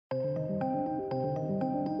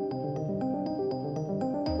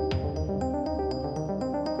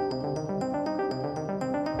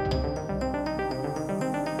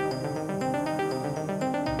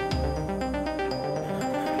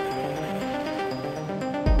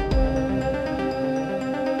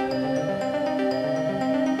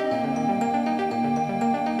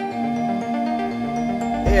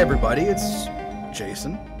everybody, it's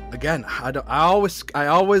Jason. Again, I always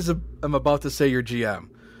am about to say you're GM,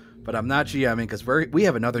 but I'm not GMing because we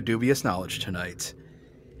have another Dubious Knowledge tonight.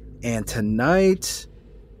 And tonight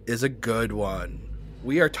is a good one.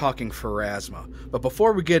 We are talking Pharasma. But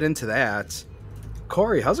before we get into that,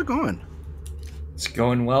 Cori, how's it going? It's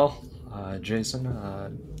going well,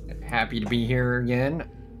 Jason. Happy to be here again.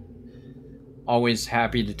 Always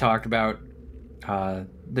happy to talk about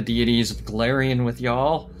the deities of Golarion with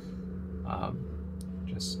y'all.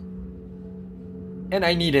 And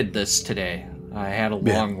I needed this today. I had a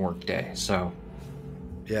long work day, so.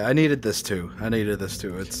 Yeah, I needed this too.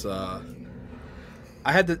 It's I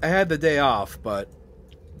had the day off, but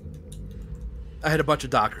I had a bunch of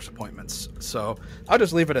doctor's appointments, so I'll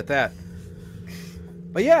just leave it at that.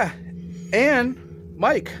 But yeah, and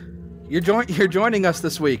Mike, you're joining us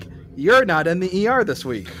this week. You're not in the ER this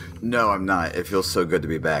week. No, I'm not. It feels so good to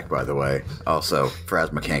be back, by the way. Also,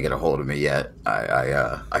 Pharasma can't get a hold of me yet.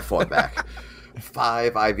 I fought back.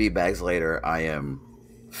 5 IV bags later, I am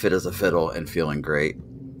fit as a fiddle and feeling great.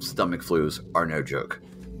 Stomach flus are no joke.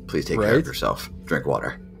 Please take care of yourself. Drink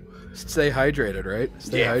water. Stay hydrated, right?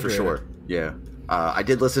 Stay hydrated. For sure. Yeah. I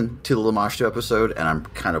did listen to the Lamashtu episode, and I'm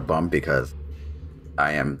kind of bummed because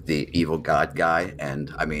I am the evil god guy,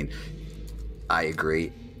 and I mean, I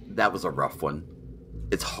agree. That was a rough one.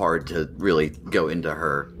 It's hard to really go into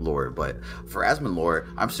her lore, but for Pharasma lore,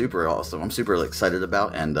 I'm super awesome. I'm super excited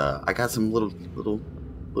about, and I got some little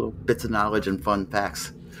bits of knowledge and fun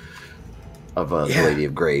facts of the Lady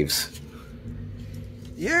of Graves.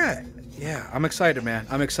 Yeah, I'm excited, man.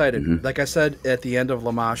 I'm excited. Mm-hmm. Like I said at the end of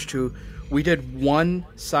Lamashtu, we did one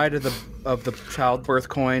side of the childbirth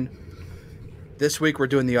coin. This week we're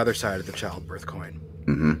doing the other side of the childbirth coin.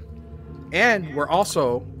 Mm-hmm. And we're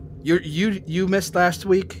also you missed last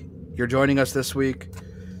week. You're joining us this week.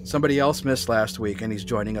 Somebody else missed last week, and he's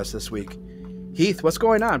joining us this week. Heath, what's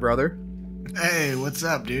going on, brother? Hey, what's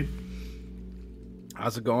up, dude?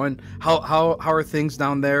 How's it going? How are things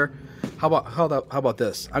down there? How about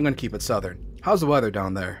this? I'm going to keep it southern. How's the weather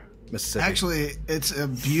down there, Mississippi? Actually, it's a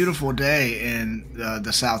beautiful day in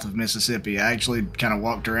the south of Mississippi. I actually kind of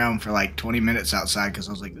walked around for like 20 minutes outside because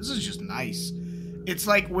I was like, this is just nice. It's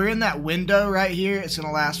like we're in that window right here. It's going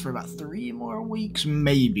to last for about 3 more weeks,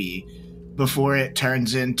 maybe, before it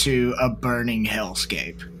turns into a burning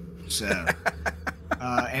hellscape. So,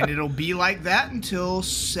 and it'll be like that until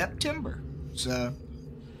September. So,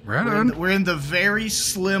 we're in the very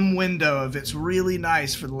slim window of it's really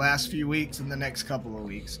nice for the last few weeks and the next couple of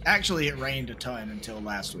weeks. Actually, it rained a ton until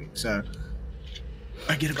last week, so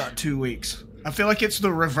I get about 2 weeks. I feel like it's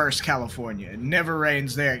the reverse California. It never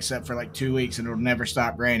rains there except for like 2 weeks, and it'll never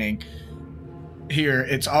stop raining. Here,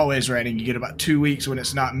 it's always raining. You get about 2 weeks when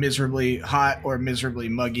it's not miserably hot or miserably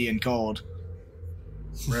muggy and cold.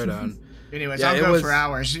 Right on. Anyways, I'll go for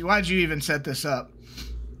hours. Why'd you even set this up?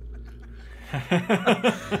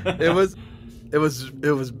 It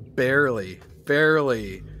was barely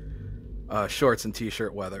shorts and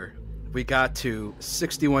t-shirt weather. We got to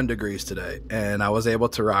 61 degrees today, and I was able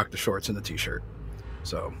to rock the shorts and the t-shirt.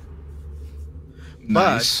 So,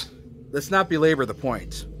 nice. But let's not belabor the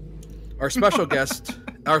point. Our special guest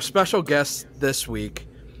this week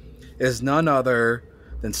is none other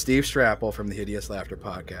than Steve Straple from the Hideous Laughter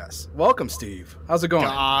podcast. Welcome, Steve. How's it going?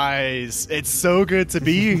 Guys, it's so good to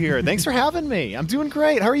be here. Thanks for having me. I'm doing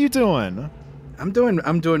great. How are you doing? I'm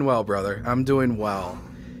doing well, brother. I'm doing well.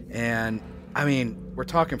 And I mean, we're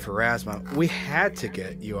talking Pharasma. We had to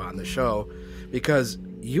get you on the show because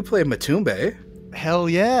you play Matumbe. Hell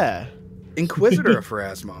yeah. Inquisitor of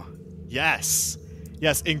Pharasma. Yes,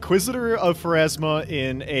 Inquisitor of Pharasma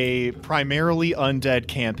in a primarily undead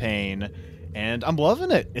campaign. And I'm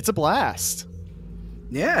loving it. It's a blast.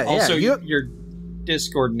 Yeah. Also, your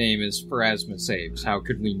Discord name is Pharasma Saves. How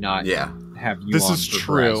could we not have you this on is for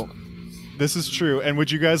true. Pharasma? This is true. And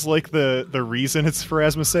would you guys like the reason it's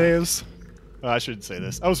Pharasma Saves? I shouldn't say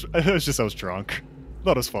this. I was drunk.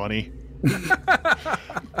 Thought it was funny. The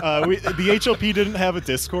HLP didn't have a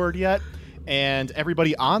Discord yet, and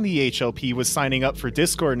everybody on the HLP was signing up for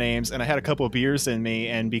Discord names, and I had a couple of beers in me,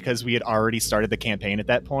 and because we had already started the campaign at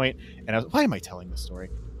that point, and I was, why am I telling this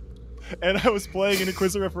story? And I was playing an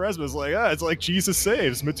Inquisitor of Pharasma. It's like, it's like Jesus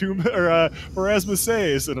saves, Pharasma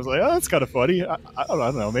saves, and I was like, that's kind of funny. I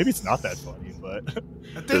don't know, maybe it's not that funny, but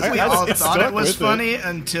I think we all thought it was funny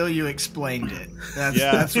until you explained it.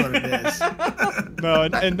 That's what it is. No,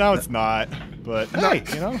 and now it's not. But hey,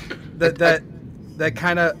 you know, that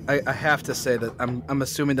kind of I have to say that I'm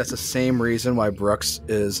assuming that's the same reason why Brooks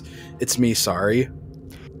is It's Me Sorry.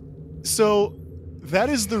 So That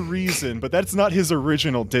is the reason, but that's not his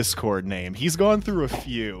original Discord name. He's gone through a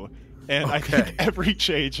few, and I think every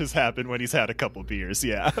change has happened when he's had a couple beers,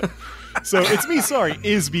 yeah. So It's Me Sorry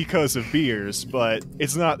is because of beers, but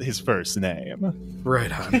it's not his first name.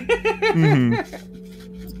 Right on.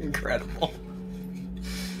 Mm-hmm. Incredible.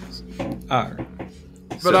 All right.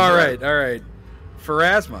 But all right.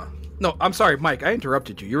 Pharasma. No, I'm sorry, Mike. I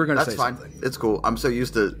interrupted you. You were going to say fine. something. It's cool. I'm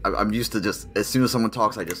used to just, as soon as someone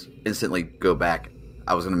talks, I just instantly go back.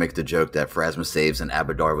 I was going to make the joke that Pharasma saves and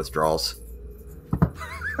Abadar withdraws.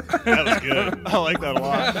 That was good. I like that a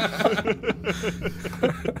lot.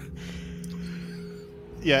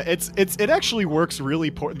 Yeah, it actually works really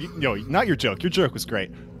poor. No, not your joke. Your joke was great.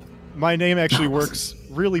 My name actually works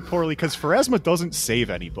really poorly because Pharasma doesn't save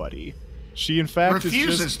anybody. She, in fact,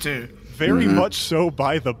 refuses to. Very much so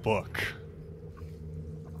by the book.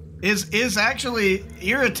 Is actually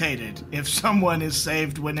irritated if someone is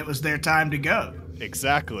saved when it was their time to go.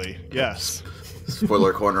 Exactly. Yes.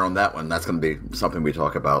 Spoiler corner on that one. That's going to be something we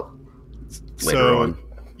talk about later on.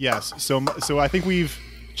 Yes. So I think we've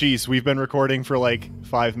been recording for like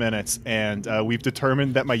 5 minutes, and we've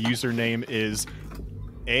determined that my username is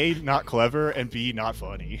A, not clever, and B, not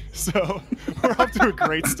funny. So we're off to a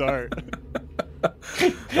great start.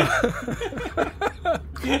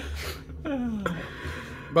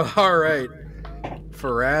 But all right,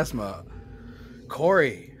 Pharasma.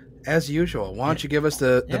 Cori, as usual, why don't you give us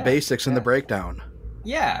the basics and the breakdown?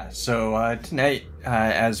 Yeah, so tonight,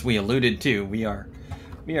 as we alluded to, we are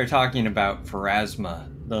talking about Pharasma,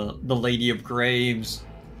 the Lady of Graves,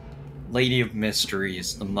 Lady of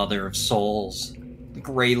Mysteries, the Mother of Souls, the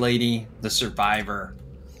Grey Lady, the Survivor,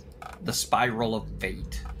 the Spiral of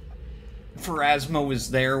Fate. Pharasma was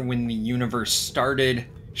there when the universe started.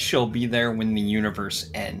 She'll be there when the universe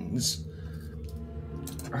ends.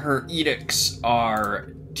 Her edicts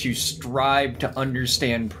are to strive to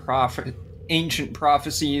understand ancient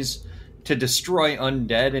prophecies, to destroy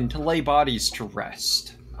undead, and to lay bodies to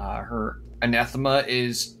rest. Her anathema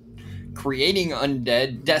is creating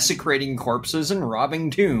undead, desecrating corpses, and robbing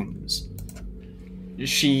tombs.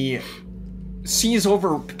 She sees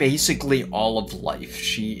over basically all of life.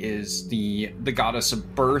 She is the goddess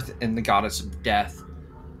of birth and the goddess of death,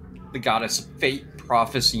 the goddess of fate,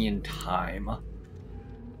 prophecy, and time.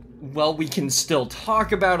 Well, we can still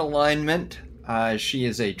talk about alignment. She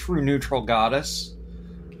is a true neutral goddess,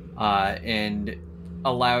 and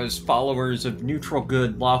allows followers of neutral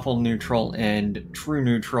good, lawful neutral, and true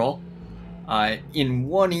neutral. In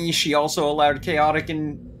 1E, she also allowed chaotic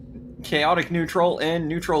neutral and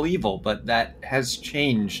neutral evil, but that has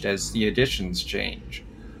changed as the editions change.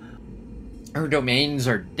 Her domains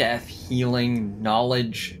are death, healing,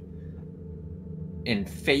 knowledge, and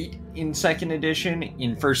fate in 2nd edition.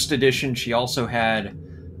 In 1st edition, she also had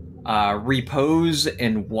repose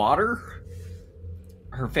and water.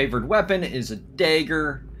 Her favored weapon is a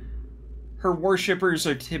dagger. Her worshippers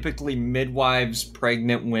are typically midwives,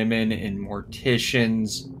 pregnant women, and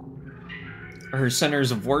morticians. Her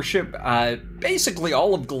centers of worship, basically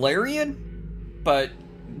all of Golarion, but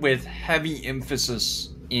with heavy emphasis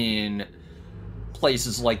in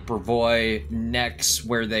places like Brevoy, Nex,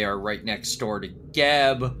 where they are right next door to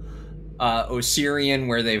Geb, Osirian,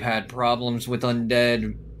 where they've had problems with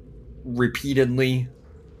undead repeatedly.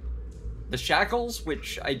 The Shackles,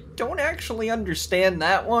 which I don't actually understand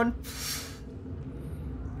that one.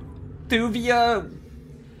 Thuvia,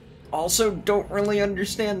 also don't really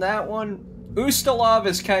understand that one. Ustalov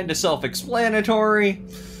is kind of self-explanatory.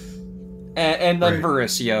 And then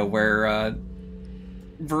Varissia, where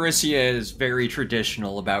Varissia is very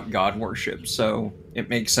traditional about god worship, so it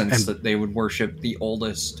makes sense that they would worship the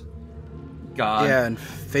oldest god. Yeah, and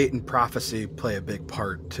fate and prophecy play a big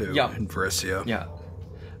part, too, in Varissia. Yeah.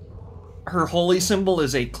 Her holy symbol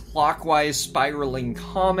is a clockwise spiraling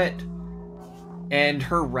comet, and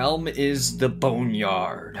her realm is the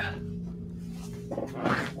Boneyard.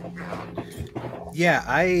 Yeah,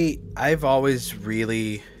 I've always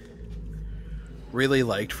really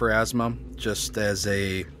liked Pharasma just as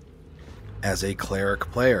a cleric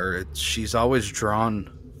player. She's always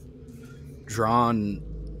drawn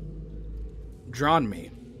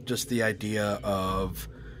me. Just the idea of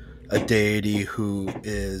a deity who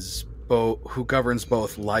governs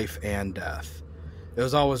both life and death. It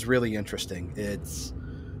was always really interesting. It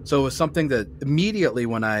was something that immediately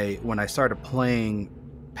when I started playing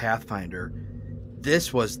Pathfinder,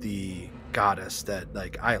 this was the goddess that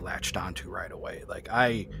I latched onto right away.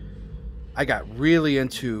 I got really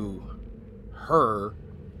into her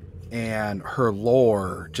and her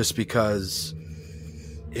lore just because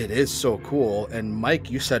it is so cool. And Mike,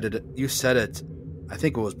 you said it I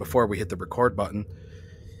think it was before we hit the record button.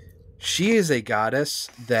 She is a goddess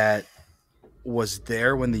that was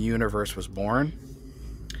there when the universe was born,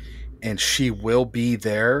 and she will be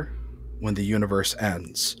there when the universe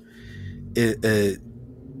ends.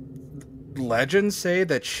 Legends say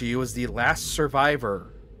that she was the last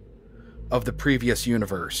survivor of the previous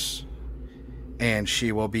universe, and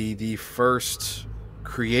she will be the first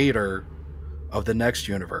creator of the next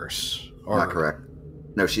universe. Not correct.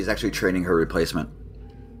 No, she's actually training her replacement.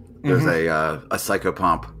 There's a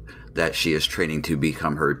psychopomp that she is training to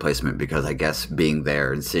become her replacement, because I guess being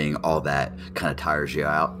there and seeing all that kind of tires you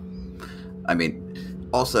out. I mean,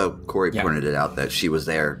 also, Cori pointed it out that she was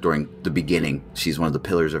there during the beginning. She's one of the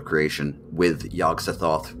pillars of creation with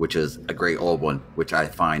Yog-Sothoth, which is a great old one, which I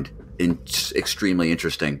find extremely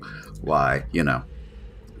interesting. Why,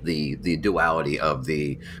 the duality of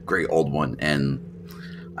the great old one. And,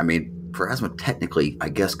 I mean, Pharasma technically, I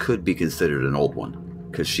guess, could be considered an old one,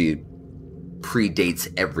 because she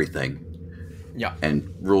predates everything. Yeah.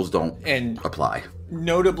 And rules don't apply.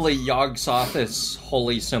 Notably, Yog-Sothoth's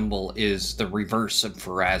holy symbol is the reverse of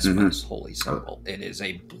Pharasma's holy symbol. It is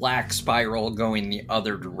a black spiral going the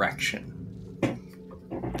other direction.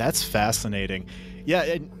 That's fascinating. Yeah,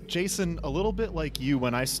 and Jason, a little bit like you,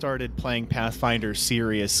 when I started playing Pathfinder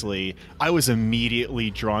seriously, I was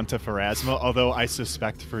immediately drawn to Pharasma, although I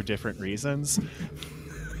suspect for different reasons.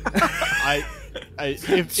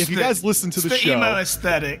 If you guys listen to the show, emo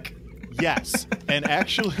aesthetic. Yes, and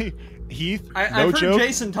actually, Heath, I've joke. heard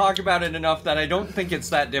Jason talk about it enough that I don't think it's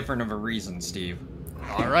that different of a reason, Steve.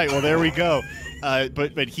 All right, well, there we go.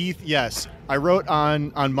 But Heath, yes, I wrote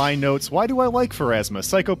on my notes, why do I like Pharasma?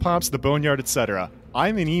 Psychopomps, the Boneyard, etc.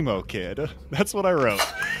 I'm an emo kid. That's what I wrote.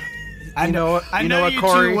 I know you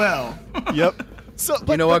Cori? too well. Yep. So,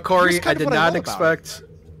 You know what, Cori? I did not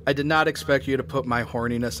expect you to put my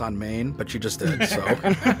horniness on Maine, but you just did, so.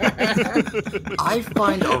 I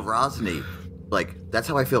find Arosny, that's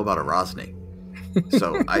how I feel about Arosny.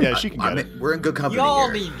 So she can get it. We're in good company Y'all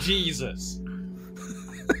here. need Jesus.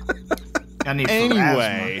 I need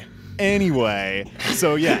Anyway,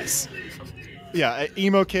 so yes. Yeah,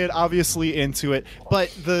 emo kid, obviously into it. But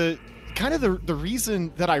the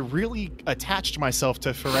reason that I really attached myself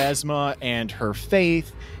to Pharasma and her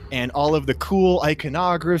faith and all of the cool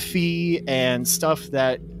iconography and stuff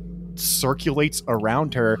that circulates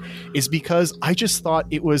around her is because I just thought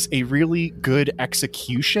it was a really good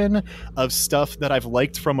execution of stuff that I've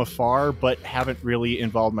liked from afar but haven't really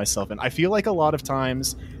involved myself in. I feel like a lot of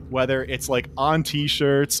times, whether it's on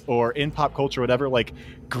t-shirts or in pop culture or whatever,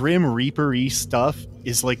 Grim Reaper-y stuff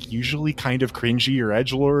is usually kind of cringy or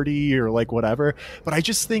edgelordy or whatever. But I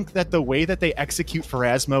just think that the way that they execute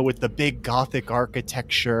Pharasma with the big gothic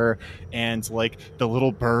architecture and the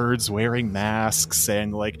little birds wearing masks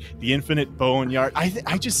and the infinite boneyard,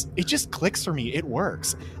 it just clicks for me. It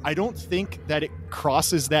works. I don't think that it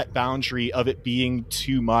crosses that boundary of it being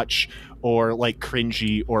too much or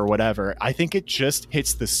cringy or whatever. I think it just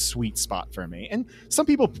hits the sweet spot for me. And some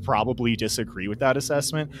people probably disagree with that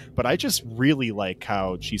assessment, but I just really like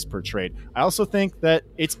how she's portrayed. I also think that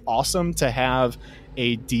it's awesome to have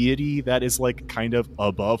a deity that is kind of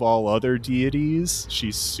above all other deities.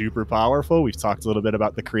 She's super powerful. We've talked a little bit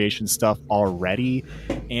about the creation stuff already,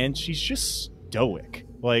 and she's just stoic.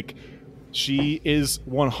 She is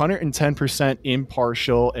 110%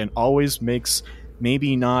 impartial and always makes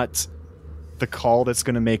maybe not the call that's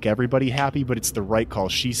going to make everybody happy, but it's the right call.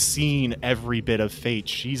 She's seen every bit of fate.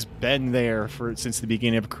 She's been there since the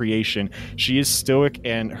beginning of creation. She is stoic,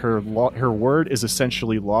 and her word is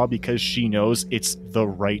essentially law because she knows it's the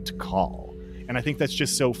right call. And I think that's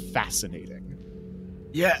just so fascinating.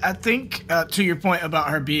 Yeah, I think to your point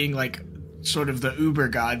about her being sort of the uber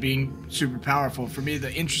god, being super powerful, for me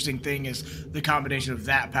the interesting thing is the combination of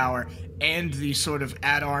that power and the sort of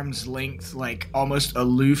at arm's length, almost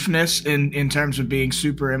aloofness in terms of being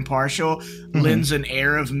super impartial, lends an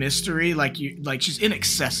air of mystery, she's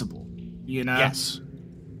inaccessible, Yes.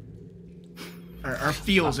 Or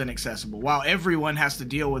feels inaccessible, while everyone has to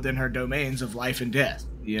deal within her domains of life and death,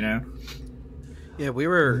 Yeah, we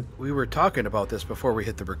were talking about this before we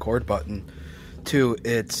hit the record button, too.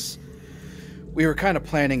 We were kind of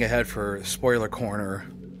planning ahead for spoiler corner,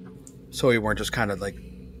 so we weren't just kind of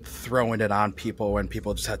throwing it on people and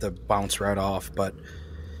people just had to bounce right off. But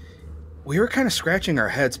we were kind of scratching our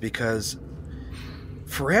heads because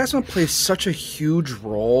Pharasma plays such a huge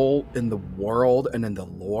role in the world and in the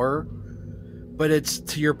lore. But it's,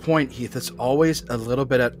 to your point, Heath, it's always a little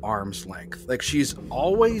bit at arm's length. She's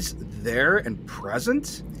always there and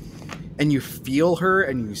present, and you feel her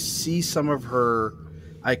and you see some of her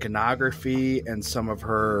iconography and some of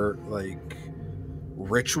her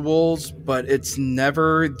rituals, but it's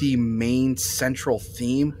never the main central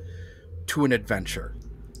theme to an adventure.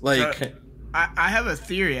 Like, So, I have a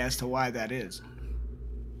theory as to why that is.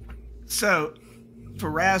 So,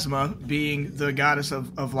 Pharasma, being the goddess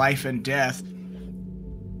of life and death,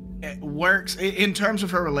 it works in terms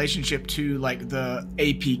of her relationship to like the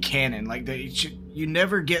AP canon. Like you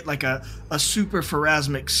never get like a super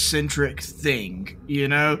Pharasmic centric thing, you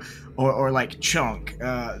know, or like chunk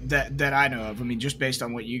that I know of. I mean, just based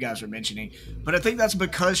on what you guys were mentioning. But I think that's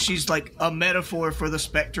because she's like a metaphor for the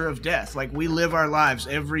specter of death. Like we live our lives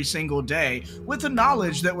every single day with the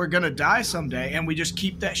knowledge that we're gonna die someday, and we just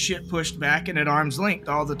keep that shit pushed back and at arm's length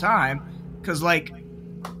all the time, because like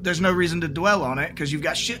there's no reason to dwell on it because you've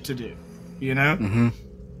got shit to do, you know? Mm-hmm.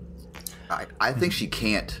 I think she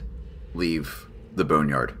can't leave the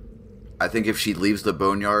boneyard. I think if she leaves the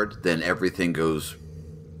boneyard, then everything goes,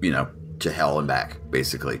 you know, to hell and back,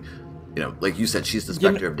 basically. You know, like you said, she's the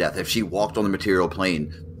specter of death. If she walked on the material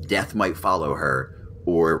plane, death might follow her,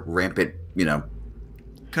 or rampant, you know.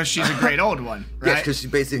 Because she's a great old one, right? Yes, because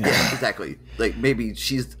she's basically, yeah, exactly. Like maybe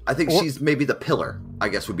she's she's maybe the pillar, I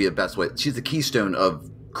guess would be the best way. She's the keystone of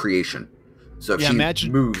creation. So if she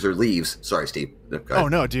moves or leaves, sorry, Steve. Oh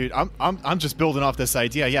no, dude, I'm just building off this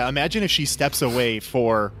idea. Yeah, imagine if she steps away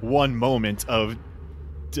for one moment of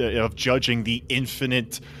judging the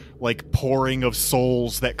infinite like pouring of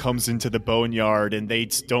souls that comes into the boneyard, and they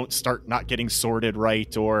don't start not getting sorted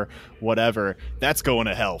right or whatever. That's going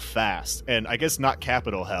to hell fast, and I guess not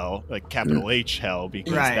capital hell, like capital H hell,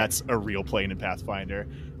 because that's a real plane in Pathfinder.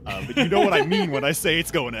 But you know what I mean when I say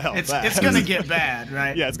it's going to hell fast. It's going to get bad,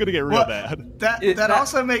 right? Yeah, it's going to get real bad. That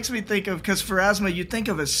also makes me think of, because Pharasma, you think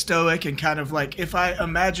of as stoic and kind of like, if I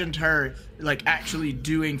imagined her like actually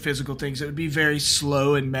doing physical things, it would be very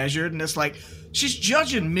slow and measured, and it's like, she's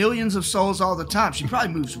judging millions of souls all the time. She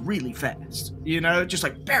probably moves really fast, you know? Just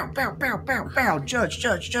like, bow, bow, bow, bow, bow, judge,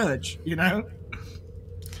 judge, judge, you know?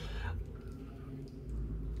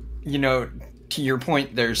 You know, to your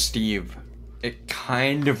point there, Steve, it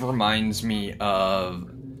kind of reminds me of...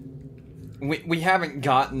 We haven't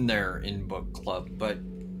gotten there in book club, but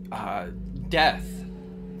Death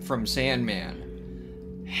from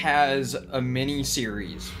Sandman has a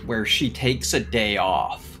mini-series where she takes a day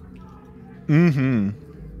off. Mm-hmm.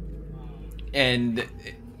 And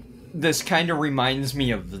this kind of reminds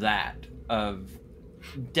me of that, of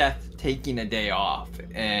Death taking a day off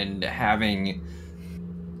and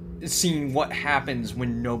seeing what happens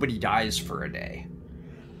when nobody dies for a day.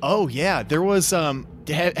 Oh yeah, there was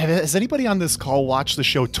has anybody on this call watched the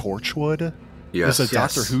show Torchwood? Yes. It's a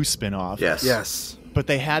Doctor Who spinoff. Yes. But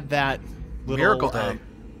they had that little Miracle Day.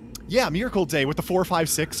 Miracle Day with the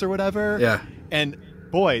 456 or whatever. Yeah. And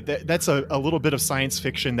boy, that's a little bit of science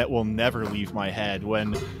fiction that will never leave my head,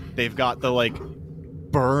 when they've got the like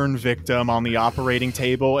burn victim on the operating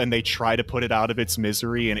table and they try to put it out of its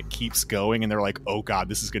misery and it keeps going, and they're like, oh god,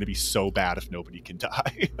 this is going to be so bad if nobody can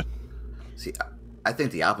die. See, I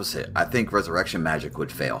think the opposite. I think resurrection magic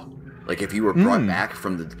would fail. Like if you were brought back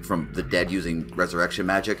from the dead using resurrection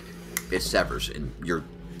magic, it severs and you're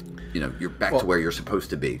back to where you're supposed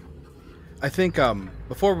to be. I think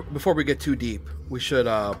before we get too deep, we should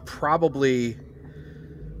probably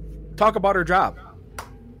talk about her job.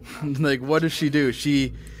 Like, what does she do?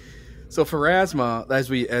 So Pharasma,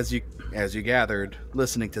 as you gathered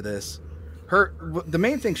listening to this, the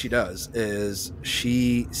main thing she does is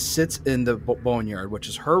she sits in the boneyard, which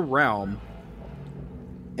is her realm,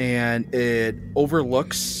 and it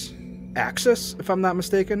overlooks Axis, if I'm not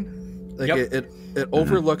mistaken. Like it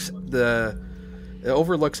overlooks it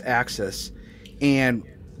overlooks Axis, and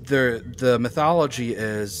the mythology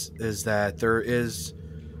is that there is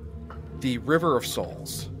the River of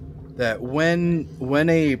Souls, that when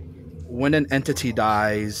an entity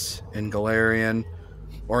dies in Golarion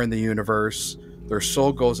or in the universe, their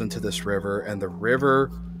soul goes into this river, and the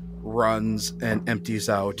river runs and empties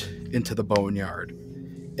out into the boneyard,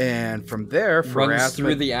 and from there runs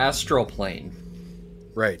through the astral plane.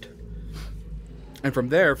 Right. And from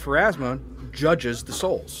there, Pharasma judges the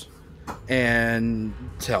souls and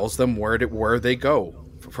tells them where they go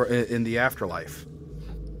in the afterlife.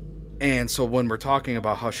 And so when we're talking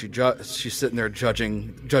about how she's sitting there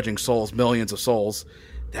judging souls, millions of souls,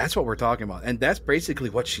 that's what we're talking about. And that's basically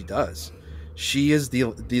what she does. She is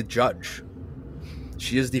the judge.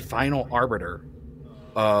 She is the final arbiter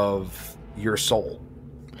of your soul.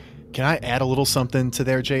 Can I add a little something to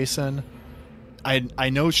there, Jason? I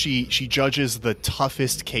know she judges the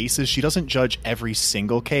toughest cases. She doesn't judge every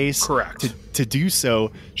single case. Correct. To do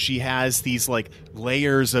so, she has these like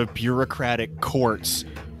layers of bureaucratic courts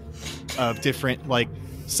of different like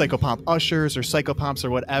psychopomp ushers or psychopomps or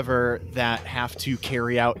whatever that have to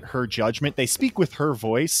carry out her judgment. They speak with her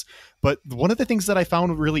voice, but one of the things that I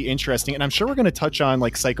found really interesting, and I'm sure we're going to touch on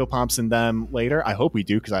like psychopomps and them later, I hope we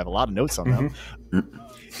do because I have a lot of notes on them,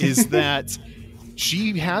 is that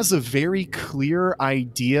she has a very clear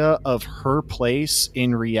idea of her place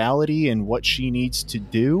in reality and what she needs to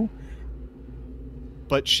do,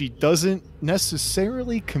 but she doesn't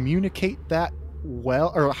necessarily communicate that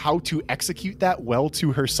well, or how to execute that well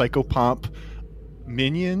to her psychopomp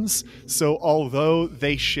minions. So although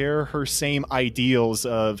they share her same ideals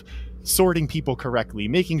of sorting people correctly,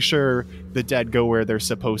 making sure the dead go where they're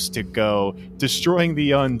supposed to go, destroying the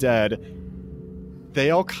undead, they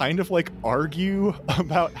all kind of like argue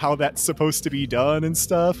about how that's supposed to be done and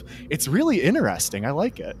stuff. It's really interesting. I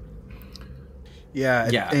like it. Yeah.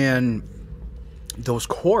 And those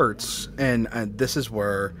courts, and this is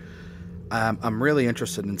where I'm really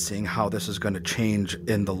interested in seeing how this is going to change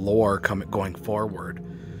in the lore going forward.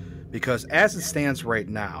 Because as it stands right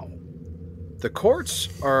now, the courts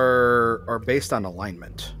are based on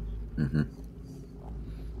alignment. Mm-hmm.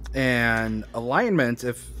 And alignment,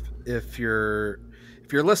 if you're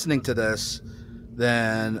listening to this,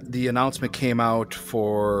 then the announcement came out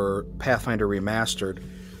for Pathfinder Remastered.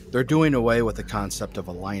 They're doing away with the concept of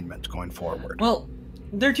alignment going forward. Well,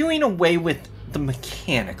 they're doing away with the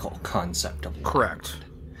mechanical concept of alignment. Correct.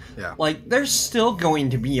 Yeah. Like, there's still going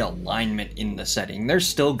to be alignment in the setting. There's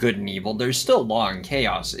still good and evil. There's still law and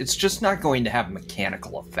chaos. It's just not going to have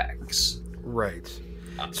mechanical effects. Right.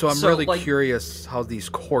 So I'm really curious how these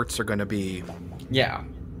courts are going to be. Yeah.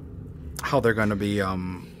 How they're going to be,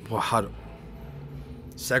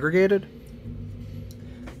 segregated?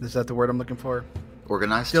 Is that the word I'm looking for?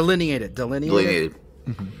 Organized? Delineated.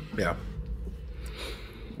 Mm-hmm. Yeah.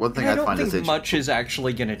 One thing I I don't find think is much is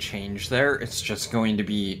actually going to change there. It's just going to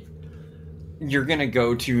be, you're going to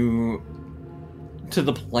go to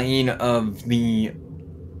the plane of the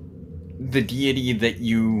deity that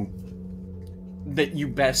you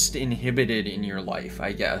best inhibited in your life,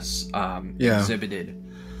 I guess. Exhibited.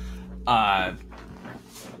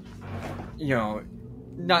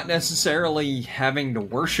 Not necessarily having to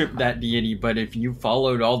worship that deity, but if you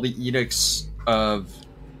followed all the edicts of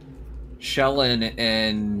Shellen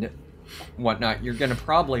and whatnot, you're gonna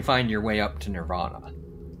probably find your way up to Nirvana.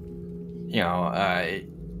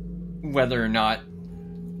 Whether or not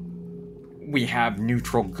we have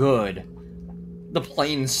neutral good, the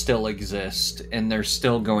planes still exist, and there's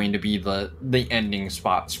still going to be the ending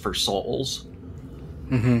spots for souls.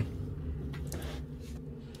 Mm-hmm.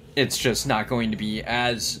 It's just not going to be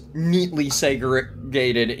as neatly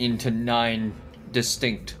segregated into 9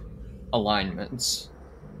 distinct alignments.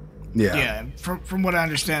 Yeah. From what I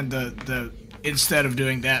understand, the instead of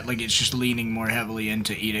doing that, like, it's just leaning more heavily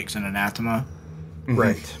into edicts and anathema.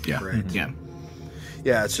 Right. Yeah. Right. Yeah.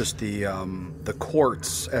 Yeah. It's just the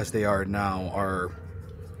courts as they are now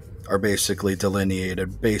are basically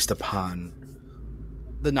delineated based upon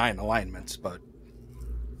the 9 alignments, but.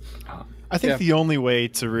 I think the only way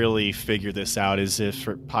to really figure this out is if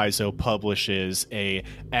Paizo publishes a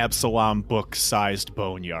Absalom book-sized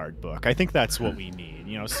Boneyard book. I think that's what we need.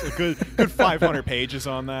 A good 500 pages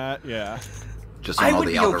on that. Yeah. just on all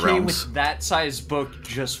the outer realms. I would be okay with that size book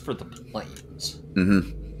just for the planes.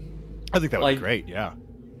 Mm-hmm. I think that would be great. Yeah.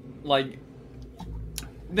 Like,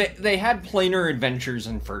 they had Planar Adventures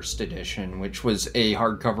in first edition, which was a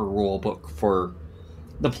hardcover rule book for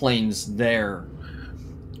the planes there.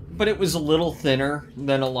 But it was a little thinner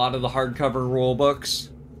than a lot of the hardcover rule books.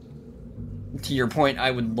 To your point,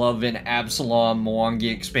 I would love an Absalom,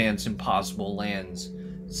 Mwangi Expanse, Impossible Lands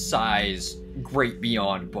size Great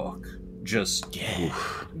Beyond book. Just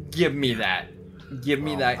give me that. Give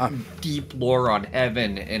me that deep lore on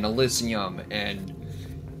Heaven and Elysium and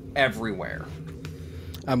everywhere.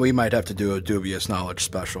 We might have to do a Dubious Knowledge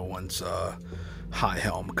special once High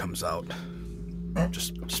Helm comes out.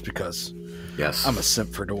 Just because. Yes. I'm a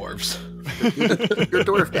simp for dwarves. You're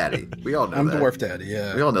dwarf daddy. We all know I'm that. dwarf daddy,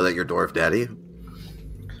 yeah. We all know that you're dwarf daddy.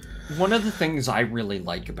 One of the things I really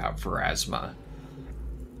like about Pharasma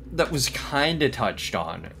that was kind of touched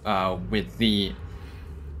on with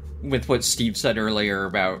what Steve said earlier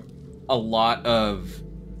about a lot of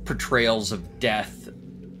portrayals of death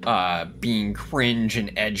being cringe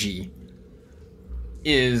and edgy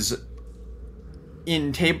is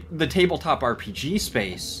in the tabletop RPG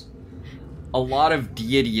space. A lot of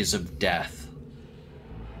deities of death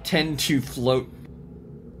tend to float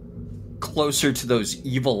closer to those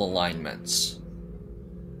evil alignments.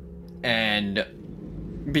 And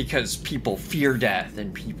because people fear death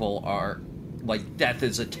and people are like, death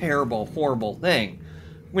is a terrible, horrible thing.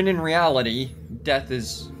 When in reality, death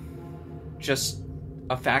is just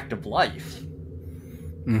a fact of life.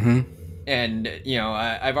 Mm-hmm. And,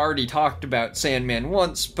 I've already talked about Sandman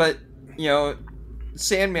once, but,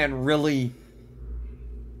 Sandman really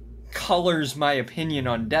colors my opinion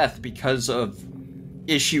on death because of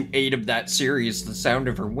issue 8 of that series, The Sound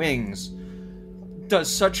of Her Wings, does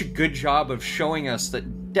such a good job of showing us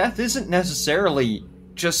that death isn't necessarily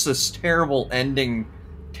just this terrible ending,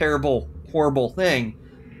 terrible, horrible thing.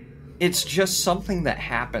 It's just something that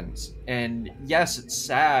happens. And yes, it's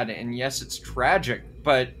sad, and yes, it's tragic,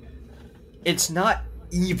 but it's not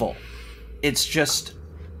evil. It's just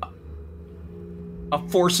a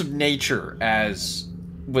force of nature, as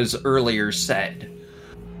was earlier said.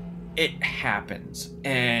 It happens.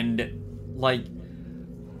 And,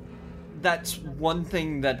 that's one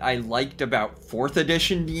thing that I liked about 4th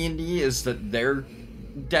edition D&D, is that their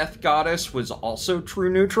death goddess was also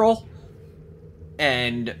true neutral.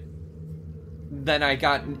 And then I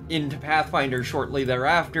got into Pathfinder shortly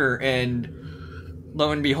thereafter, and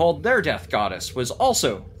lo and behold, their death goddess was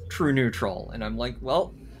also true neutral. And I'm like,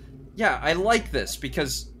 well, yeah, I like this,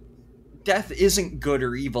 because death isn't good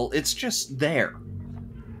or evil, it's just there.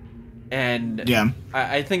 And yeah.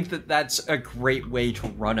 I think that that's a great way to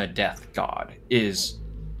run a death god, it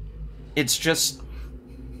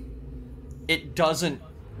doesn't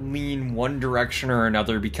lean one direction or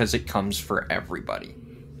another, because it comes for everybody.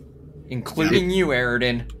 Including you,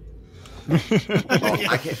 Aridin.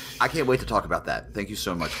 Oh, I can't wait to talk about that. Thank you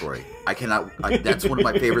so much, Cori. That's one of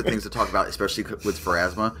my favorite things to talk about, especially with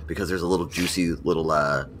Pharasma, because there's a little juicy little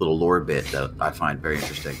lore bit that I find very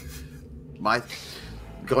interesting.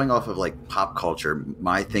 Going off of pop culture,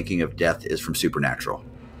 my thinking of death is from Supernatural.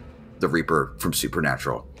 The Reaper from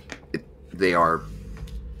Supernatural. They are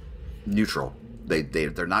neutral.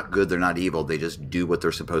 They're not good, they're not evil, they just do what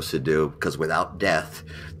they're supposed to do, because without death,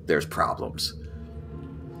 there's problems.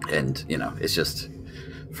 And, it's just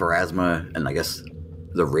Pharasma, and I guess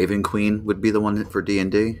the Raven Queen would be the one for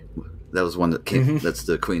D&D. That was one that came, mm-hmm. That's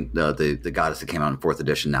the queen, the goddess that came out in 4th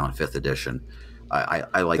edition, now in 5th edition.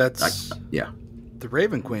 I like that. Yeah. The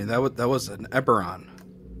Raven Queen, that was an Eberron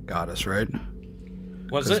goddess, right?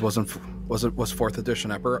 Was it? Was 4th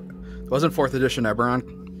edition Eberron? Wasn't 4th edition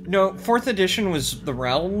Eberron? No, 4th edition was the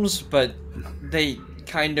realms, but they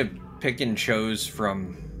kind of pick and chose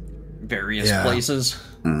from various places.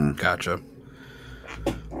 Mm, gotcha.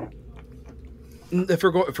 If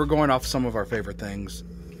we're going off some of our favorite things,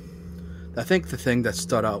 I think the thing that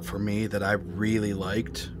stood out for me that I really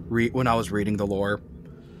liked when I was reading the lore,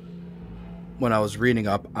 when I was reading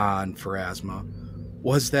up on Pharasma,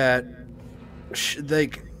 was that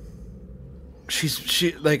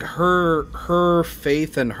her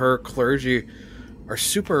faith and her clergy are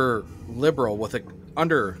super liberal with a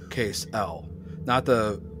undercase L, not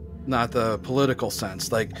the political sense.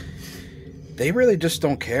 They really just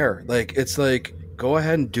don't care. It's go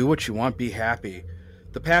ahead and do what you want, be happy.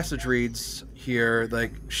 The passage reads here,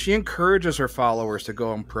 she encourages her followers to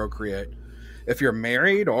go and procreate. If you're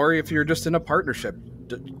married or if you're just in a partnership,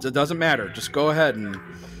 it doesn't matter. Just go ahead and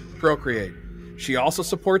procreate. She also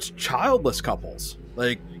supports childless couples.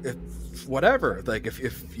 If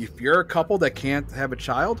you're a couple that can't have a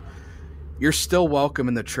child, you're still welcome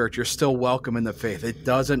in the church. You're still welcome in the faith. It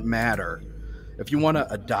doesn't matter. If you want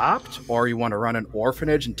to adopt or you want to run an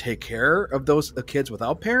orphanage and take care of those kids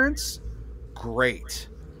without parents, great.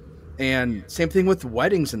 And same thing with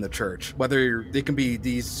weddings in the church, whether they can be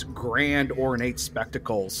these grand ornate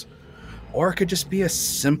spectacles, or it could just be a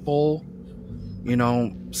simple,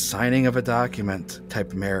 signing of a document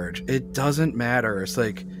type of marriage. It doesn't matter. It's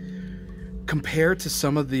compared to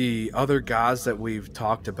some of the other gods that we've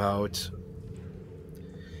talked about,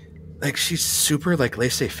 she's super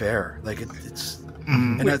laissez-faire.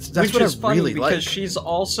 And that's which what is I funny really like. Because she's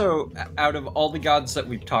also, out of all the gods that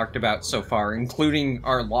we've talked about so far, including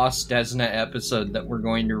our Lost Desna episode that we're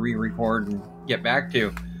going to re-record and get back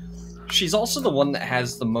to, she's also the one that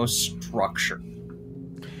has the most structure.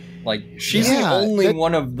 She's the only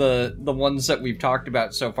one of the ones that we've talked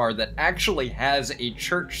about so far that actually has a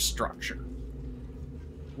church structure.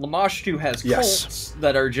 Lamashtu has cults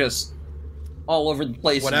that are just all over the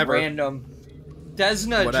place and random.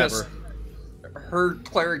 Desna just... her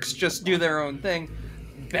clerics just do their own thing.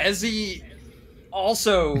 Bezzy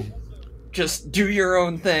also just do your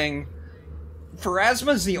own thing.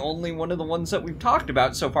 Pharasma's the only one of the ones that we've talked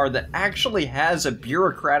about so far that actually has a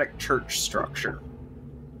bureaucratic church structure.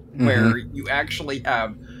 Mm-hmm. Where you actually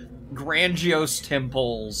have grandiose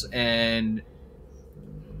temples and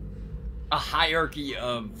a hierarchy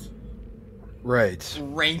of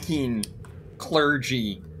ranking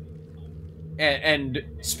clergy And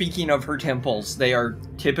speaking of her temples, they are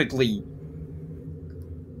typically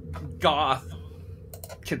goth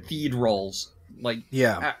cathedrals, like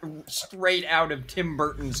straight out of Tim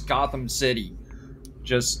Burton's Gotham City.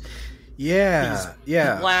 Just these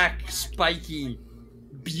black, spiky,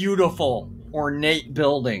 beautiful, ornate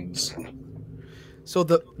buildings. So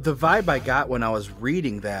the vibe I got when I was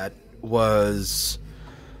reading that was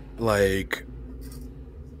like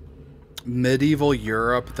medieval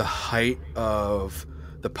Europe, the height of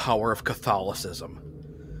the power of Catholicism.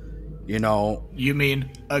 You know, you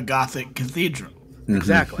mean a Gothic cathedral?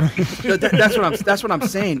 Exactly. That's what I'm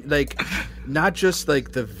saying. Like, not just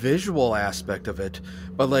like the visual aspect of it,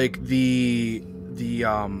 but like the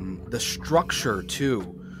structure too,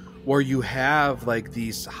 where you have like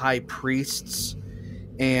these high priests,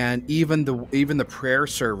 and even the prayer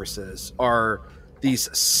services are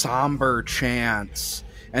these somber chants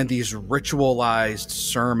and these ritualized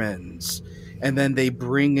sermons, and then they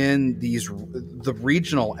bring in the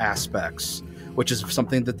regional aspects, which is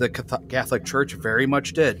something that the Catholic Church very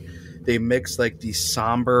much did. They mix like these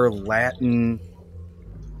somber Latin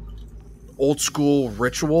old school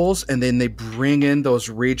rituals, and then they bring in those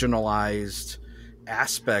regionalized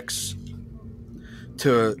aspects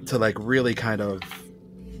to like really kind of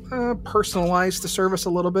personalize the service a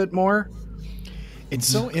little bit more. It's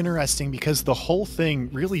so interesting because the whole thing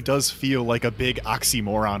really does feel like a big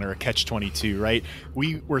oxymoron or a catch-22, right?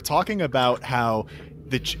 We're talking about how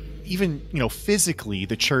even, you know, physically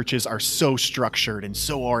the churches are so structured and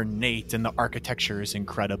so ornate, and the architecture is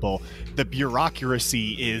incredible. The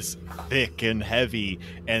bureaucracy is thick and heavy,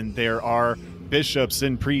 and there are bishops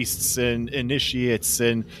and priests and initiates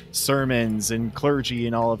and sermons and clergy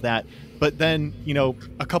and all of that. But then, you know,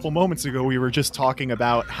 a couple moments ago we were just talking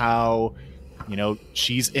about how, you know,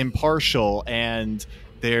 she's impartial, and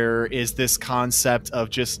there is this concept of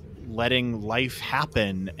just letting life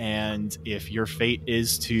happen, and if your fate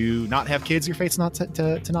is to not have kids, your fate's not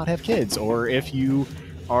to not have kids, or if you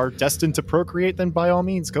are destined to procreate, then by all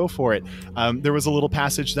means go for it. There was a little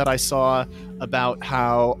passage that I saw about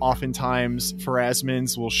how oftentimes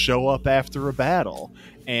Pharasmans will show up after a battle,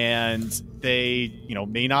 and they, you know,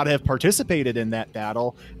 may not have participated in that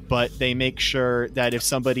battle, but they make sure that if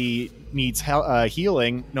somebody needs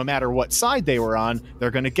healing, no matter what side they were on,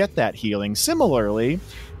 they're going to get that healing. Similarly,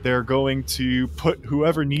 they're going to put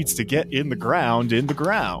whoever needs to get in the ground.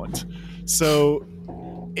 So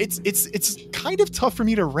it's kind of tough for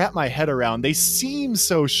me to wrap my head around. They seem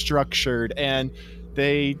so structured, and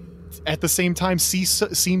they at the same time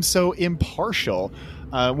seem so impartial.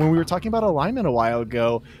 When we were talking about alignment a while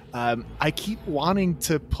ago, I keep wanting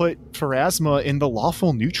to put Pharasma in the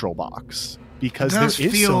lawful neutral box, because there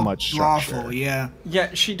is so much structure. Lawful, yeah.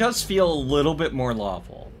 Yeah, she does feel a little bit more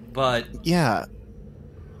lawful, but yeah.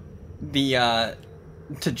 The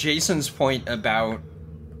to Jason's point about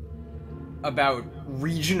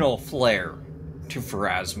regional flair to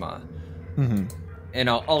Pharasma, and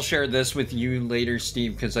I'll share this with you later,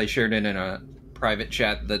 Steve, because I shared it in a private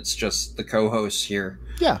chat that's just the co-hosts here.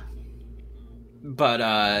 Yeah. But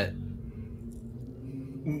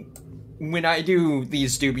when I do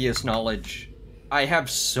these Dubious Knowledge, I have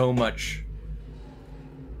so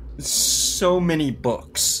many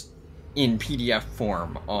books in PDF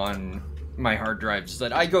form on my hard drives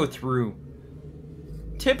that I go through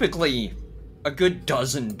typically a good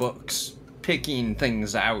dozen books, picking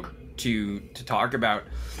things out to talk about.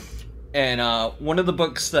 And one of the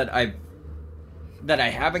books that I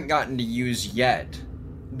haven't gotten to use yet,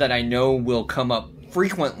 that I know will come up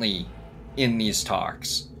frequently in these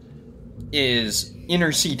talks, is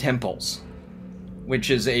Inner Sea Temples, which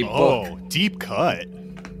is a book. Oh, deep cut.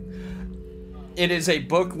 It is a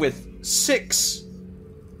book with 6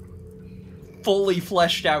 fully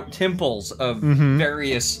fleshed out temples of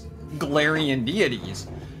various Golarion deities.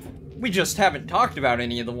 We just haven't talked about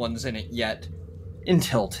any of the ones in it yet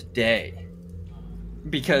until today.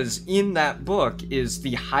 Because in that book is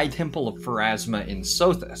the High Temple of Pharasma in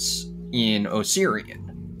Sothis, in Osirian.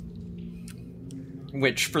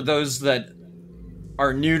 Which, for those that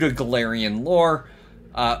are new to Golarion lore,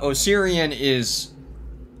 Osirian is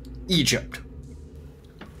Egypt.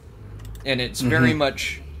 And it's very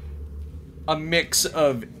much a mix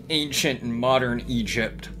of ancient and modern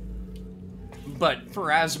Egypt. But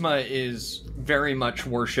Pharasma is very much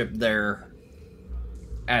worshipped there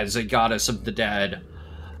as a goddess of the dead,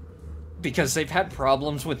 because they've had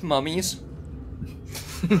problems with mummies.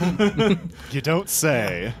 You don't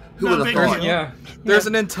say. Who would have thought? Yeah. There's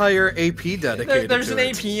an entire AP dedicated There's to an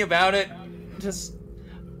it. AP about it.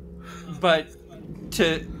 But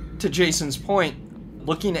to Jason's point,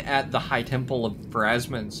 looking at the High Temple of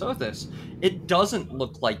Pharasma and Sothis, it doesn't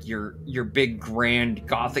look like your big grand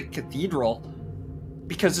Gothic cathedral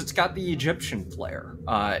because it's got the Egyptian flair.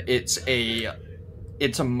 It's a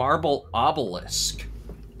marble obelisk,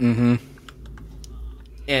 Mm-hmm.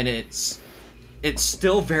 and it's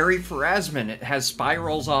still very Pharasman. It has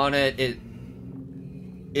spirals on it.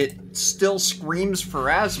 It still screams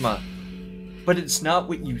Pharasma, but it's not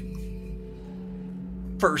what you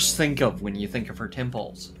first think of when you think of her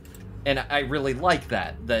temples. And I really like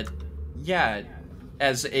that, yeah,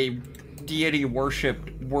 as a deity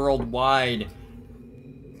worshipped worldwide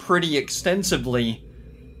pretty extensively,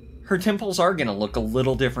 her temples are going to look a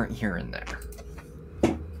little different here and there.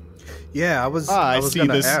 Yeah, I was see going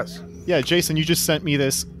to this. ask. Yeah, Jason, you just sent me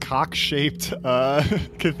this cock-shaped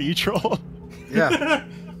cathedral. Yeah.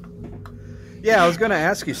 Yeah, I was going to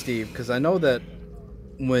ask you, Steve, because I know that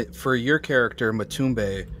for your character,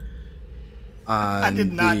 Matumbe, I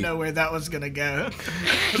did not know where that was going to go.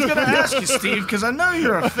 I was going to ask you, Steve, because I know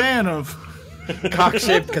you're a fan of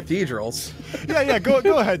cock-shaped cathedrals. Yeah, go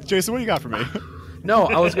ahead, Jason. What do you got for me? No,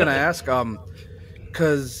 I was going to ask,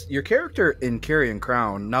 because your character in Carrion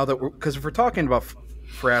Crown, now that because if we're talking about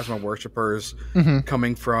Pharasma worshippers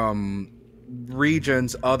coming from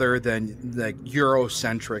regions other than like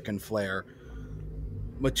Eurocentric and flair,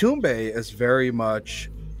 Matumbe is very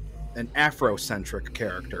much an Afrocentric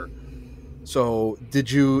character. So,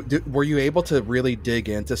 were you able to really dig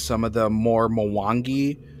into some of the more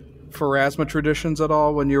Mwangi Pharasma traditions at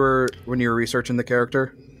all when you were researching the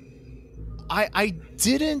character? I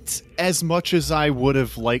didn't as much as I would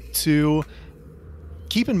have liked to.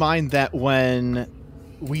 Keep in mind that when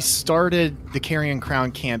we started the Carrion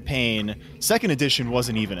Crown campaign, 2nd edition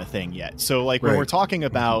wasn't even a thing yet. So, like, when we're talking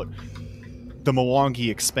about the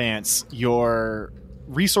Mwangi Expanse, your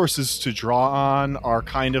resources to draw on are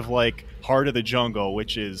kind of like Heart of the Jungle,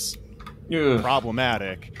 which is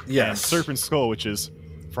problematic. Yes. And Serpent Skull, which is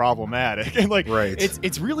problematic. And like,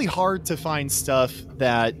 it's really hard to find stuff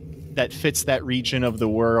that fits that region of the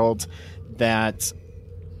world that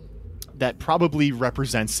probably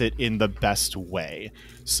represents it in the best way.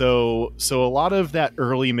 So a lot of that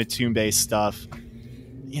early Matumbe stuff,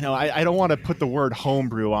 you know, I don't want to put the word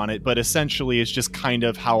homebrew on it, but essentially it's just kind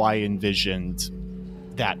of how I envisioned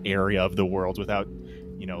that area of the world without,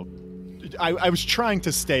 you know, I was trying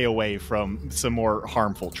to stay away from some more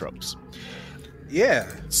harmful tropes. Yeah.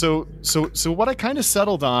 So what I kind of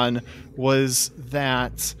settled on was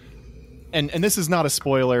that, and this is not a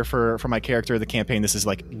spoiler for my character of the campaign, this is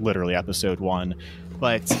like literally episode 1,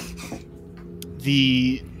 but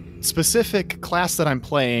the specific class that I'm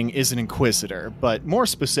playing is an Inquisitor, but more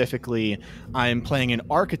specifically, I'm playing an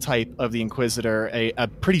archetype of the Inquisitor, a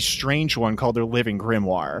pretty strange one called the Living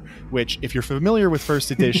Grimoire, which, if you're familiar with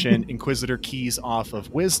 1st edition, Inquisitor keys off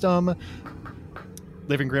of Wisdom.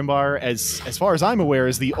 Living Grimoire, as far as I'm aware,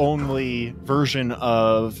 is the only version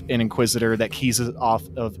of an Inquisitor that keys off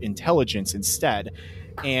of Intelligence instead.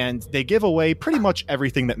 And they give away pretty much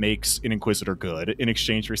everything that makes an Inquisitor good in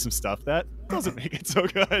exchange for some stuff that doesn't make it so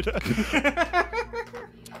good.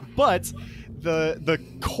 But the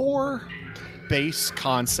core base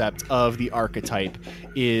concept of the archetype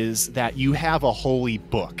is that you have a holy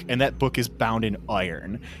book, and that book is bound in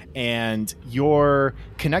iron. And your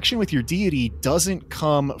connection with your deity doesn't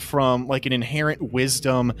come from like an inherent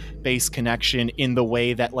wisdom-based connection in the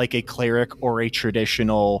way that like a cleric or a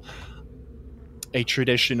traditional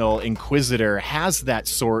Inquisitor has that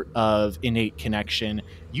sort of innate connection.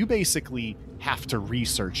 You basically have to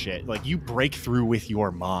research it. Like, you break through with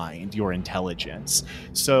your mind, your intelligence.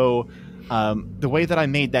 So the way that I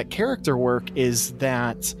made that character work is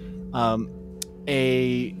that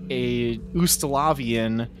a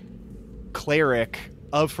Ustalavian cleric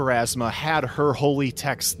of Pharasma had her holy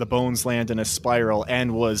text, the Bones Land in a Spiral,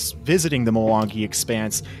 and was visiting the Mwangi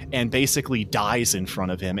Expanse and basically dies in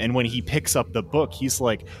front of him. And when he picks up the book, he's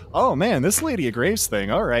like, oh man, this Lady of Graves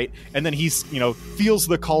thing, all right. And then he's, you know, feels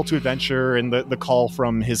the call to adventure and the call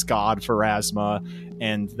from his god Pharasma,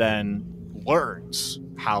 and then learns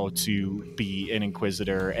how to be an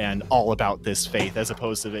Inquisitor and all about this faith, as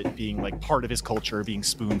opposed to it being like part of his culture, being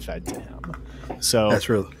spoon-fed to him. So that's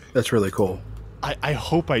really cool. I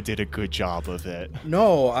hope I did a good job of it.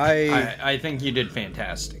 No, I think you did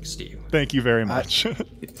fantastic, Steve. Thank you very much.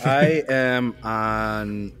 I am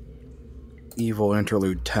on Evil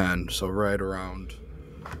Interlude 10, so right in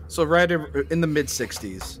the mid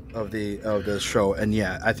 60s of the show. And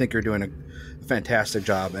yeah, I think you're doing a fantastic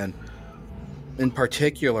job. And in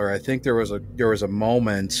particular, I think there was a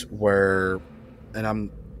moment where, and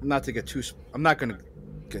I'm not going to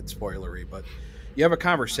get spoilery, but you have a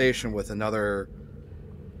conversation with another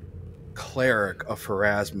cleric of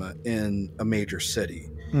Pharasma in a major city,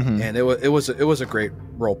 Mhm. and it was a great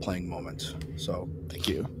role playing moment. So Thank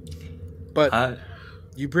you. but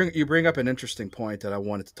you bring up an interesting point that I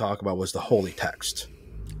wanted to talk about was the holy text.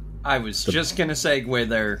 I was just gonna segue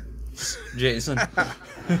there, Jason.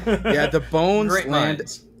 Yeah, the bones Great land.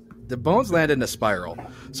 minds. The bones land in a spiral.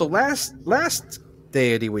 So last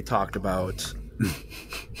deity we talked about,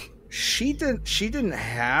 she didn't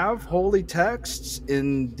have holy texts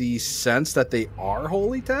in the sense that they are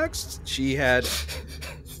holy texts. She had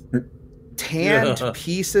tanned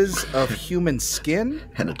pieces of human skin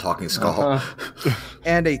And a talking skull.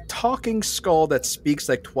 and a talking skull that speaks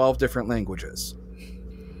like 12 different languages.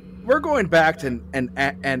 We're going back to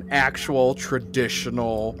an actual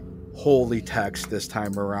traditional holy text this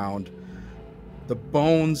time around. The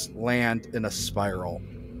bones land in a spiral.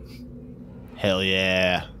 Hell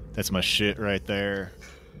yeah. That's my shit right there.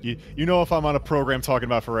 You know, if I'm on a program talking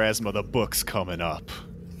about Pharasma, the book's coming up.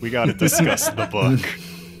 We gotta discuss the book.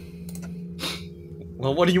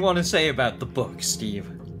 Well, what do you want to say about the book, Steve?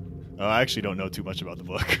 I actually don't know too much about the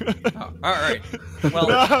book. Oh, all right. Well,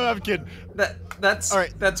 No, I'm kidding. that's All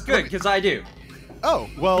right. That's good because I do. Oh,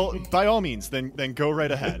 well, by all means, then go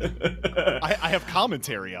right ahead. I have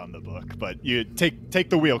commentary on the book, but you take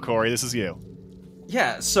the wheel, Cori. This is you.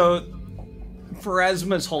 Yeah. So,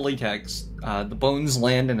 Pharasma's holy text, "The Bones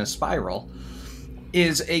Land in a Spiral,"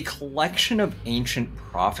 is a collection of ancient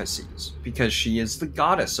prophecies because she is the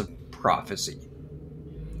goddess of prophecy,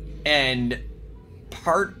 and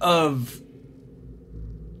part of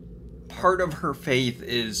her faith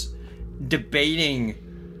is debating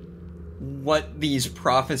what these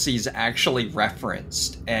prophecies actually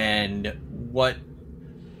referenced and what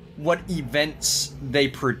events they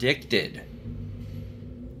predicted.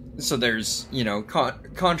 So there's,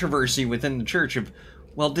 controversy within the church of,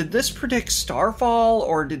 well, did this predict Starfall,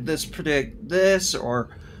 or did this predict this, and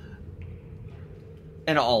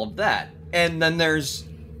all of that. And then there's,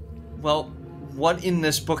 well, what in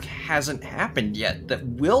this book hasn't happened yet that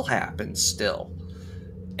will happen still?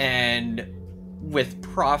 And with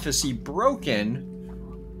prophecy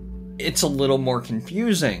broken, it's a little more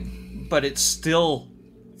confusing, but it's still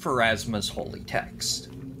Pharasma's holy text.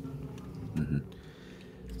 Mm-hmm.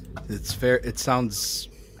 It sounds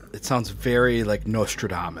very like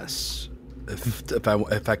Nostradamus.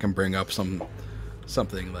 If I can bring up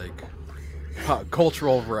something like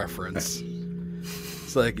cultural reference.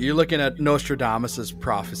 It's like you're looking at Nostradamus's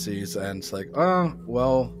prophecies, and it's like, oh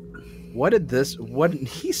well, what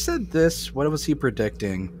he said this? What was he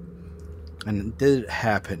predicting? And did it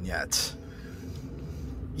happen yet?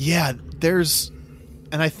 Yeah,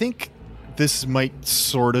 and I think this might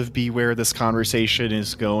sort of be where this conversation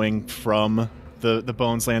is going from the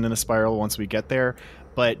Bones Land in a Spiral once we get there.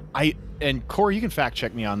 But and Cori, you can fact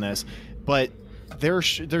check me on this, but there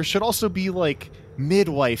should also be like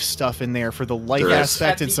midwife stuff in there for the life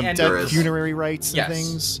aspect and some funerary rites and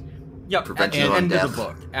things. Yep, Prevention at the of end death. of the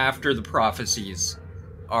book, after the prophecies,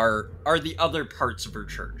 are the other parts of her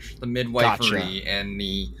church, the midwifery and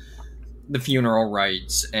the funeral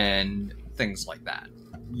rites and things like that.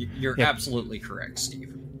 You're absolutely correct,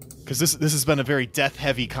 Steve. Because this has been a very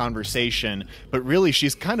death-heavy conversation, but really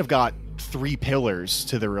she's kind of got three pillars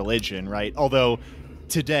to the religion, right? Although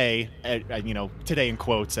today, today in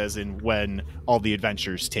quotes, as in when all the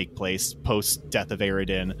adventures take place post-death of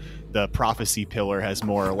Aridin, the prophecy pillar has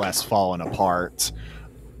more or less fallen apart.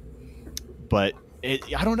 But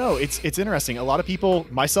I don't know. It's interesting. A lot of people,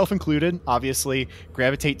 myself included, obviously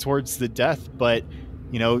gravitate towards the death, but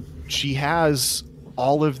she has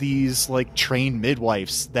all of these like trained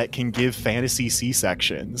midwives that can give fantasy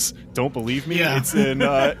C-sections. Don't believe me? Yeah. It's in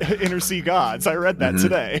Inner Sea Gods. I read that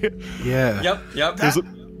today. Yeah. Yep.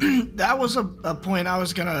 That was a point I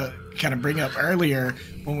was gonna kind of bring up earlier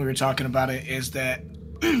when we were talking about it, is that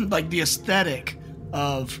like the aesthetic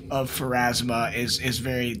of Pharasma is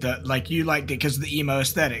very you liked it because of the emo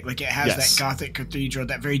aesthetic. Like it has that gothic cathedral,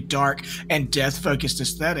 that very dark and death focused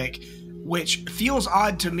aesthetic, which feels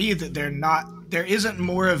odd to me that there isn't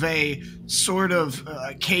more of a sort of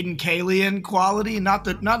Caden Kalian quality, not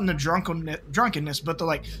in the drunkenness, but the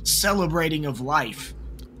like celebrating of life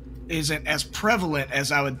isn't as prevalent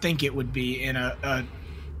as I would think it would be in a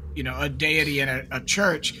deity in a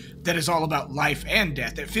church that is all about life and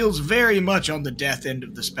death. It feels very much on the death end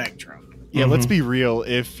of the spectrum. Yeah, let's be real.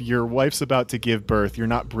 If your wife's about to give birth, you're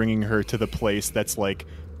not bringing her to the place that's like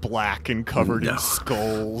black and covered in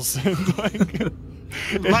skulls and like.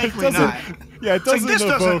 Likely not. Yeah, it doesn't this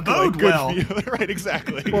doesn't evoke bode like, good well. feel. Right,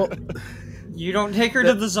 exactly. Well, You don't take her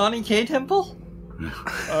to the Zani K temple?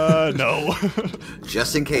 No.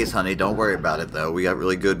 Just in case, honey. Don't worry about it, though. We got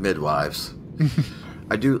really good midwives.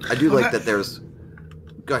 I do like that there's...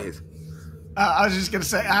 Go ahead. I was just going to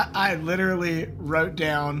say, I literally wrote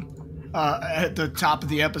down at the top of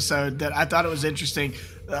the episode that I thought it was interesting.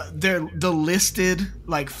 The listed,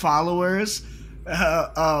 like, followers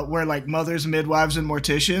were, like, mothers, midwives, and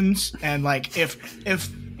morticians. And, like,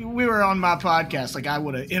 if we were on my podcast, like, I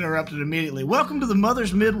would have interrupted immediately. Welcome to the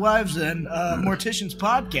Mothers, Midwives, and Morticians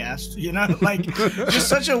podcast. You know, like, just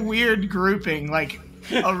such a weird grouping. Like,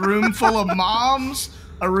 a room full of moms,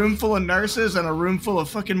 a room full of nurses, and a room full of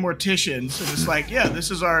fucking morticians. And it's like, yeah,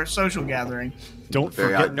 this is our social gathering. Don't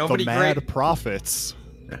Very forget odd. the mad prophets.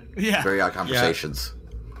 Yeah. Very odd conversations.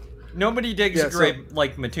 Nobody digs a grape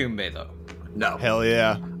like Matumbe, though. No. Hell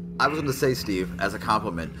yeah. I was going to say, Steve, as a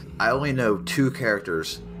compliment, I only know 2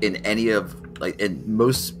 characters in any of, like, in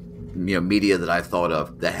most, media that I've thought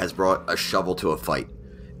of that has brought a shovel to a fight.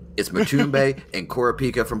 It's Matumbe and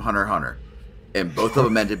Kurapika from Hunter x Hunter. And both of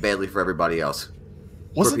them ended badly for everybody else.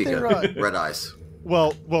 Wasn't Kurapika, there Red Eyes.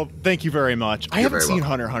 Well, thank you very much. I haven't very seen welcome.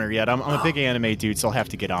 Hunter x Hunter yet. I'm a big anime dude, so I'll have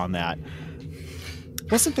to get on that.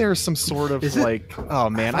 Wasn't there some sort of oh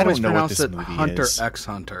man, I don't know what this movie Hunter is. X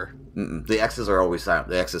Hunter. Mm-mm. The X's are always silent.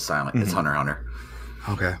 The X is silent. It's Hunter x Hunter.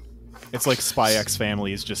 Okay. It's like Spy X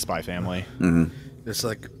Family is just Spy Family. It's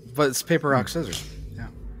like, but it's paper, rock, scissors. Yeah.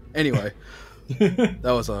 Anyway, that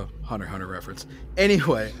was a Hunter x Hunter reference.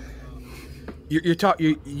 Anyway,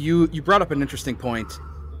 you brought up an interesting point,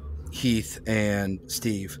 Heath and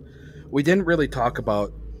Steve. We didn't really talk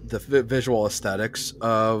about the visual aesthetics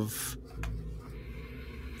of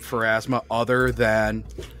Pharasma other than,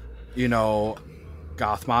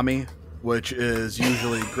 goth mommy, which is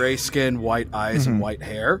usually gray skin, white eyes, and white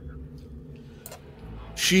hair.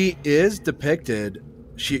 She is depicted.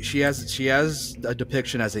 She has a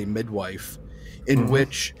depiction as a midwife, in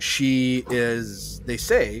which she is, they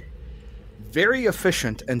say, very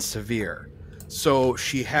efficient and severe. So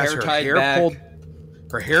she has her hair pulled.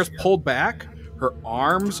 Her hair's pulled back. Her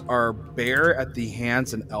arms are bare at the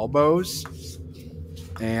hands and elbows,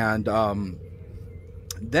 and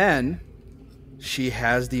then she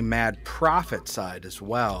has the mad prophet side as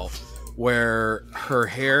well, where her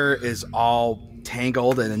hair is all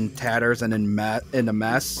tangled and in tatters and in a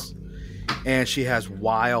mess, and she has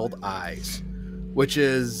wild eyes, which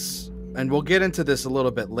is, and we'll get into this a little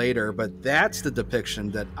bit later, but that's the depiction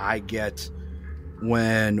that I get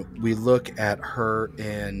when we look at her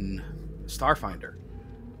in Starfinder.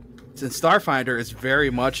 Since Starfinder is very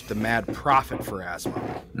much the mad prophet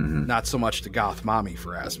Pharasma, not so much the goth mommy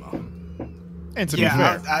Pharasma. And to be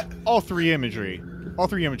fair, all three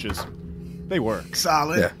images, they work.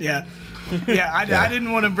 Solid. Yeah. I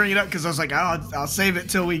didn't want to bring it up because I was like, I'll save it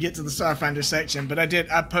till we get to the Starfinder section. But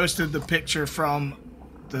I posted the picture from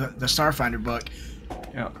the Starfinder book.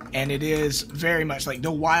 Yeah. And it is very much like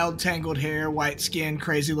the wild tangled hair, white skin,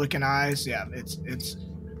 crazy looking eyes. Yeah, it's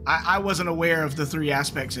I wasn't aware of the 3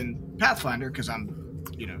 aspects in Pathfinder because I'm,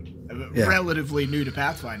 relatively new to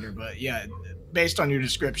Pathfinder, but yeah, based on your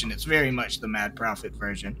description, it's very much the Mad Prophet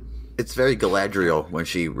version. It's very Galadriel when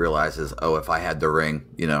she realizes, oh, if I had the ring,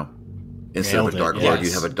 instead of a dark lord,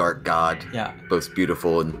 you have a dark god. Yeah. Both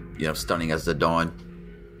beautiful and, stunning as the dawn.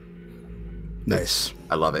 Nice.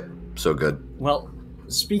 I love it. So good. Well,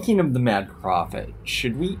 speaking of the Mad Prophet,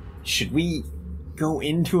 should we go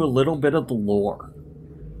into a little bit of the lore?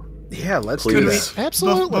 Yeah, let's Please. do that.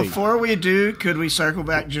 Absolutely. Before we do, could we circle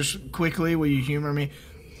back just quickly? Will you humor me?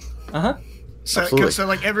 Uh-huh. So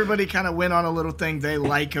like everybody kind of went on a little thing they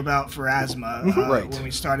like about Pharasma Right. when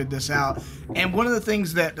we started this out, and one of the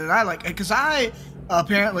things that I like, because I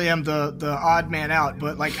apparently am the odd man out,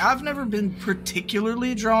 but like I've never been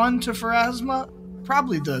particularly drawn to Pharasma.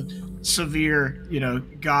 Probably the severe,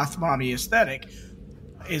 goth mommy aesthetic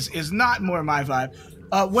is not more my vibe.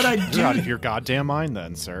 What I do, You're out of your goddamn mind,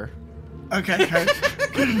 then, sir. Okay.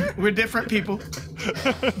 We're different people.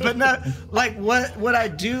 But no, like what I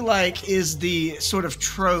do like is the sort of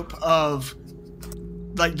trope of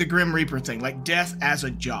like the Grim Reaper thing, like death as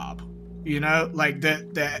a job. Like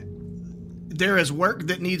that there is work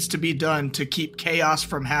that needs to be done to keep chaos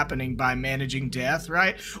from happening by managing death,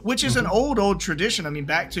 right? Which is an old tradition. I mean,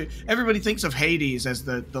 back to everybody thinks of Hades as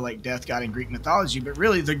the like death god in Greek mythology, but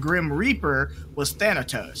really the Grim Reaper was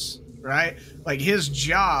Thanatos, right? Like his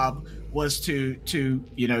job was to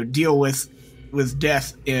deal with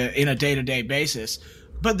death in a day-to-day basis.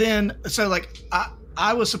 But then, so like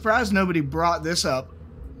I was surprised nobody brought this up.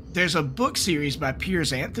 There's a book series by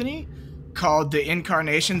Piers Anthony called The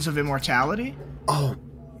Incarnations of Immortality. Oh.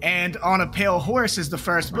 And On a Pale Horse is the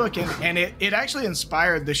first book, and it actually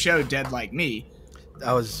inspired the show Dead Like Me.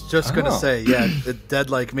 I was just gonna say, Dead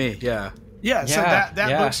Like Me, yeah. Yeah, so that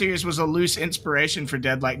book series was a loose inspiration for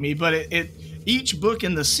Dead Like Me, but it each book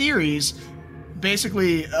in the series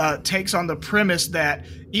basically takes on the premise that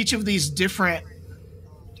each of these different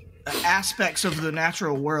aspects of the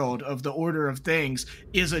natural world, of the order of things,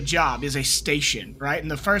 is a job, is a station, right? And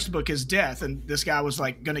the first book is death, and this guy was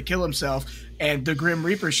like going to kill himself, and the Grim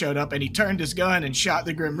Reaper showed up, and he turned his gun and shot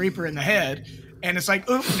the Grim Reaper in the head, and it's like,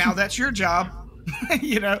 oop, now that's your job.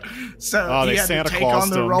 You know, so he had Santa to take Claus on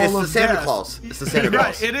the them. role of It's the Santa death. Claus. It's the Santa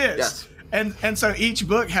Claus. Right, it is. Yes. And so each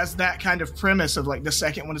book has that kind of premise of like the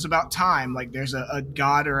second one is about time, like there's a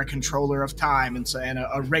god or a controller of time, and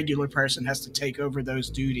a regular person has to take over those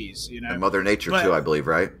duties, you know. And Mother Nature too, I believe,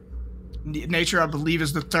 right? Nature, I believe,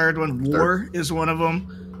 is the third one. War is one of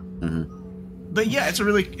them. Mm-hmm. But yeah, it's a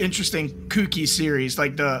really interesting, kooky series.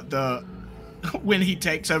 Like the when he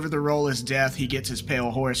takes over the role as Death, he gets his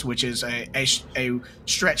pale horse, which is a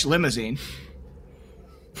stretch limousine.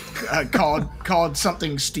 Called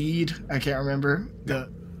something Steed. I can't remember. The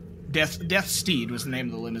Death Steed was the name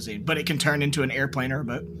of the limousine, but it can turn into an airplane or a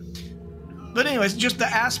boat. But anyways, just the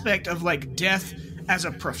aspect of like death as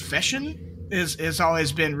a profession is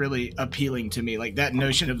always been really appealing to me. Like that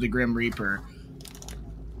notion of the Grim Reaper.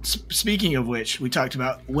 Speaking of which, we talked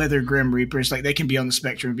about whether Grim Reapers, like they can be on the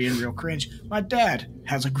spectrum of being real cringe. My dad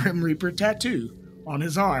has a Grim Reaper tattoo on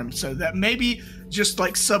his arm, so that maybe just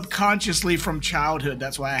like subconsciously from childhood,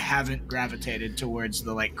 that's why I haven't gravitated towards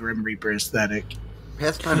the like Grim Reaper aesthetic.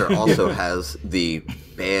 Pathfinder also has the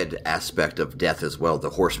bad aspect of death as well. The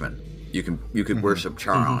Horseman, you can worship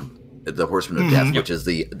Charon, the Horseman of Death, which is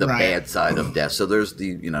the right. bad side of death. So there's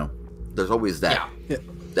there's always that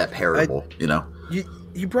that parable.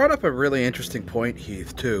 You brought up a really interesting point,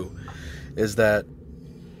 Heath, too, is that,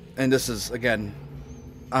 and this is again,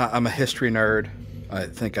 I'm a history nerd. I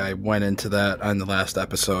think I went into that on the last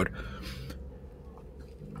episode.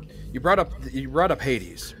 You brought up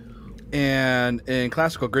Hades, and in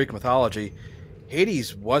classical Greek mythology,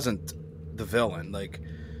 Hades wasn't the villain. Like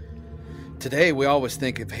today, we always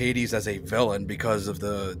think of Hades as a villain because of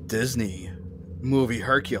the Disney movie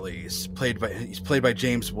Hercules. He's played by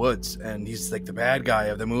James Woods, and he's like the bad guy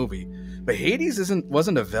of the movie. But Hades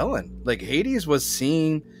wasn't a villain. Like Hades was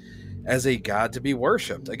seen as a god to be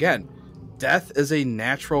worshipped. Again, death is a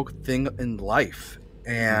natural thing in life,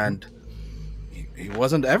 and he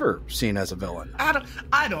wasn't ever seen as a villain.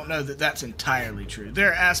 I don't know that that's entirely true. There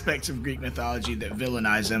are aspects of Greek mythology that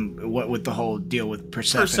villainize him. What with the whole deal with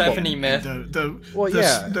Persephone myth,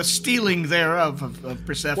 the stealing thereof of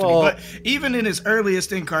Persephone. But even in his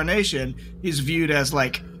earliest incarnation, he's viewed as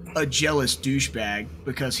like a jealous douchebag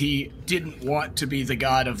because he didn't want to be the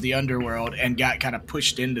god of the underworld and got kind of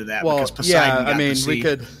pushed into that because Poseidon got the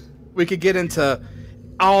sea. We could get into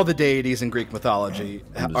all the deities in Greek mythology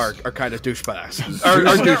are kind of douchebags.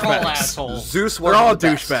 They're all assholes. Zeus was They're all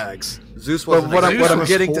douchebags. Zeus was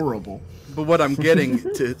horrible. But what I'm getting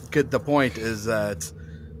to get the point is that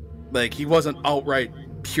like he wasn't outright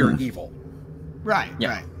pure evil. Right.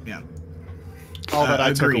 All that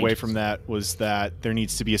I took away from that was that there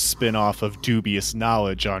needs to be a spin-off of Dubious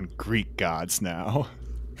Knowledge on Greek gods now.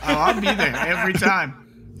 Oh, I'll be there every time.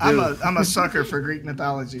 I'm a sucker for Greek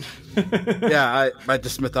mythology. Yeah, I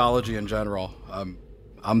just mythology in general.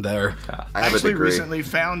 I'm there. I have actually recently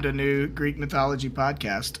found a new Greek mythology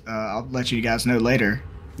podcast. I'll let you guys know later.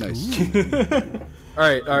 Nice. All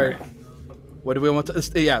right. What do we want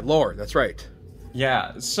to? Yeah, lore. That's right.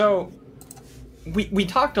 Yeah. So we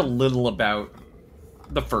talked a little about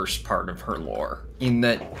the first part of her lore, in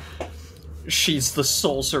that she's the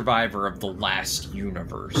sole survivor of the last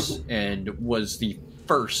universe and was the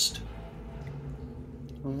first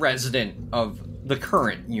resident of the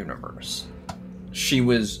current universe. She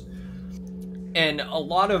was, and a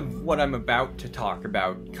lot of what I'm about to talk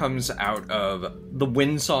about comes out of the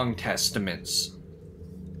Windsong Testament's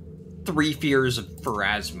 3 Fears of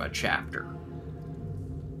Pharasma chapter.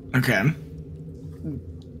 Okay.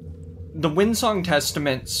 The Windsong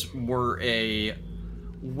Testaments were a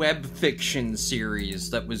web fiction series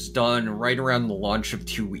that was done right around the launch of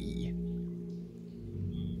 2E.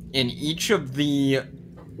 In each of the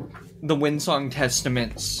Windsong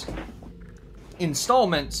Testaments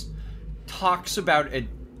installments talks about a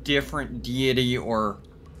different deity or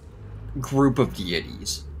group of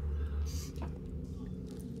deities.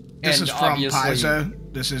 This is from Paizo?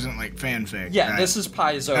 This isn't like fanfic, Yeah, right? This is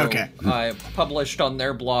Paizo. Okay. Published on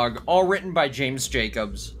their blog, all written by James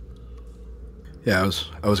Jacobs. Yeah, I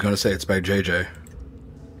was going to say it's by JJ.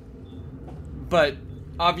 But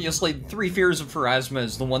obviously, 3 Fears of Pharasma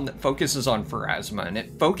is the one that focuses on Pharasma, and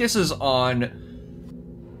it focuses on...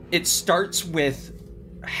 It starts with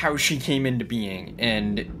how she came into being,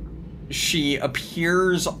 and she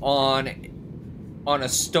appears on a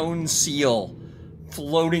stone seal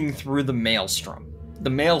floating through the maelstrom. The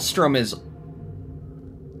maelstrom is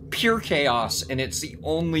pure chaos, and it's the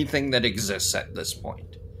only thing that exists at this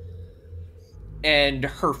point. And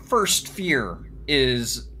her first fear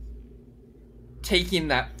is taking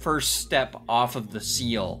that first step off of the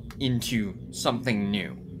seal into something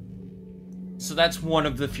new. So that's one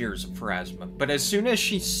of the fears of Pharasma. But as soon as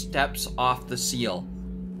she steps off the seal,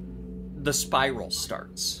 the spiral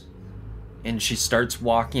starts. And she starts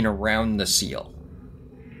walking around the seal.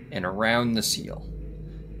 And around the seal.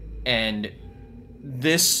 And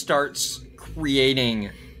this starts creating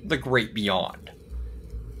the Great Beyond.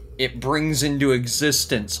 It brings into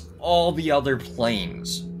existence all the other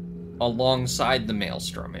planes alongside the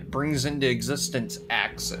Maelstrom. It brings into existence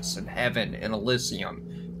Axis and Heaven and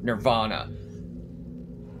Elysium, Nirvana.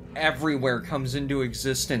 Everywhere comes into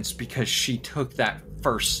existence because she took that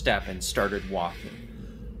first step and started walking.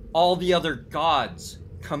 All the other gods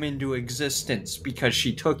come into existence because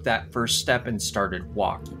she took that first step and started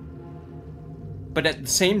walking. But at the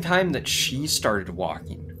same time that she started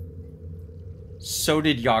walking, so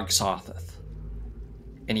did Yog-Sothoth.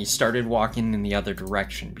 And he started walking in the other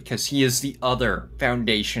direction because he is the other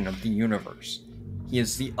foundation of the universe. He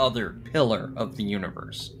is the other pillar of the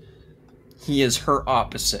universe. He is her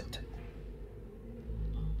opposite.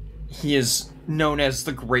 He is known as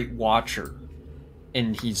the Great Watcher,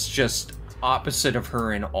 and he's just opposite of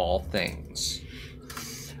her in all things.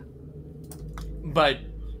 But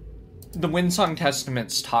the Windsong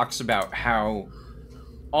Testaments talks about how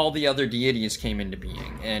all the other deities came into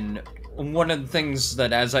being, and one of the things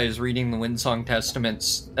that, as I was reading the Windsong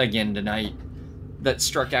Testaments again tonight, that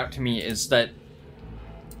struck out to me is that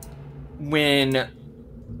when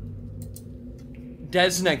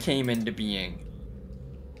Desna came into being,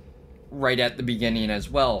 right at the beginning as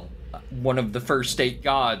well, one of the first 8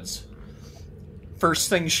 gods, first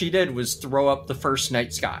thing she did was throw up the first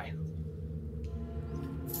night sky.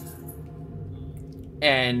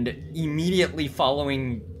 And immediately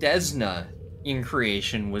following Desna in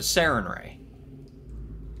creation was Sarenrae.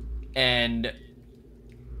 And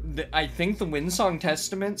I think the Windsong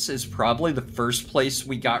Testaments is probably the first place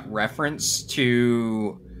we got reference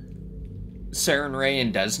to Sarenrae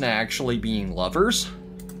and Desna actually being lovers.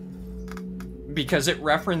 Because it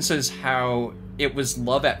references how it was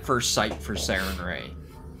love at first sight for Sarenrae.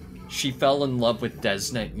 She fell in love with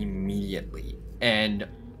Desna immediately. And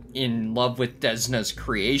in love with Desna's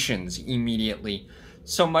creations immediately.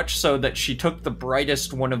 So much so that she took the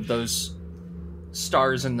brightest one of those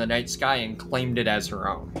stars in the night sky and claimed it as her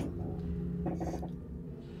own.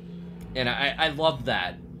 And I love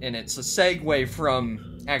that. And it's a segue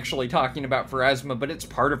from actually talking about Pharasma, but it's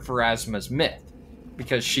part of Pharasma's myth.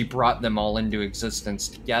 Because she brought them all into existence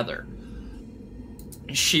together.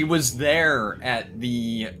 She was there at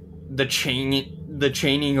the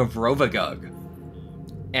chaining of Rovagug.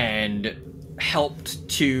 And helped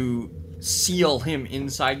to seal him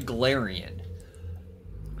inside Golarion.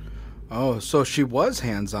 Oh, so she was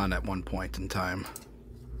hands-on at one point in time.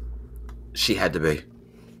 She had to be.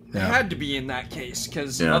 Yeah. It had to be in that case,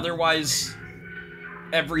 because otherwise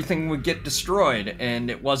everything would get destroyed, and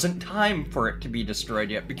it wasn't time for it to be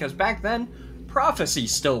destroyed yet, because back then, prophecy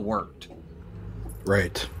still worked.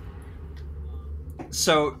 Right.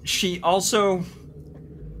 So she also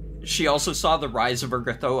saw the rise of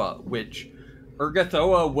Urgathoa, which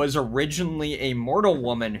Urgathoa was originally a mortal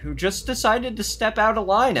woman who just decided to step out of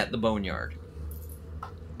line at the Boneyard.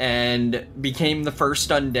 And became the first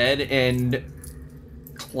undead and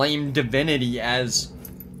claimed divinity as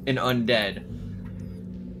an undead.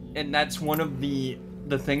 And that's one of the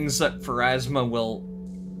things that Pharasma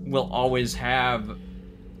will always have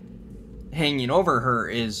hanging over her,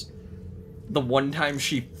 is the one time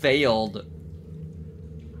she failed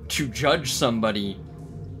to judge somebody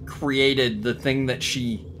created the thing that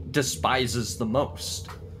she despises the most.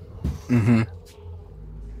 Mm-hmm.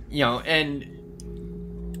 You know, and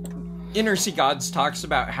Inner Sea Gods talks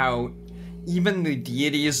about how even the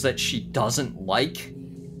deities that she doesn't like,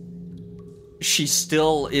 she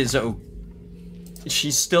still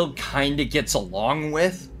kind of gets along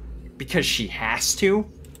with because she has to.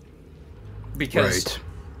 Because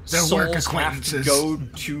souls have to go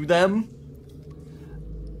to them.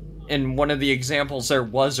 And one of the examples there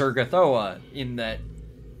was Urgathoa, in that,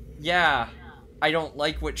 yeah, I don't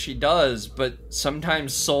like what she does, but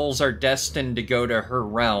sometimes souls are destined to go to her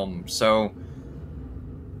realm, so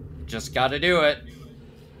just gotta do it.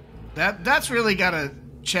 That's really gotta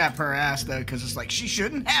chap her ass, though, because it's like, she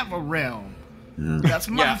shouldn't have a realm. That's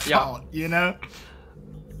my fault, you know?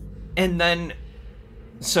 And then,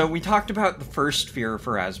 so we talked about the first fear of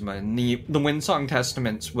Pharasma, and the Windsong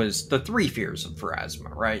Testaments was the 3 fears of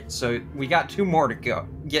Pharasma, right? So we got 2 more to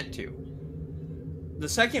get to. The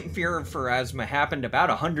second fear of Pharasma happened about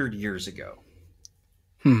 100 years ago.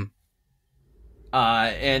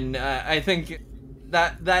 And I think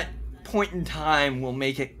that point in time will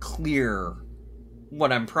make it clear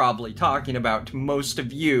what I'm probably talking about to most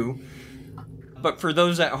of you. But for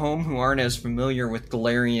those at home who aren't as familiar with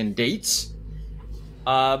Golarion dates,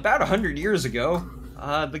 about 100 years ago,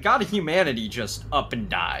 the god of humanity just up and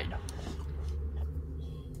died.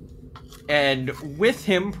 And with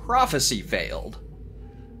him, prophecy failed.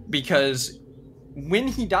 Because when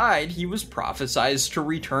he died, he was prophesized to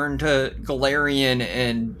return to Golarion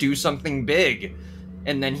and do something big.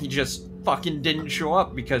 And then he just fucking didn't show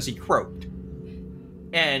up because he croaked.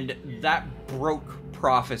 And that broke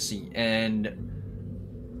prophecy. And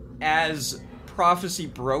as prophecy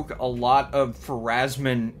broke, a lot of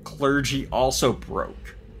Pharasman clergy also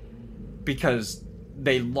broke. Because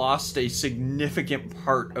they lost a significant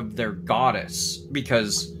part of their goddess.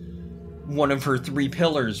 Because one of her 3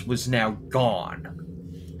 pillars was now gone.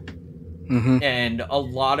 And a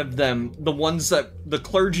lot of them, the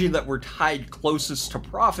clergy that were tied closest to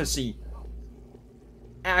prophecy,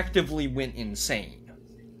 actively went insane.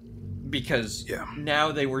 Because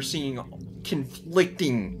now they were seeing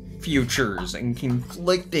conflicting futures and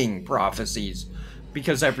conflicting prophecies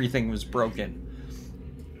because everything was broken.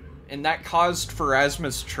 And that caused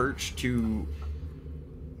Pharasma's church to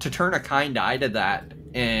turn a kind eye to that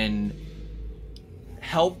and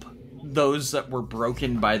help those that were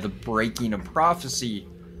broken by the breaking of prophecy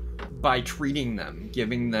by treating them,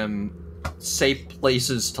 giving them safe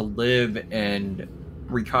places to live and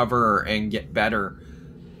recover and get better.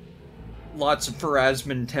 Lots of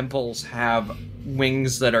Pharasman temples have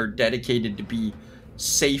wings that are dedicated to be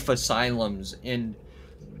safe asylums, and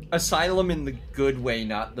asylum in the good way,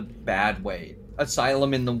 not the bad way.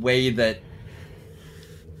 Asylum in the way that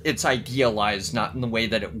it's idealized, not in the way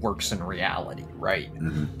that it works in reality, right?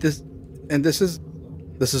 This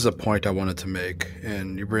is a point I wanted to make,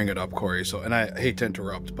 and you bring it up, Cori. So, and I hate to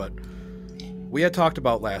interrupt, but we had talked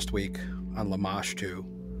about last week on Lamash too,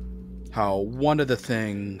 how one of the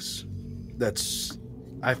things that's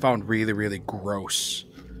I found really, really gross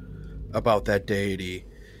about that deity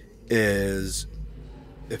is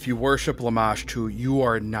if you worship Lamash too, you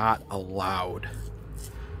are not allowed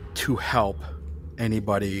to help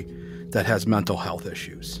anybody that has mental health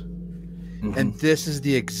issues. And this is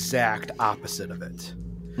the exact opposite of it.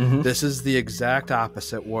 This is the exact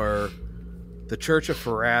opposite, where the Church of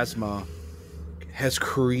Pharasma has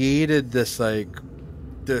created this, like,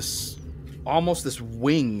 this almost this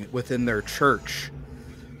wing within their church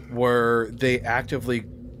where they actively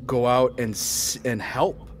go out and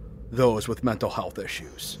help those with mental health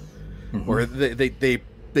issues. Where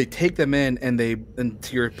they take them in, and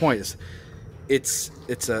to your point, it's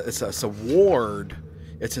a ward.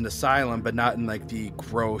 It's an asylum, but not in like the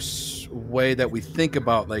gross way that we think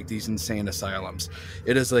about like these insane asylums.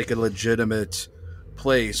 It is like a legitimate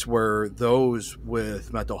place where those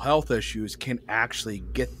with mental health issues can actually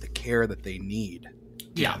get the care that they need.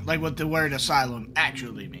 Yeah, like what the word asylum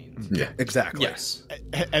actually means. Yeah, exactly. Yes.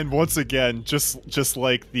 And once again, just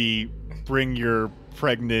like the bring your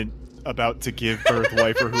pregnant about to give birth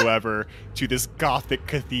wife or whoever to this gothic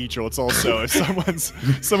cathedral, it's also,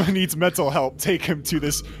 if someone needs mental help, take him to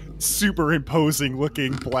this super imposing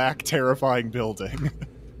looking black terrifying building.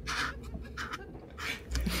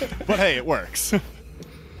 But hey, it works.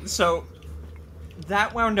 So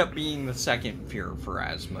that wound up being the second fear of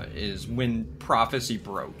Pharasma, is when prophecy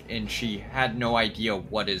broke and she had no idea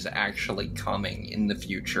what is actually coming in the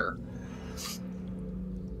future.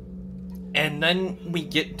 And then we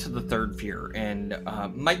get to the third fear, and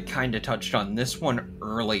Mike kind of touched on this one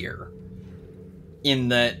earlier, in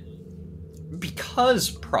that because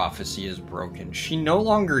prophecy is broken, she no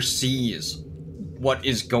longer sees what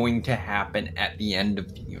is going to happen at the end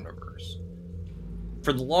of the universe.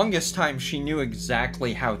 For the longest time, she knew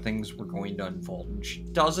exactly how things were going to unfold, and she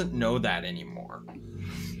doesn't know that anymore.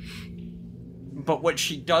 But what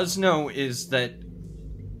she does know is that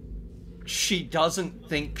she doesn't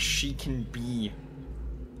think she can be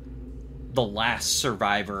the last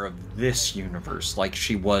survivor of this universe like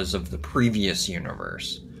she was of the previous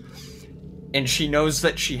universe. And she knows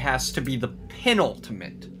that she has to be the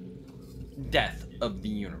penultimate death of the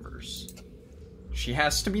universe. She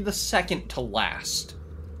has to be the second to last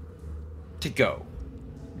to go.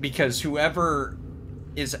 Because whoever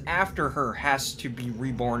is after her has to be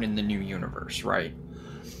reborn in the new universe, right?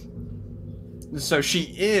 So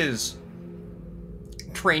she is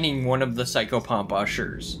training one of the Psychopomp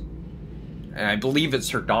ushers. And I believe it's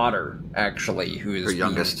her daughter, actually, who is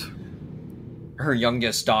her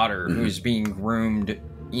youngest daughter, who's being groomed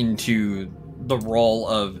into the role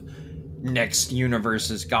of next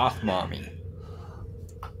universe's goth mommy.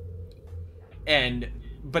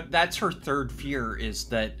 But that's her third fear, is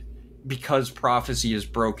that because prophecy is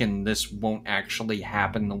broken, this won't actually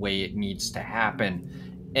happen the way it needs to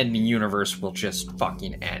happen, and the universe will just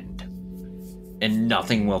fucking end. And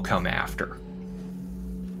nothing will come after.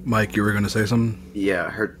 Mike, you were going to say something? Yeah,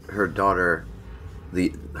 her daughter,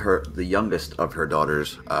 the youngest of her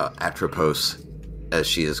daughters, Atropos, as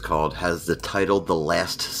she is called, has the title The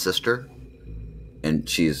Last Sister. And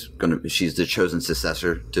she's the chosen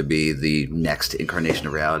successor to be the next incarnation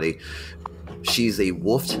of reality. She's a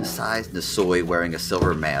wolf-sized Nisoi wearing a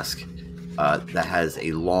silver mask that has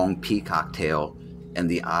a long peacock tail and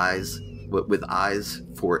the eyes with eyes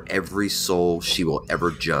for every soul she will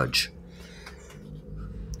ever judge.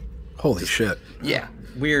 Holy shit. Yeah.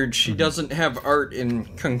 Weird. She doesn't have art in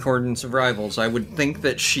Concordance of Rivals. I would think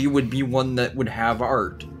that she would be one that would have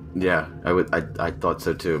art. Yeah, I thought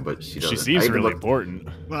so too, but she doesn't. She seems really important.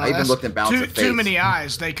 Well, I even looked in Balance of Fate. Too many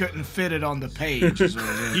eyes. They couldn't fit it on the page. Is what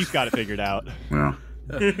it is. He's got it figured out. Yeah.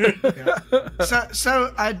 Yeah.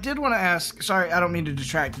 So I did want to ask. Sorry, I don't mean to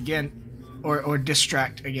detract again, or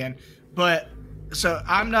distract again. But so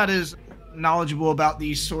I'm not as knowledgeable about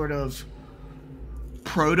these sort of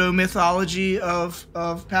proto mythology of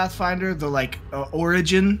Pathfinder, the like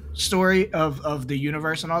origin story of the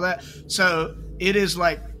universe and all that. So it is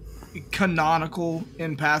like canonical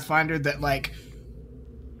in Pathfinder that like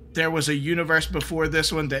there was a universe before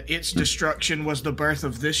this one, that its destruction was the birth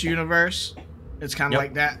of this universe. It's kind of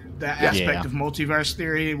like that aspect of multiverse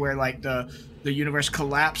theory, where like the universe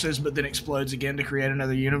collapses but then explodes again to create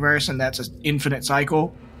another universe, and that's an infinite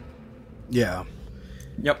cycle. Yeah.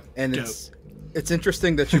 Yep. And it's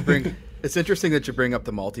interesting that you bring up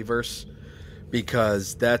the multiverse,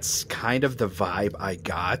 because that's kind of the vibe I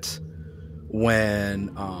got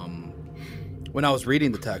when I was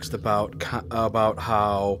reading the text about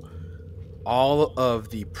how all of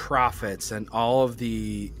the prophets and all of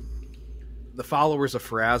the followers of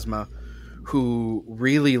Pharasma who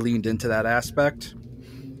really leaned into that aspect,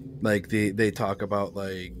 like they talk about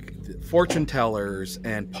like fortune tellers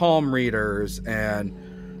and palm readers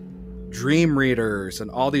and dream readers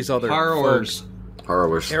and all these other Harrowers,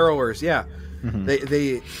 yeah. Mm-hmm.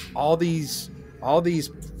 They all these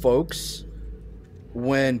folks,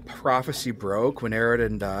 when prophecy broke, when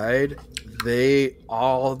Eridan died, they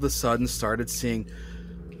all of a sudden started seeing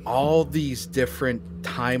all these different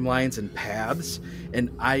timelines and paths, and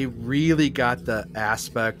I really got the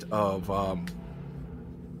aspect of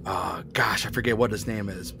gosh, I forget what his name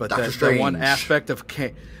is, but the one aspect of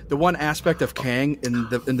Kang, in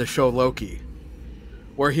the show Loki,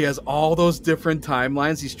 where he has all those different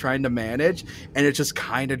timelines he's trying to manage, and it's just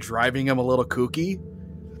kind of driving him a little kooky.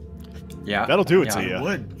 Yeah, that'll do it to you.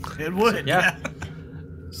 It would. Yeah.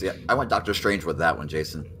 See, I went Doctor Strange with that one,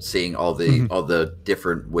 Jason. Seeing all the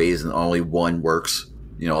different ways and only one works.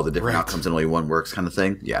 You know, all the different outcomes and only one works, kind of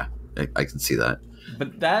thing. Yeah, I can see that.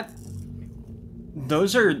 But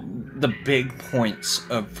those are the big points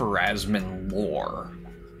of Pharasman lore.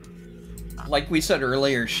 Like we said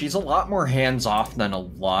earlier, she's a lot more hands-off than a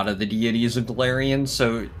lot of the deities of Golarion,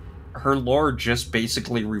 so her lore just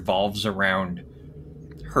basically revolves around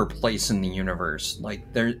her place in the universe.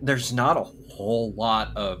 Like, there's not a whole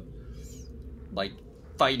lot of, like,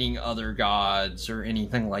 fighting other gods or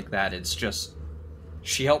anything like that. It's just,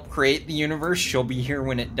 she helped create the universe, she'll be here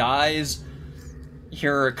when it dies.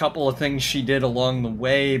 Here are a couple of things she did along the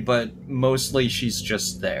way, but mostly she's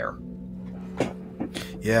just there.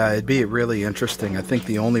 Yeah, it'd be really interesting. I think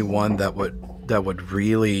the only one that would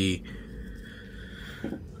really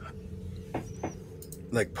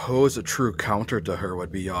like pose a true counter to her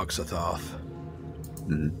would be Yog-Sothoth.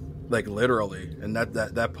 Mm-hmm. Like literally, and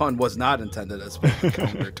that pun was not intended as a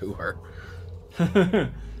counter to her.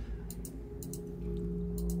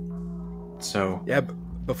 So yeah.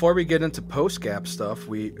 Before we get into post-gap stuff,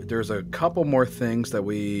 there's a couple more things that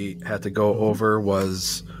we had to go over.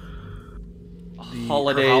 Was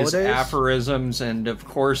holidays, aphorisms, and of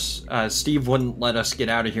course, Steve wouldn't let us get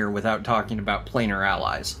out of here without talking about planar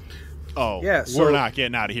allies. Oh, yeah, we're not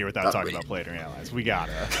getting out of here without talking about planar allies. We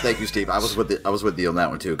gotta. Thank you, Steve. I was with you on that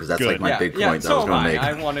one too, because that's Good. like my big point that I was going to make.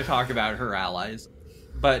 I want to talk about her allies,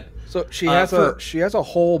 but so she has a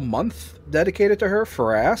whole month dedicated to her,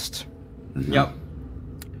 Pharast. Mm-hmm. Yep.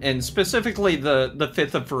 And specifically, the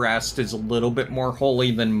 5th of Pharast is a little bit more holy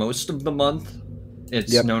than most of the month.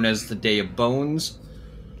 It's known as the Day of Bones.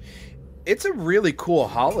 it's a really cool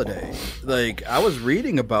holiday. Like, I was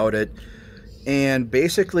reading about it, and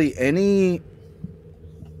basically any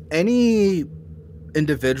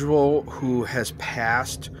individual who has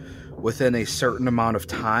passed within a certain amount of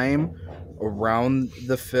time around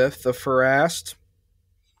the 5th of Pharast,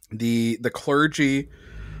 the clergy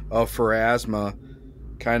of Pharasma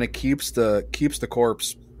kind of keeps the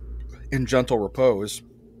corpse in gentle repose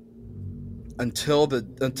until the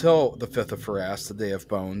 5th of Pharast, the Day of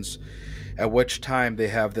Bones, at which time they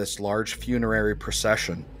have this large funerary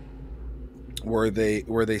procession where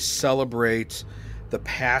they celebrate the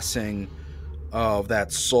passing of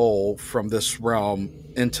that soul from this realm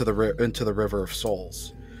into the River of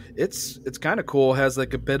Souls. It's kind of cool. It has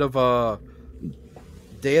like a bit of a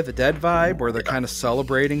Day of the Dead vibe where they're kind of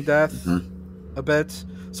celebrating death a bit.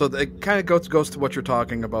 So it kind of goes to what you're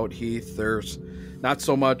talking about, Heath. There's not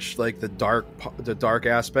so much like the dark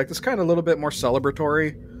aspect. It's kind of a little bit more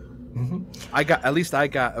celebratory. Mm-hmm. I got a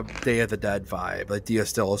Day of the Dead vibe, like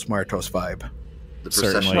Dias de los Muertos vibe. The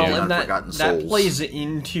procession well, of and unforgotten souls. that plays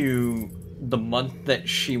into the month that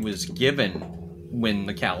she was given when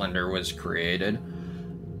the calendar was created.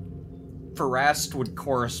 Pharast would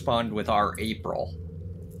correspond with our April.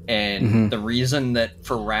 And the reason that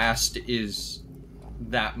Pharast is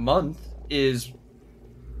that month is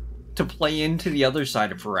to play into the other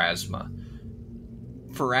side of Pharasma.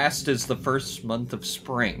 Pharast is the first month of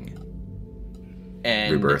spring.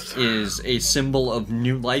 And Rebirth. Is a symbol of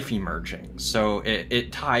new life emerging. So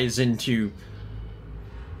it ties into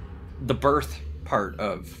the birth part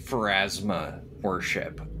of Pharasma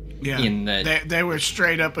worship. Yeah, in that they were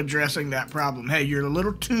straight up addressing that problem. Hey, you're a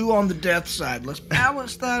little too on the death side. Let's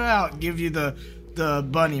balance that out. Give you the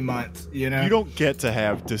bunny month. You know, you don't get to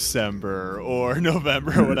have December or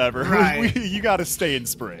November or whatever. Right. You got to stay in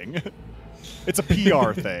spring. It's a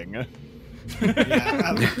PR thing.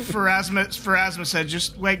 Yeah, Pharasma said,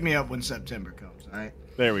 just wake me up when September comes. All right.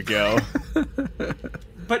 There we go.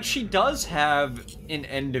 But she does have an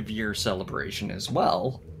end of year celebration as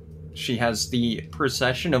well. She has the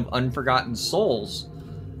Procession of Unforgotten Souls,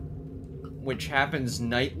 which happens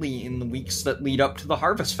nightly in the weeks that lead up to the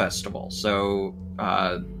Harvest Festival. So,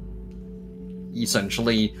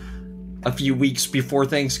 essentially, a few weeks before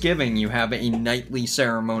Thanksgiving, you have a nightly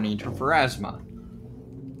ceremony to Pharasma.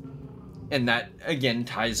 And that, again,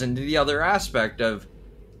 ties into the other aspect of,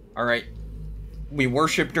 alright, we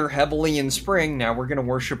worshipped her heavily in spring, now we're going to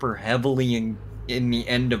worship her heavily in the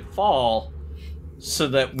end of fall, so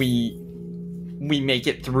that we make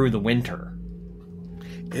it through the winter.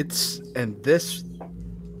 This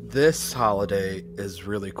holiday is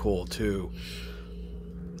really cool too.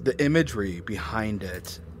 The imagery behind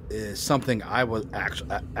it is something I would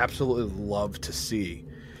actually absolutely love to see.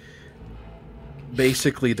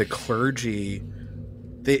 Basically, the clergy,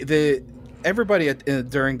 everybody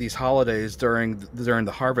during these holidays, during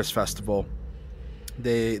the Harvest Festival,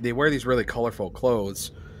 they wear these really colorful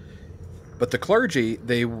clothes. But the clergy,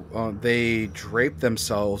 they drape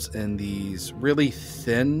themselves in these really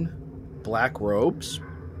thin black robes.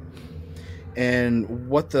 And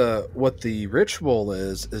what the ritual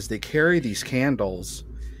is they carry these candles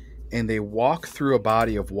and they walk through a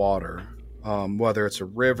body of water, whether it's a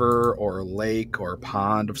river or a lake or a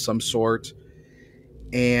pond of some sort.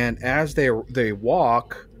 And as they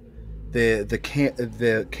walk,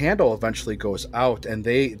 the candle eventually goes out and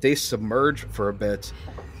they submerge for a bit.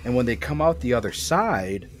 And when they come out the other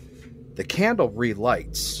side, the candle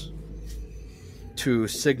relights to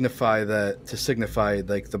signify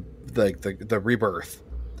like the rebirth.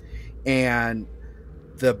 And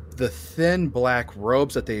the thin black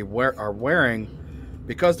robes that they are wearing,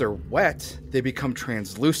 because they're wet, they become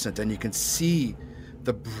translucent, and you can see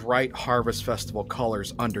the bright Harvest Festival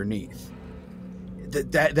colors underneath.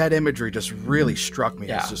 That imagery just really struck me.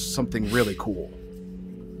 Yeah. It's just something really cool.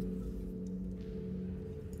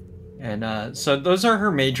 And so those are her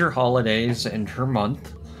major holidays and her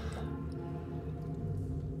month.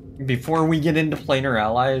 Before we get into Planar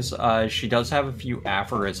Allies, she does have a few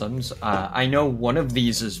aphorisms. I know one of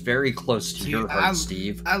these is very close to your heart,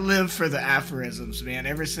 Steve. I live for the aphorisms, man.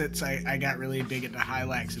 Ever since I got really big into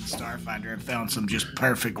Hylax and Starfinder, I found some just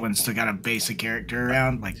perfect ones to kind of base a character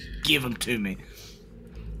around. Like, give them to me.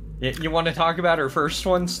 You want to talk about her first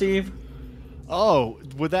one, Steve? Oh,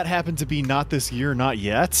 would that happen to be not this year, not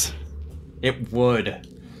yet? It would.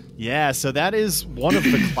 Yeah, so that is one of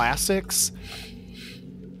the classics.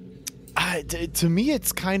 To me,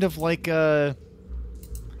 it's kind of like I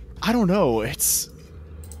don't know. It's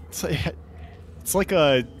It's like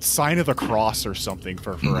a sign of the cross or something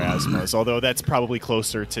for Pharasmas, although that's probably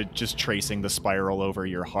closer to just tracing the spiral over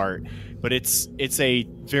your heart. But it's a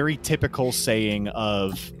very typical saying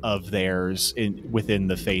of theirs within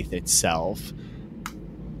the faith itself.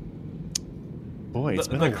 Boy, it's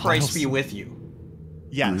been a the while Christ be since- with you.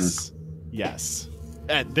 Yes. Yes.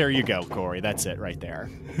 There you go, Cori. That's it right there.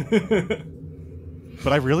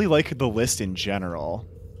 But I really like the list in general.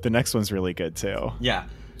 The next one's really good, too. Yeah.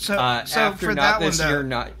 So after for not that this one, year,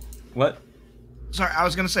 not what? Sorry, I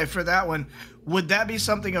was going to say for that one, would that be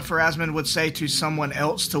something a Pharasman would say to someone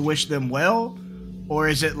else to wish them well, or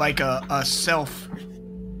is it like a self,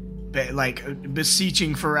 like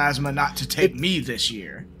beseeching Pharasma not to take me this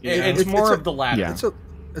year? It's more of the latter. Yeah.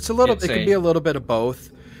 It's a little. It can be a little bit of both.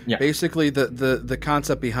 Yeah. Basically, the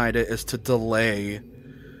concept behind it is to delay.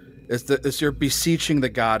 Is you're beseeching the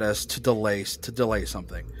goddess to delay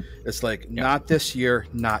something. It's like not this year,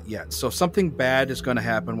 not yet. So something bad is going to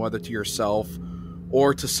happen, whether to yourself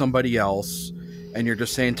or to somebody else, and you're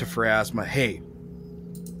just saying to Pharasma, "Hey,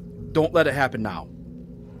 don't let it happen now,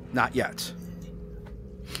 not yet."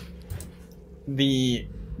 The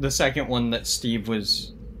second one that Steve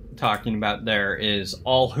was talking about there is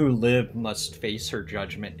all who live must face her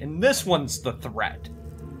judgment, and this one's the threat.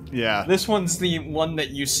 Yeah. This one's the one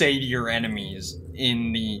that you say to your enemies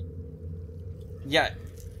in the... Yeah,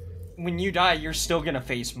 when you die, you're still gonna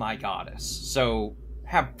face my goddess. So,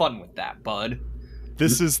 have fun with that, bud.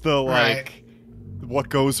 This is the, like, Right. what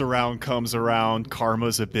goes around comes around,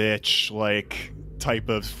 karma's a bitch, like, type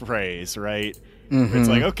of phrase, right? Mm-hmm. It's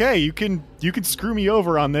like, okay, you can screw me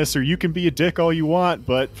over on this, or you can be a dick all you want,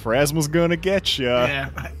 but Pharasma's gonna get ya.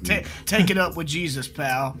 Yeah, take it up with Jesus,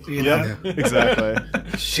 pal. You know? Yep, exactly.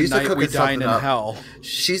 She's Tonight cooking we dine something in up. hell.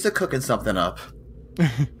 She's cooking something up.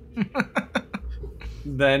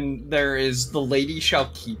 Then there is the lady shall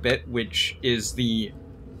keep it, which is the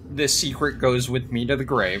secret goes with me to the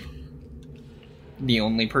grave. The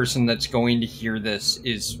only person that's going to hear this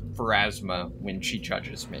is Pharasma when she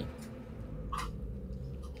judges me.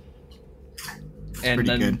 And pretty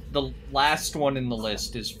then good. the last one in the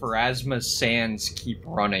list is Pharasma's sands keep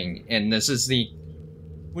running, and this is the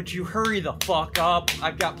would you hurry the fuck up?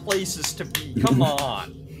 I've got places to be. Come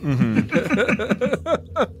on.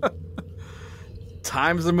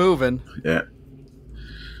 Times are moving. Yeah.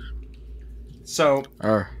 So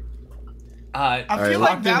I feel right,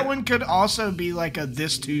 like that one could also be like a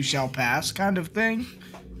 "this too shall pass" kind of thing.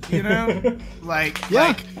 You know, like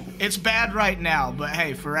it's bad right now, but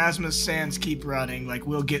hey, Pharasma's sands keep running. Like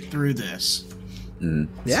we'll get through this.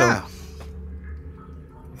 Yeah.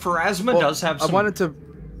 Pharasma does have some... I wanted to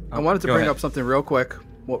go bring ahead. up something real quick.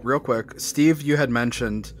 Well, real quick, Steve, you had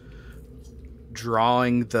mentioned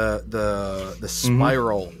drawing the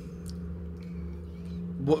spiral.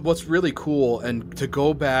 What's really cool, and to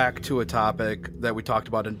go back to a topic that we talked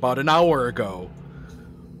about about an hour ago,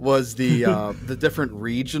 was the the different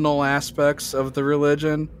regional aspects of the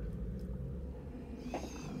religion.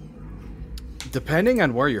 Depending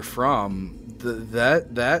on where you're from,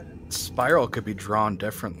 that spiral could be drawn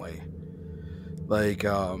differently. Like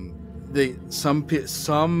some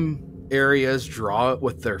areas draw it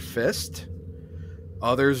with their fist,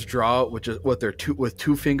 others draw it with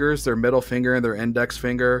two fingers, their middle finger and their index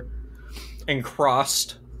finger, and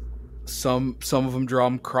crossed. Some of them draw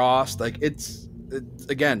them crossed. Like it's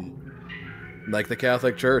again like the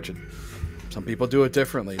Catholic Church. Some people do it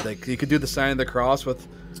differently. Like you could do the sign of the cross with.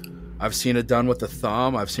 I've seen it done with the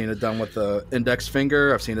thumb. I've seen it done with the index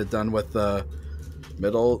finger. I've seen it done with the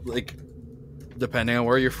middle. Like depending on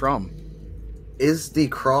where you're from. Is the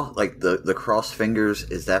cross, like the cross fingers,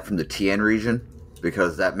 is that from the TN region?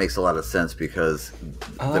 Because that makes a lot of sense, because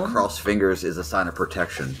the cross fingers is a sign of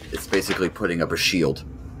protection. It's basically putting up a shield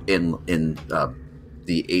in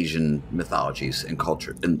the Asian mythologies and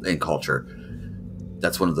culture. In culture,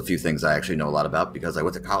 that's one of the few things I actually know a lot about because I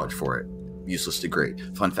went to college for it. Useless degree.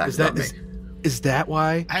 Fun fact about me. Is that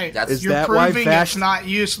why? Hey, Is you're that why proving Vash- it's not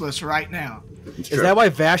useless right now. It's Is true. that why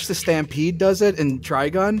Vash the Stampede does it in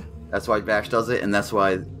Trigun? That's why Vash does it, and that's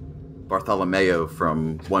why Bartholomew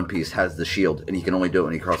from One Piece has the shield, and he can only do it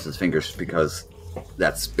when he crosses his fingers, because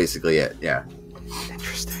that's basically it. Yeah.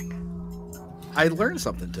 Interesting. I learned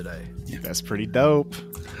something today. That's pretty dope.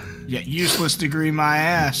 Yeah, useless degree my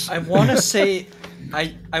ass. I want to say...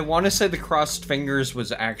 I want to say the crossed fingers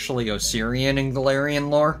was actually Osirian in Golarion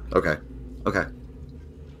lore. Okay.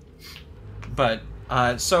 But,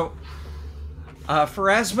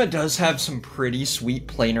 Pharasma does have some pretty sweet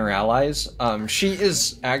planar allies. She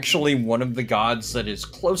is actually one of the gods that is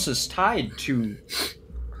closest tied to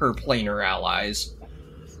her planar allies.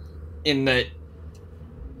 In that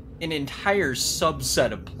an entire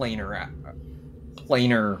subset of planar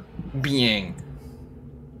being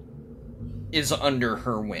is under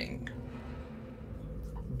her wing.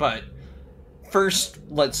 But first,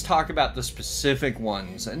 let's talk about the specific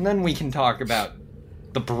ones, and then we can talk about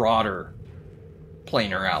the broader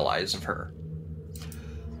planar allies of her.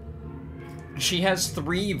 She has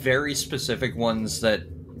 3 very specific ones that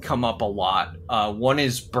come up a lot. One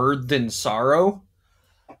is Birthed in Sorrow.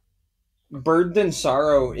 Birthed in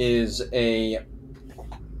Sorrow is a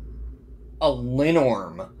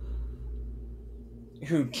Linorm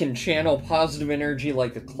who can channel positive energy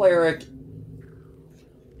like a cleric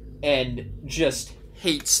and just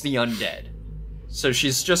hates the undead. So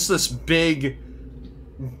she's just this big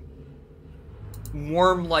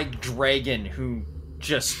worm-like dragon who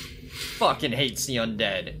just fucking hates the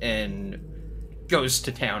undead and goes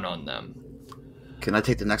to town on them. Can I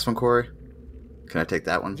take the next one, Cori? Can I take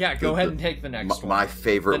that one? Yeah, go ahead and take the next one. My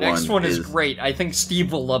favorite one. The next one is great. I think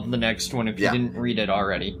Steve will love the next one if you didn't read it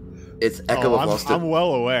already. It's Echo of Lost. I'm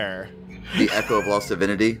well aware. The Echo of Lost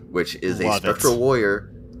Divinity, which is a spectral warrior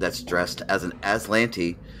that's dressed as an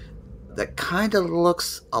Aslanti that kind of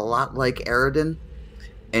looks a lot like Aridin,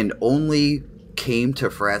 and only came to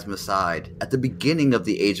Pharasma's side at the beginning of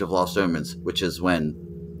the Age of Lost Omens, which is when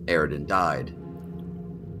Aridin died.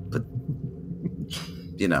 But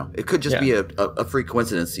you know, it could just be a freak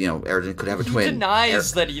coincidence. You know, Aridin could have a twin. He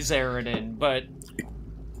denies that he's Aridin, but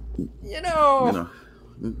you know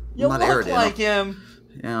you look Aridin, like him.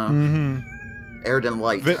 Yeah. Aridin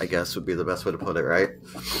Light, I guess, would be the best way to put it, right?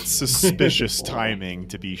 Suspicious timing,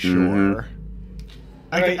 to be sure.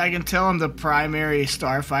 I can tell I'm the primary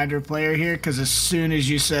Starfinder player here, because as soon as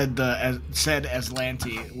you said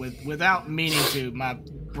Aslanti, without meaning to, my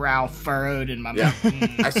brow furrowed and my mouth.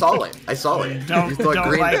 I saw it. Don't you thought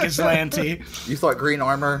don't like Aslanti. You thought green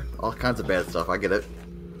armor, all kinds of bad stuff. I get it.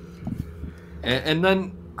 And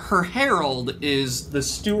then her herald is the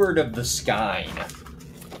Steward of the Sky.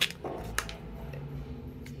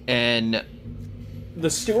 And the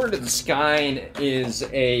Steward of the Sky is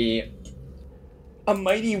a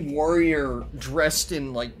mighty warrior dressed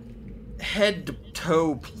in like head to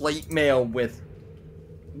toe plate mail with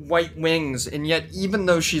white wings, and yet even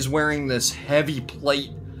though she's wearing this heavy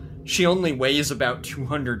plate, she only weighs about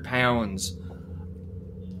 200 pounds.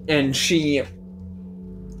 And she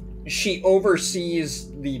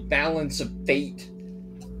oversees the balance of fate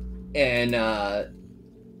and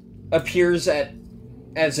appears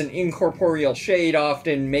as an incorporeal shade,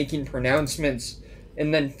 often making pronouncements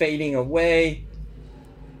and then fading away,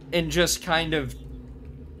 and just kind of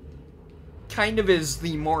is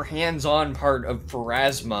the more hands-on part of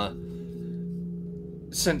Pharasma,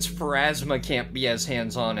 since Pharasma can't be as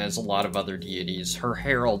hands-on as a lot of other deities. Her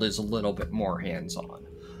herald is a little bit more hands-on.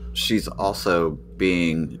 She's also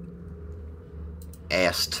being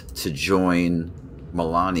asked to join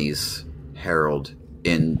Milani's herald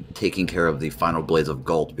in taking care of the final blades of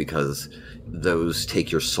Gult, because those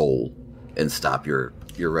take your soul and stop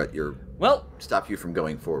stop you from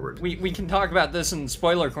going forward. We can talk about this in the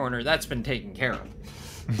spoiler corner. That's been taken care of.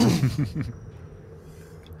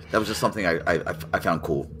 That was just something I found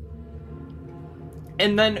cool.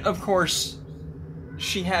 And then, of course,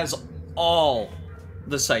 she has all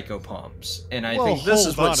the psychopomps, and I think this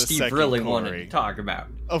is what Steve really wanted to talk about.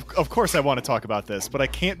 Of course I want to talk about this, but I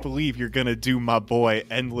can't believe you're gonna do my boy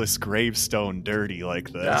Endless Gravestone dirty like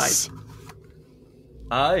this.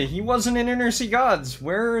 He wasn't in Inner Sea Gods.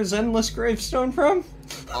 Where is Endless Gravestone from?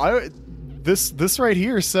 This right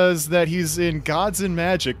here says that he's in Gods and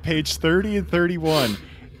Magic, page 30 and 31.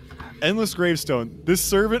 Endless Gravestone. This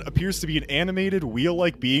servant appears to be an animated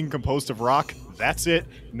wheel-like being composed of rock. That's it.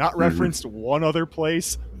 Not referenced one other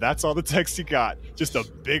place. That's all the text you got. Just a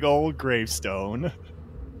big old gravestone.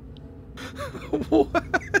 What?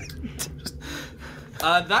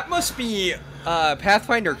 That must be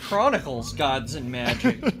Pathfinder Chronicles Gods and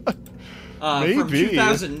Magic. From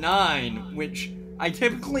 2009, which I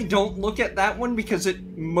typically don't look at that one because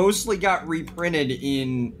it mostly got reprinted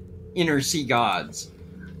in Inner Sea Gods.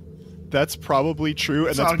 That's probably true,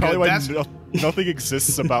 and that's probably why nothing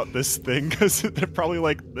exists about this thing, because they're probably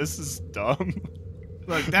like, this is dumb.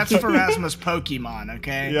 Look, that's Pharasma's Pokemon,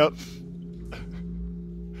 okay? Yep.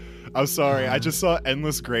 I'm sorry, I just saw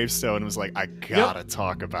Endless Gravestone and was like, I gotta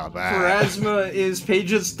talk about that. Pharasma is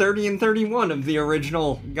pages 30 and 31 of the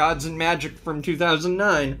original Gods and Magic from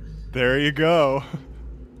 2009. There you go.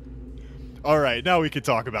 Alright, now we can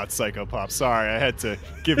talk about Psychopop. Sorry, I had to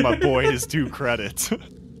give my boy his due credit.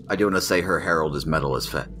 I do want to say her herald is metal as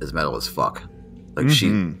fuck. Like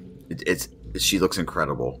she looks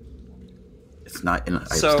incredible. It's not in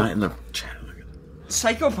the channel.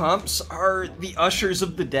 psychopomps are the ushers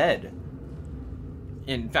of the dead.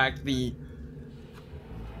 In fact, the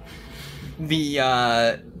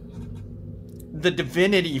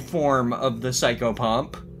divinity form of the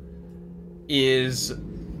psychopomp is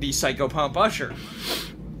the psychopomp usher,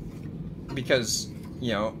 because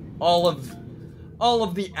all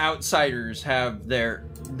of the outsiders have their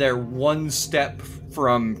one step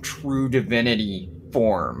from true divinity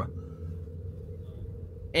form.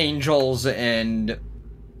 Angels and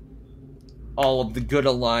all of the good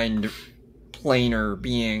aligned planar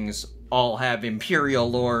beings all have imperial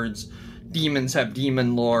lords. Demons have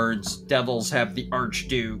demon lords. Devils have the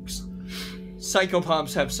archdukes.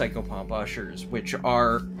 Psychopomps have psychopomp ushers, which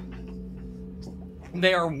are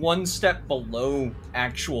one step below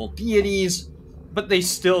actual deities, but they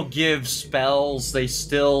still give spells. They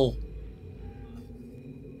still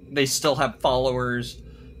have followers.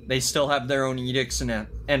 They still have their own edicts and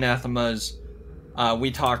anathemas.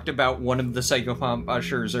 We talked about one of the psychopomp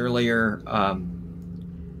ushers earlier,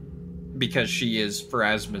 because she is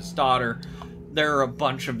Pharasma's daughter. There are a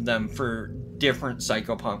bunch of them for different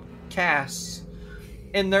psychopomp casts,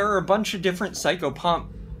 and there are a bunch of different psychopomp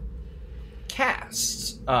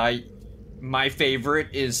casts. My favorite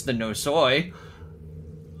is the Nosoi,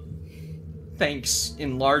 thanks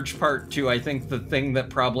in large part to, I think, the thing that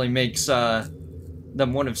probably makes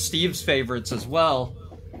them one of Steve's favorites as well.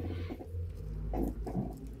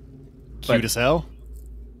 Cute as hell?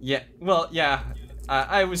 Yeah, well, yeah.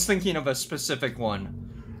 I was thinking of a specific one.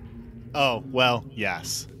 Oh, well,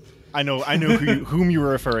 yes. I know whom you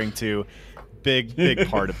were referring to. Big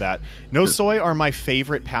part of that. Nosoi are my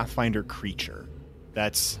favorite Pathfinder creature.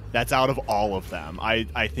 That's out of all of them.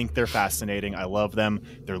 I think they're fascinating. I love them.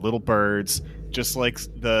 They're little birds, just like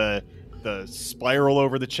the spiral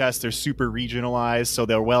over the chest. They're super regionalized, so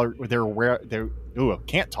ooh, I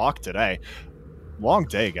can't talk today. Long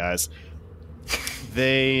day, guys.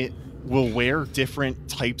 They will wear different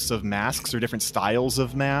types of masks or different styles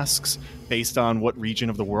of masks based on what region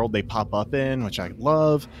of the world they pop up in, which I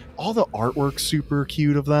love. All the artwork's super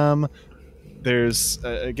cute of them. There's,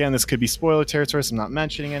 again, this could be spoiler territory, so I'm not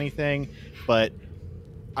mentioning anything, but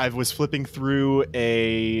I was flipping through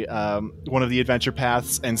one of the adventure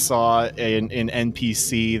paths and saw an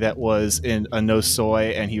NPC that was in a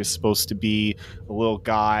Nosoi, and he was supposed to be a little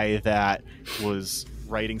guy that was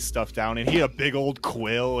writing stuff down, and he had a big old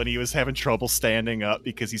quill, and he was having trouble standing up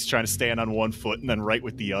because he's trying to stand on one foot and then write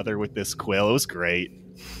with the other with this quill. It was great.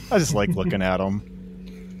 I just like looking at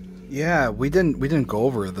him. Yeah, we didn't go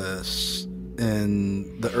over this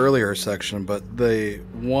in the earlier section, but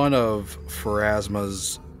one of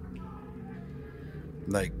Pharasma's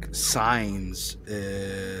signs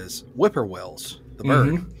is whippoorwills, the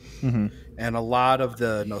bird. Mm-hmm. Mm-hmm. And a lot of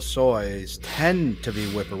the Nosois tend to be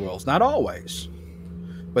whippoorwills. Not always,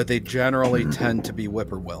 but they generally tend to be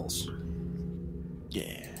whippoorwills.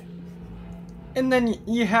 Yeah. And then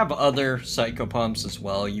you have other psychopomps as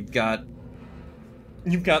well. You've got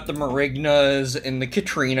the Marignas and the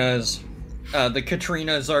Katrinas. The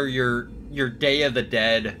Katrinas are your Day of the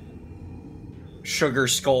Dead, sugar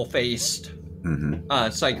skull-faced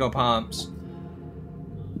psychopomps.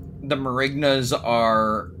 The Marignas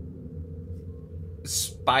are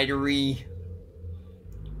spidery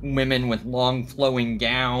women with long flowing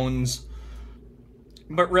gowns.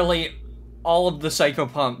 But really, all of the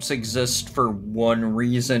psychopomps exist for one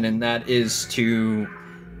reason, and that is to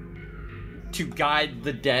guide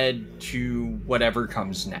the dead to whatever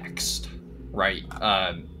comes next. Right.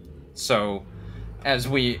 So, as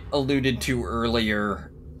we alluded to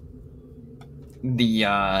earlier, the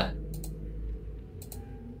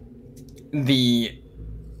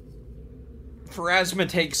Pharasma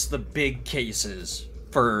takes the big cases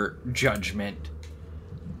for judgment,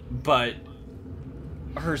 but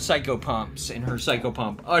her psychopomps and her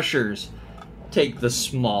psychopomp ushers take the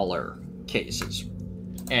smaller cases,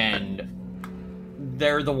 and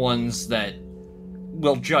they're the ones that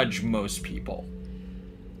will judge most people.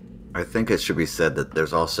 I think it should be said that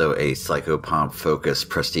there's also a psychopomp-focused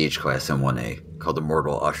prestige class in 1A called the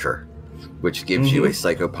Mortal Usher, which gives you a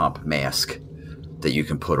psychopomp mask that you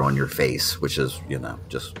can put on your face, which is,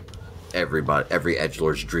 just every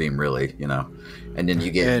edgelord's dream, really, And then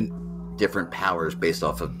you get different powers based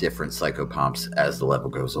off of different psychopomps as the level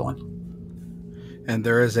goes on. And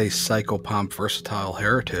there is a psychopomp versatile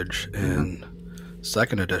heritage in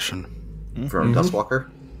 2nd edition. From Dustwalker?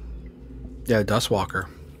 Yeah, Dustwalker.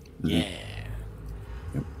 Yeah.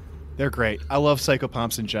 They're great. I love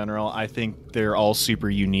psychopomps in general. I think they're all super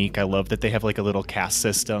unique. I love that they have a little caste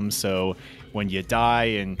system, so when you die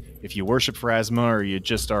and if you worship Pharasma or you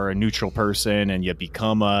just are a neutral person and you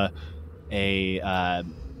become a a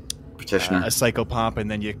Petitioner. a psychopomp, and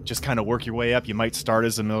then you just kind of work your way up. You might start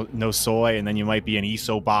as a no soy, and then you might be an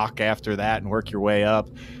isobok after that and work your way up.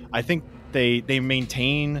 I think they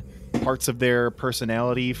maintain parts of their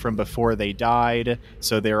personality from before they died,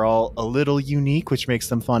 so they're all a little unique, which makes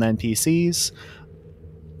them fun NPCs.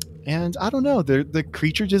 And I don't know, the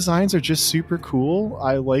creature designs are just super cool.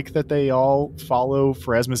 I like that they all follow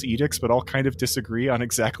Pharasma's edicts, but all kind of disagree on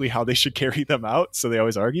exactly how they should carry them out, so they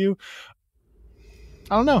always argue.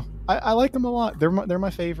 I don't know. I like them a lot. They're my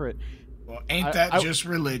favorite. Well, ain't that just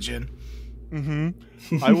religion?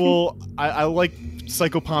 Mm-hmm. I like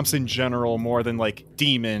psychopomps in general more than like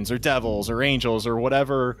demons or devils or angels or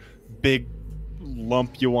whatever big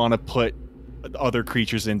lump you want to put other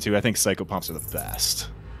creatures into. I think psychopomps are the best.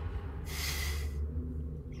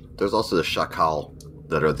 There's also the Shakal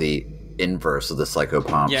that are the inverse of the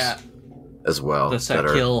psychopomps. Yeah. As well. The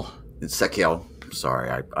Sekil. Sekil.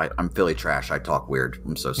 Sorry, I'm Philly trash. I talk weird.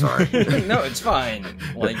 I'm so sorry. No, it's fine.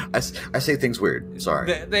 Like I say things weird.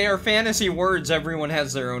 Sorry. They are fantasy words. Everyone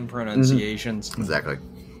has their own pronunciations. Mm-hmm. Exactly.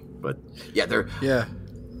 But yeah, they're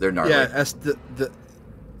gnarly. Yeah, the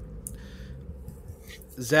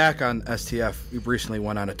Zach on STF recently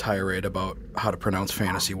went on a tirade about how to pronounce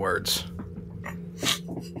fantasy words.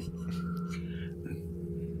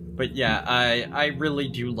 But yeah, I really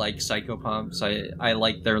do like psychopomps. I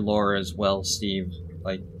like their lore as well, Steve.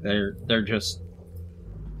 Like they're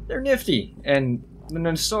nifty, and the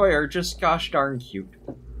Nosoi are just gosh darn cute.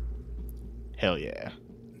 Hell yeah.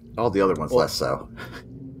 All the other ones less so.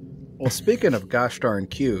 Well, speaking of gosh darn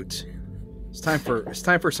cute, it's time for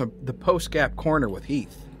the post gap corner with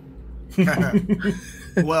Heath.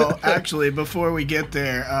 Well, actually, before we get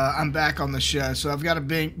there, I'm back on the show, so I've got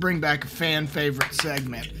to bring back a fan favorite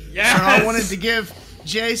segment. Yes! So I wanted to give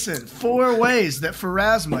Jason 4 ways that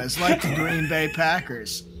Pharasma is like the Green Bay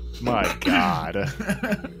Packers. My God.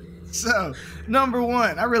 So, number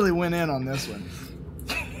 1, I really went in on this one.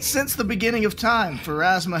 Since the beginning of time,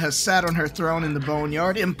 Pharasma has sat on her throne in the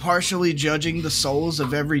Boneyard, impartially judging the souls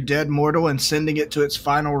of every dead mortal and sending it to its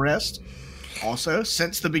final rest. Also,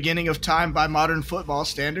 since the beginning of time by modern football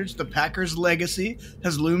standards, the Packers' legacy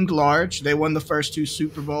has loomed large. They won the first 2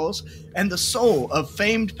 Super Bowls, and the soul of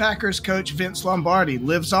famed Packers coach Vince Lombardi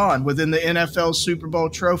lives on within the NFL's Super Bowl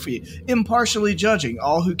trophy, impartially judging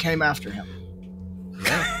all who came after him.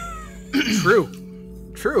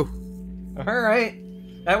 True. All right,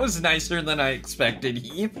 that was nicer than I expected,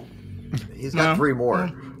 Heath. He's got 3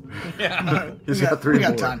 more. Yeah, He's got 3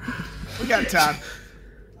 more. We got time.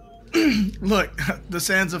 Look, the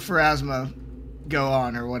sands of Pharasma go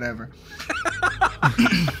on, or whatever.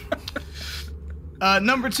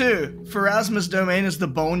 Number 2, Pharasma's domain is the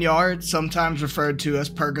Boneyard, sometimes referred to as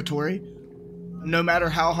Purgatory. No matter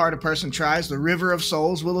how hard a person tries, the River of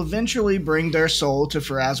Souls will eventually bring their soul to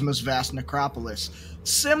Pharasma's vast necropolis.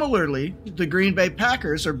 Similarly, the Green Bay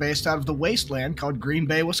Packers are based out of the wasteland called Green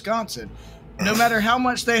Bay, Wisconsin. No matter how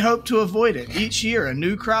much they hope to avoid it, each year a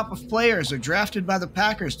new crop of players are drafted by the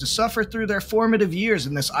Packers to suffer through their formative years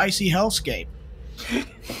in this icy hellscape.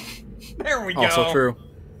 there we go.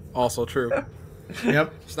 Also true.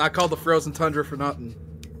 Yep. It's not called the Frozen Tundra for nothing.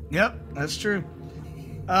 Yep, that's true.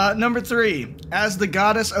 Number 3, as the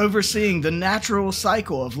goddess overseeing the natural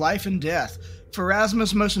cycle of life and death,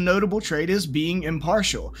 Pharasma's most notable trait is being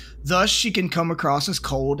impartial. Thus, she can come across as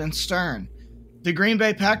cold and stern. The Green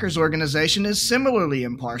Bay Packers organization is similarly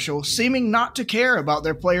impartial, seeming not to care about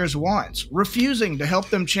their players' wants, refusing to help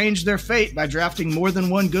them change their fate by drafting more than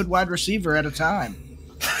one good wide receiver at a time.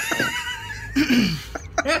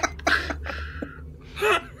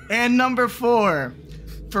 And number 4,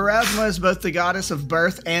 Pharasma is both the goddess of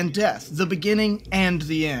birth and death, the beginning and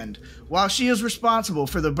the end. While she is responsible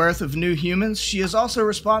for the birth of new humans, she is also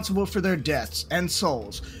responsible for their deaths and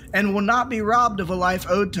souls, and will not be robbed of a life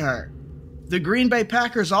owed to her. The Green Bay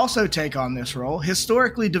Packers also take on this role,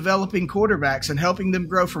 historically developing quarterbacks and helping them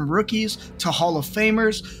grow from rookies to Hall of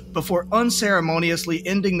Famers before unceremoniously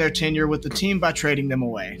ending their tenure with the team by trading them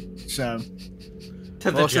away. So,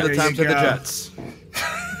 Most of the time to the Jets.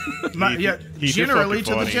 Generally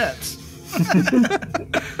to the Jets.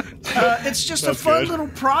 It's just a fun little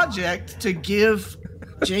project to give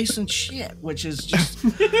Jason shit, which is just...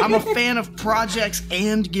 I'm a fan of projects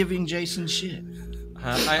and giving Jason shit.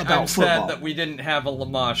 I'm sad that we didn't have a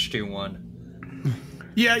Lamashtu one.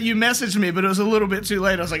 Yeah, you messaged me, but it was a little bit too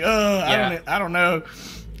late. I was like, I don't know.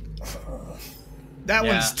 That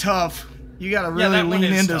one's tough. You got to really lean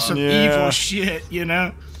into some evil shit, you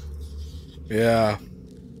know? Yeah.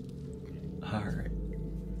 All right.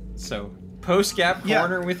 So, post-gap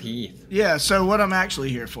corner with Heath. Yeah, so what I'm actually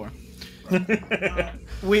here for.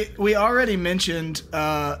 We already mentioned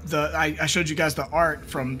I showed you guys the art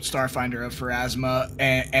from Starfinder of Pharasma,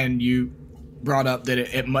 and you brought up that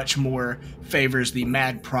it much more favors the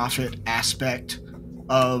Mad Prophet aspect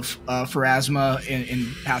of Pharasma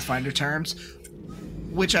in Pathfinder terms,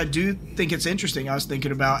 which I do think it's interesting. I was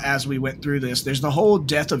thinking about as we went through this. There's the whole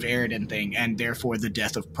death of Eridan thing, and therefore the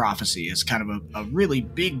death of prophecy is kind of a really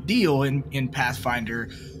big deal in Pathfinder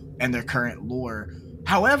and their current lore.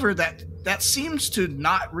 However, that seems to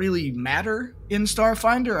not really matter in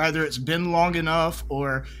Starfinder. Either it's been long enough,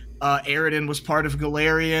 or Eridan was part of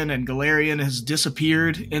Golarion, and Golarion has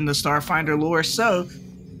disappeared in the Starfinder lore. So,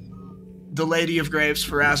 the Lady of Graves,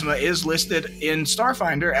 Pharasma, is listed in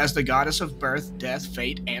Starfinder as the goddess of birth, death,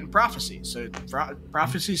 fate, and prophecy. So,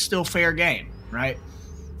 prophecy's still fair game, right?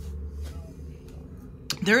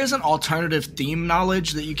 There is an alternative theme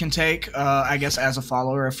knowledge that you can take, I guess, as a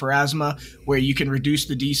follower of Pharasma, where you can reduce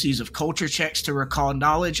the DCs of culture checks to recall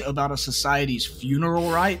knowledge about a society's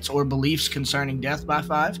funeral rites or beliefs concerning death by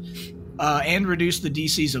 5, and reduce the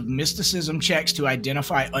DCs of mysticism checks to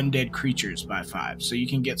identify undead creatures by 5. So you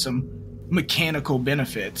can get some mechanical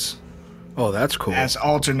benefits. Oh, that's cool. As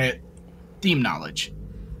alternate theme knowledge.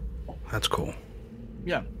 That's cool.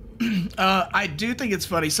 Yeah. I do think it's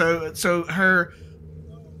funny. So her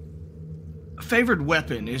favored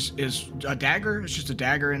weapon is a dagger. It's just a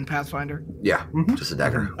dagger in Pathfinder. Yeah, just a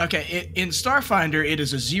dagger. Okay, in Starfinder, it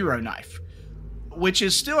is a zero knife, which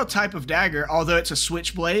is still a type of dagger, although it's a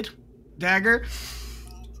switchblade dagger,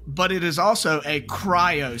 but it is also a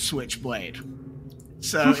cryo switchblade.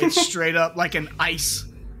 So it's straight up like an ice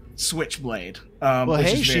switchblade. Well,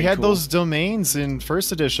 hey, she had those domains in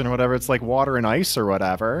first edition or whatever. It's like water and ice or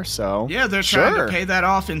whatever. So yeah, they're trying to pay that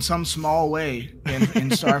off in some small way in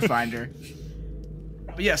Starfinder.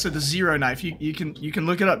 But yeah, so the zero knife, you can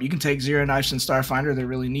look it up. You can take zero knives in Starfinder. They're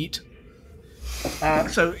really neat.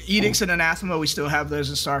 So edicts and anathema, we still have those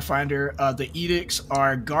in Starfinder. The edicts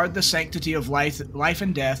are guard the sanctity of life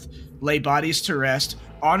and death, lay bodies to rest,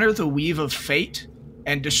 honor the weave of fate,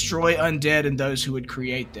 and destroy undead and those who would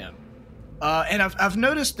create them. And I've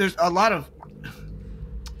noticed there's a lot of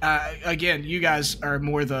again, you guys are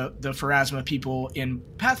more the Pharasma people in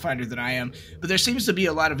Pathfinder than I am, but there seems to be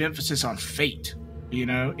a lot of emphasis on fate, in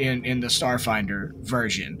the Starfinder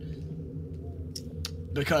version.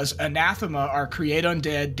 Because anathema are create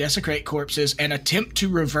undead, desecrate corpses, and attempt to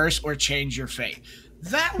reverse or change your fate.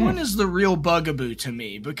 That one is the real bugaboo to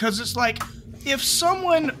me, because it's like, if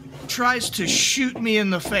someone tries to shoot me in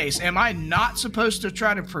the face, am I not supposed to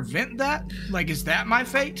try to prevent that? Like, is that my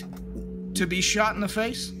fate? To be shot in the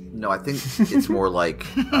face? No, I think it's more like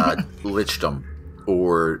lichdom,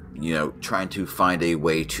 or, trying to find a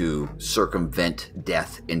way to circumvent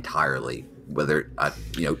death entirely. Whether, I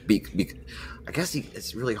guess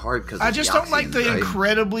it's really hard because I just don't like the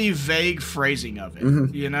incredibly vague phrasing of it.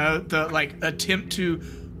 Mm-hmm. The attempt to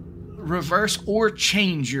reverse or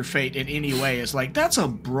change your fate in any way is like, that's a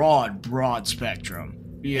broad spectrum.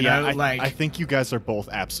 I think you guys are both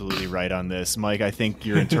absolutely right on this, Mike. I think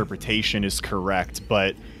your interpretation is correct,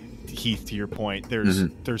 but Heath, to your point,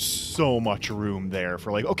 there's so much room there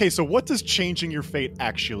for like, okay, so what does changing your fate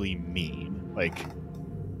actually mean? Like,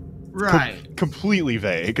 right, completely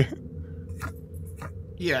vague.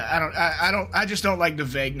 Yeah, I just don't like the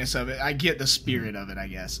vagueness of it. I get the spirit of it, I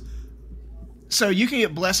guess. So you can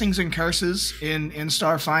get blessings and curses in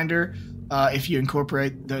Starfinder if you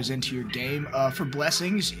incorporate those into your game. For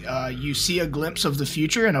blessings, you see a glimpse of the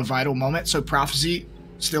future in a vital moment. So prophecy,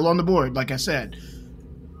 still on the board, like I said.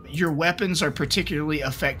 Your weapons are particularly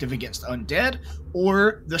effective against undead,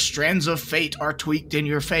 or the strands of fate are tweaked in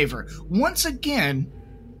your favor. Once again,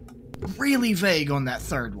 really vague on that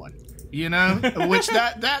third one. Which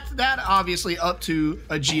that obviously up to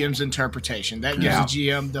a GM's interpretation. That gives a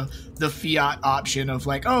GM the fiat option of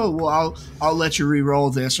like, oh, well, I'll let you re-roll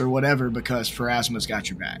this or whatever because Pharasma's got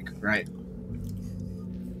your back, right?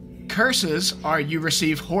 Curses are you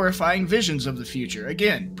receive horrifying visions of the future.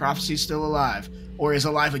 Again, prophecy's still alive, or is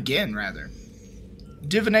alive again, rather.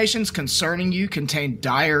 Divinations concerning you contain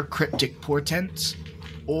dire cryptic portents,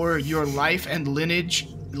 or your life and lineage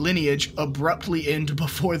abruptly end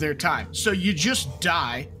before their time. So you just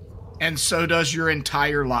die, and so does your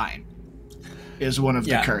entire line, is one of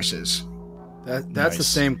the curses. That's nice.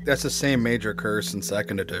 That's the same major curse in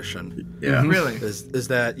second edition. Yeah. Really? Is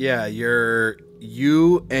that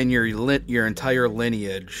you and your entire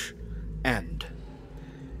lineage end.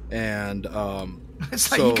 And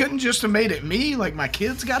it's like, you couldn't just have made it me, like my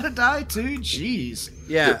kids gotta die too? Jeez.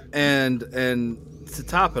 Yeah, and to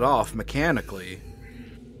top it off, mechanically,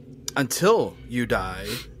 until you die,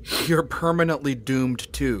 you're permanently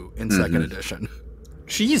doomed to in second edition.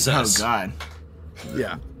 Jesus. Oh God.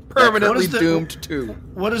 Yeah. Permanently What is doomed to.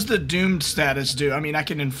 What does the doomed status do? I mean, I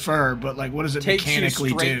can infer, but like, what does it Takes you mechanically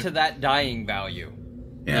straight do? to that dying value.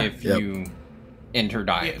 Yeah. If you enter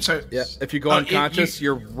dying. Yeah, so, Yeah. If you go unconscious,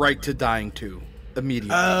 you're right to dying too.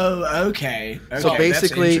 Immediately. oh, okay. So Okay,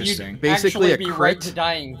 basically- that's interesting. Basically actually a be crit. right to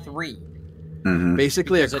dying 3.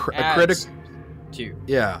 Basically, a Because it critical. adds 2.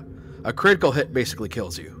 Yeah. A critical hit basically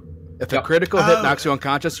kills you. If a Yep. critical hit Oh. knocks you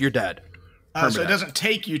unconscious, you're dead. So it Permanent. doesn't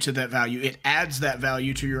take you to that value; it adds that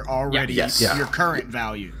value to your already Yes. your current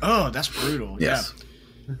value. Oh, that's brutal. Yes.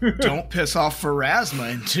 Yeah. Don't piss off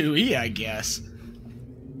Pharasma in 2E, I guess.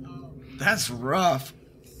 That's rough.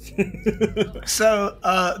 So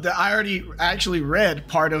I already actually read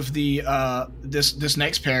part of the this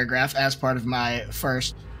next paragraph as part of my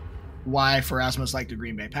first why Pharasma's like the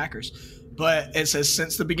Green Bay Packers. But it says,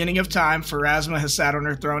 since the beginning of time, Pharasma has sat on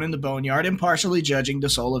her throne in the boneyard, impartially judging the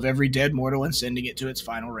soul of every dead mortal and sending it to its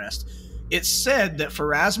final rest. It's said that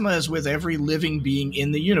Pharasma is with every living being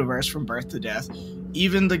in the universe from birth to death,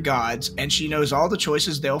 even the gods, and she knows all the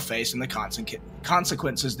choices they'll face and the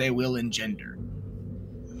consequences they will engender.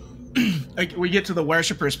 Like, we get to the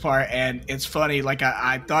worshippers part, and it's funny. Like,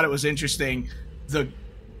 I thought it was interesting, the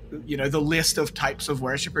list of types of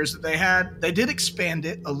worshippers that they had. They did expand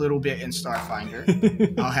it a little bit in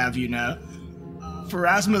Starfinder, I'll have you know.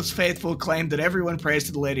 Pharasma's faithful claimed that everyone prays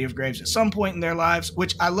to the Lady of Graves at some point in their lives,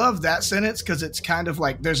 which I love that sentence because it's kind of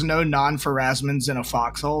like there's no non-Pharasmans in a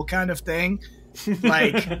foxhole kind of thing.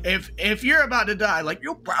 Like, if you're about to die, like,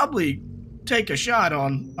 you'll probably take a shot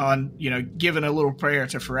on giving a little prayer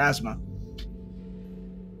to Pharasma.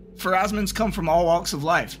 Pharasmans come from all walks of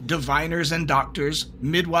life: diviners and doctors,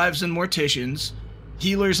 midwives and morticians,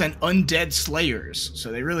 healers and undead slayers.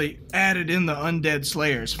 So they really added in the undead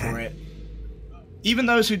slayers for it. Even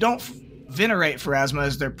those who don't venerate Pharasma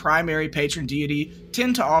as their primary patron deity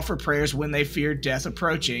tend to offer prayers when they fear death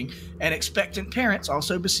approaching, and expectant parents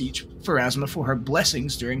also beseech Pharasma for her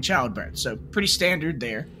blessings during childbirth. So pretty standard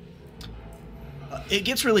there. It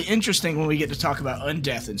gets really interesting when we get to talk about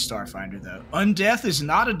undeath in Starfinder, though. Undeath is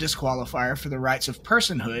not a disqualifier for the rights of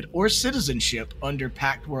personhood or citizenship under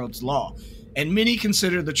Pact World's law, and many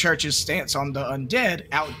consider the Church's stance on the undead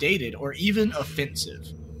outdated or even offensive.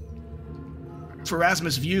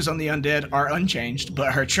 Pharasma's views on the undead are unchanged,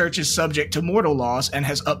 but her church is subject to mortal laws and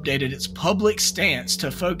has updated its public stance to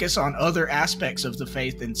focus on other aspects of the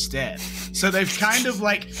faith instead. So they've kind of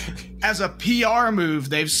like, as a PR move,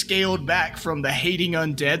 they've scaled back from the hating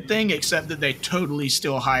undead thing, except that they totally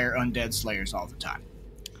still hire undead slayers all the time.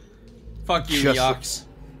 Fuck you, Just- Yucks.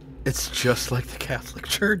 It's just like the Catholic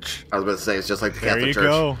Church. I was about to say, it's just like the There Catholic you Church.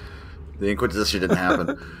 go. The Inquisition didn't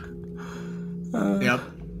happen. Yep.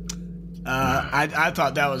 I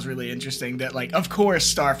thought that was really interesting that, like, of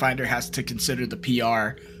course Starfinder has to consider the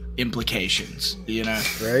PR implications, you know?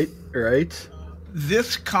 Right.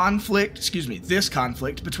 This conflict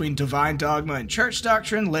between divine dogma and church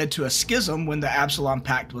doctrine led to a schism when the Absalom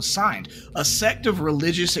Pact was signed. A sect of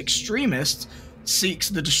religious extremists seeks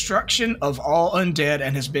the destruction of all undead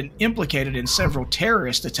and has been implicated in several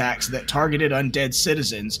terrorist attacks that targeted undead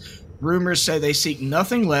citizens. Rumors say they seek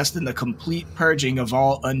nothing less than the complete purging of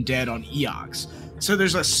all undead on Eox. So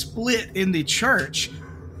there's a split in the church,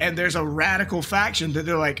 and there's a radical faction that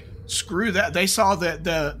they're like, screw that. They saw that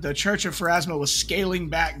the Church of Pharasma was scaling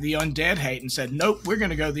back the undead hate and said, nope, we're going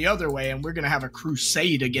to go the other way, and we're going to have a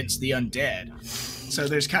crusade against the undead. So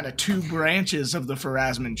there's kind of two branches of the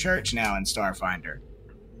Pharasman Church now in Starfinder.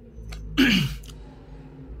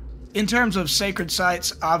 In terms of sacred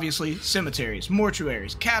sites, obviously cemeteries,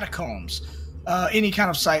 mortuaries, catacombs, any kind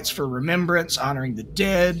of sites for remembrance, honoring the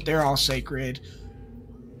dead, they're all sacred,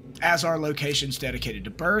 as are locations dedicated to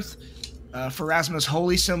birth. Pharasma's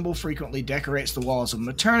holy symbol frequently decorates the walls of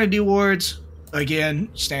maternity wards. Again,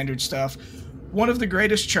 standard stuff. One of the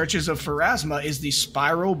greatest churches of Pharasma is the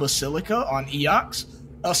Spiral Basilica on Eox,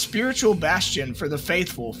 a spiritual bastion for the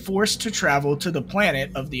faithful forced to travel to the planet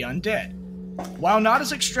of the undead. While not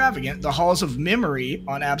as extravagant, the Halls of Memory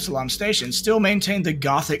on Absalom Station still maintain the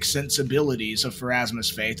gothic sensibilities of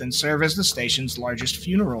Pharasma's faith and serve as the station's largest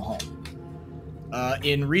funeral home.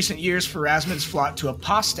 In recent years, Pharasmans flocked to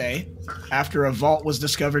Aposte after a vault was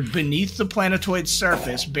discovered beneath the planetoid's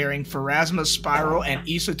surface bearing Pharasma's spiral and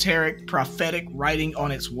esoteric prophetic writing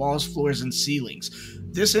on its walls, floors, and ceilings.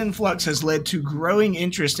 This influx has led to growing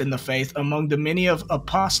interest in the faith among the many of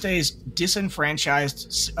Aposte's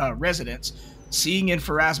disenfranchised residents, seeing in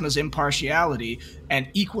Pharasma's impartiality an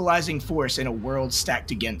equalizing force in a world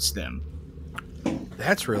stacked against them.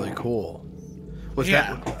 That's really cool. Was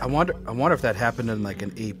that? I wonder if that happened in like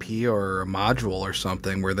an AP or a module or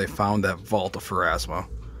something where they found that vault of Pharasma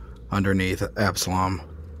underneath Absalom.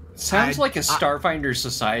 Sounds like a Starfinder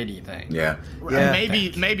Society thing. Yeah.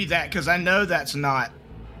 Maybe that, because I know that's not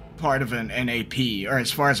part of an AP, or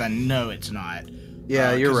as far as I know, it's not.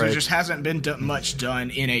 Yeah, you're right. There just hasn't been much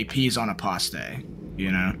done in APs on Apostate,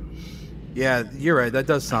 you know. Yeah, you're right. That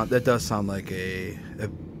does sound like a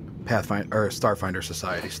Pathfinder or a Starfinder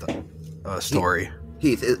Society story.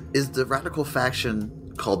 Heath, is the radical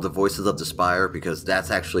faction called the Voices of the Spire? Because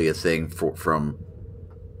that's actually a thing from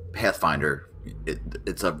Pathfinder.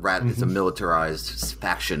 It's a militarized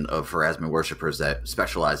faction of Pharasma worshippers that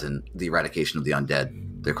specialize in the eradication of the undead.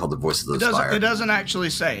 They're called the Voices of the Spire. It doesn't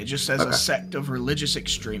actually say. It just says a sect of religious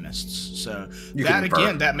extremists. So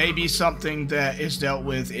that may be something that is dealt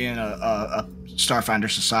with in a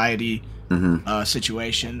Starfinder Society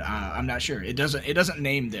situation. I'm not sure. It doesn't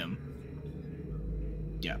name them.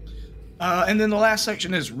 Yeah. And then the last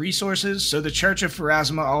section is resources. So the Church of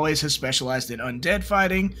Pharasma always has specialized in undead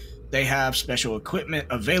fighting. They have special equipment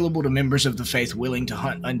available to members of the faith willing to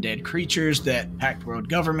hunt undead creatures that Pact World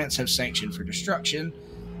governments have sanctioned for destruction.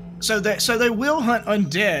 So they will hunt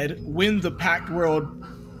undead when the Pact World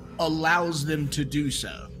allows them to do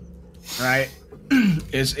so. Right?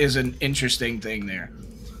 is an interesting thing there.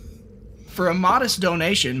 For a modest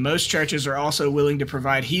donation, most churches are also willing to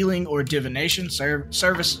provide healing or divination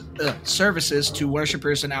services to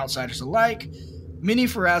worshippers and outsiders alike. Many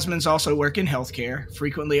Pharasmans also work in healthcare,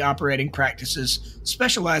 frequently operating practices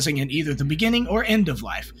specializing in either the beginning or end of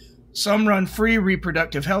life. Some run free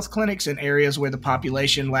reproductive health clinics in areas where the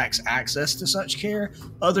population lacks access to such care.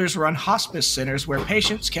 Others run hospice centers where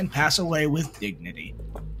patients can pass away with dignity.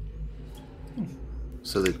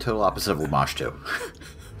 So the total opposite of Lamashto.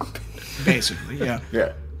 Basically, yeah.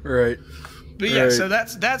 Yeah. Right. But yeah, so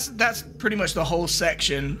that's pretty much the whole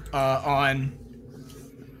section on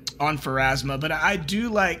Pharasma. But I do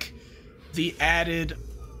like the added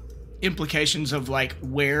implications of like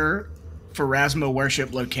where Pharasma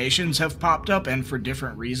worship locations have popped up, and for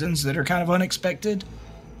different reasons that are kind of unexpected.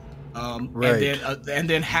 Right. And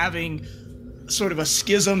then having sort of a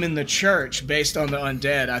schism in the church based on the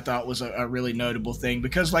undead, I thought was a really notable thing.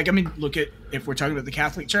 Because, like, I mean, if we're talking about the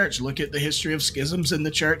Catholic Church, look at the history of schisms in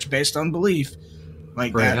the church based on belief.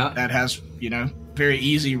 Like, right. that has, very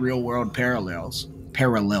easy real world parallels.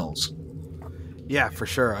 Yeah, for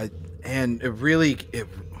sure. And it really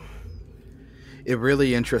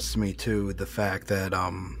interests me too, the fact that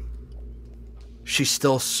she's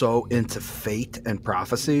still so into fate and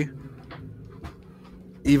prophecy,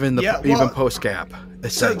 even post gap.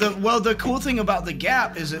 So the cool thing about the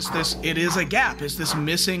gap is it is a gap. It's this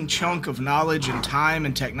missing chunk of knowledge and time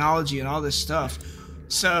and technology and all this stuff.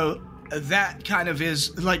 So that kind of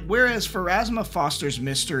is like, whereas Pharasma fosters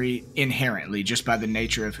mystery inherently just by the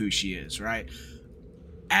nature of who she is, right?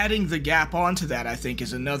 Adding the gap onto that, I think,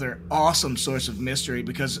 is another awesome source of mystery,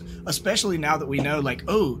 because especially now that we know, like,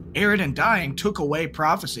 Eridan dying took away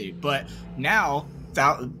prophecy, but now,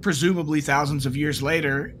 presumably thousands of years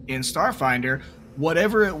later in Starfinder,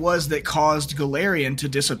 whatever it was that caused Golarion to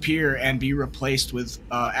disappear and be replaced with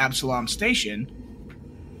Absalom Station,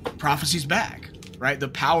 prophecy's back, right? The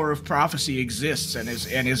power of prophecy exists and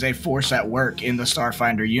is a force at work in the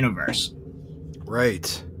Starfinder universe.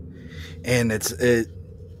 Right. And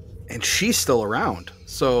and she's still around.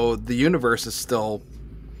 So the universe is still,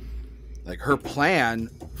 like, her plan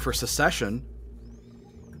for secession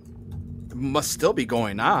must still be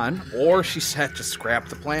going on, or she's had to scrap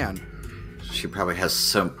the plan. She's probably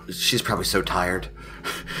so tired.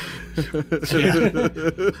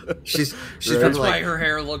 She's That's why her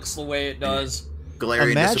hair looks the way it does.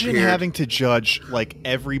 Golarion Imagine having to judge, like,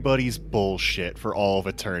 everybody's bullshit for all of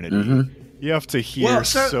eternity. Mm-hmm. You have to hear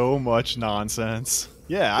so much nonsense.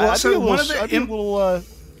 Yeah, I'd be a little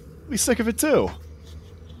sick of it too.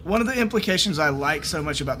 One of the implications I like so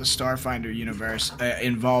much about the Starfinder universe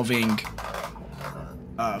involving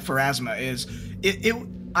Pharasma is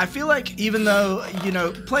I feel like, even though,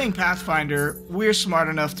 playing Pathfinder, we're smart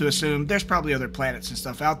enough to assume there's probably other planets and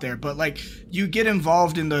stuff out there, but, like, you get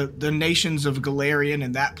involved in the nations of Golarion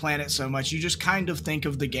and that planet so much, you just kind of think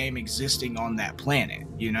of the game existing on that planet,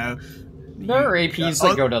 There are APs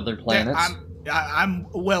that go to other planets. I'm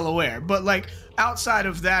well aware, but, like, outside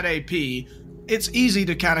of that AP, it's easy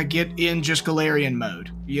to kind of get in just Golarion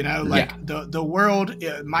mode, the world,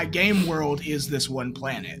 my game world is this one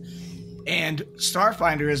planet, and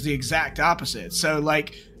Starfinder is the exact opposite. So,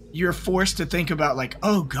 like, you're forced to think about, like,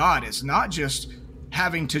 oh god, it's not just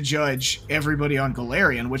having to judge everybody on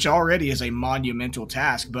Golarion, which already is a monumental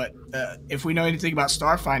task, but if we know anything about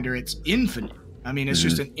Starfinder, it's infinite. I mean, it's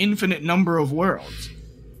just an infinite number of worlds.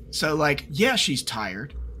 So, like, yeah, she's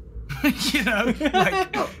tired. You know?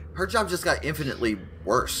 Like, her job just got infinitely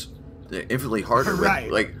worse. Infinitely harder.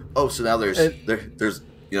 Right. Like, so now there's and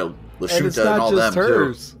Lashuta it's and not all just them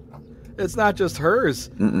hers. It's not just hers.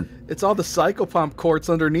 It's all the psychopomp courts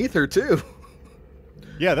underneath her too.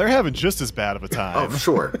 Yeah, they're having just as bad of a time. Oh,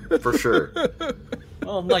 sure. For sure.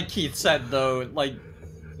 Well, like Heath said, though, like,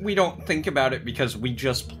 we don't think about it because we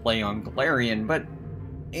just play on Golarion, but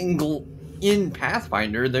in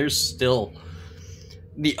Pathfinder, there's still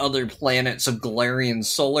the other planets of Golarion's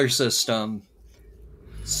solar system,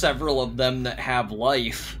 several of them that have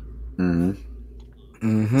life.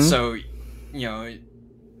 So, you know,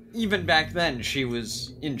 even back then, she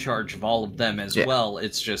was in charge of all of them as well.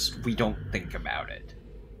 It's just, we don't think about it.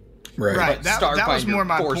 Right. But That was more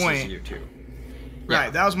my forces point. You to.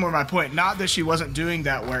 Right, that was more my point. Not that she wasn't doing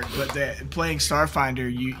that work, but that playing Starfinder,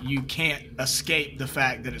 you can't escape the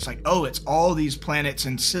fact that it's like, oh, it's all these planets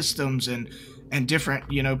and systems and different,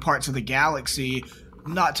 you know, parts of the galaxy.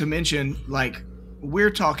 Not to mention, like,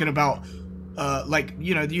 we're talking about, like,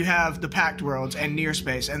 you know, you have the Pact Worlds and Near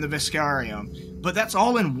Space and the Viscarium, but that's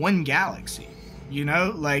all in one galaxy, you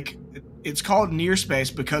know? Like, it's called Near Space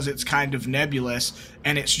because it's kind of nebulous,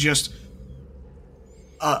 and it's just...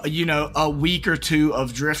 you know, a week or two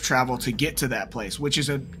of drift travel to get to that place, which is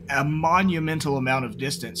a monumental amount of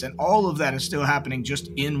distance, and all of that is still happening just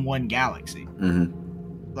in one galaxy.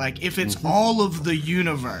 Like, if it's all of the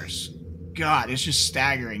universe, God, it's just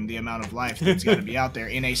staggering the amount of life that's going to be out there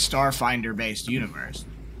in a Starfinder-based universe.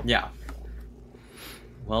 Yeah.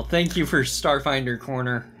 Well, thank you for Starfinder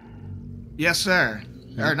Corner. Yes, sir.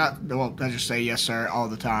 Or not, well, I just say yes, sir, all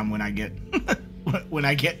the time when I get when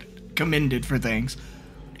I get commended for things.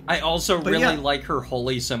 I also But really yeah. like her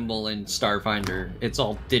holy symbol in Starfinder. It's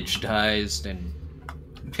all digitized and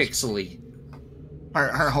pixely.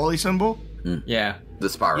 Her holy symbol? Yeah. The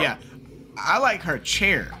spiral. Yeah. I like her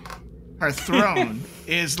chair. Her throne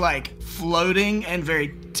is like floating and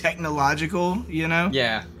very technological, you know?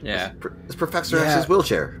 Yeah, yeah. It's Professor X's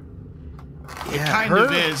wheelchair. It kind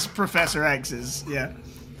of is Professor X's, yeah.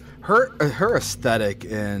 Her aesthetic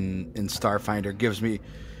in Starfinder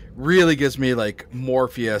really gives me like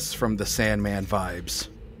Morpheus from the Sandman vibes.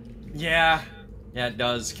 Yeah. Yeah, it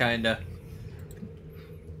does, kinda.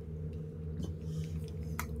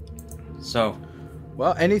 So,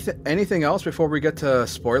 Well, anything else before we get to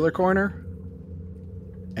spoiler corner?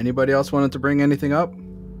 Anybody else wanted to bring anything up?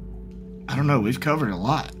 I don't know, we've covered a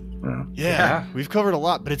lot. Yeah, we've covered a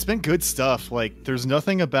lot, but it's been good stuff. Like, there's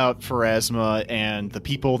nothing about Pharasma and the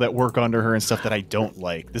people that work under her and stuff that I don't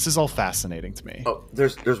like. This is all fascinating to me. Oh,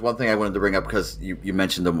 there's one thing I wanted to bring up because you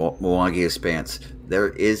mentioned the Mwangi Expanse. There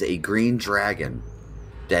is a green dragon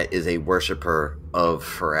that is a worshiper of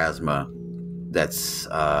Pharasma. That's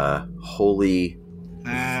Holy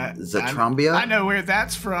Zatrambia. I know where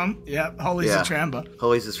that's from. Yep, Holy Zatramba.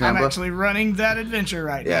 Holy Zatramba. I'm actually running that adventure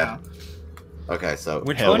right now. Okay, so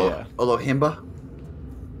Which Hell one? yeah. Olohimba.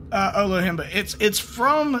 Olohimba. It's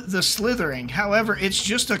from the Slithering. However, it's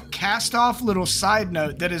just a cast-off little side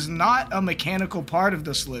note that is not a mechanical part of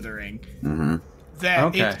the Slithering. That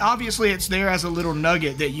Okay. obviously it's there as a little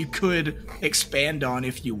nugget that you could expand on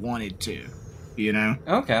if you wanted to, you know.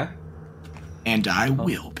 Okay. And I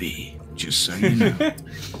will be, just so you know.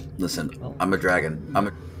 Listen, I'm a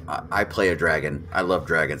dragon. I play a dragon. I love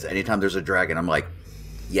dragons. Anytime there's a dragon, I'm like,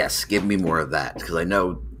 yes, give me more of that, because I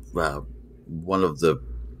know one of the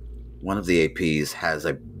APs has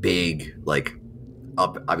a big, like,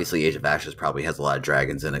 obviously Age of Ashes probably has a lot of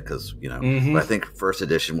dragons in it, because, you know, but I think first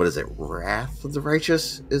edition, what is it, Wrath of the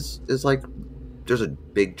Righteous is like, there's a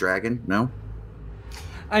big dragon, no?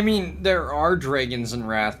 I mean, there are dragons in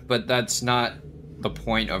Wrath, but that's not the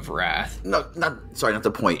point of Wrath. No, not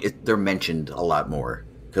the point. They're mentioned a lot more,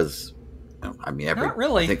 because, you know, I mean, Not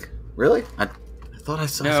really. I think, really? I thought I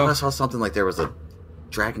saw something like there was a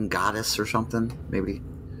dragon goddess or something, maybe.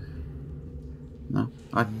 No,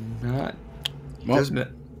 Not.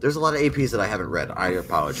 there's a lot of APs that I haven't read. I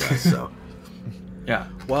apologize. So, Yeah.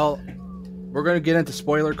 Well, we're going to get into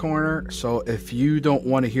spoiler corner, so if you don't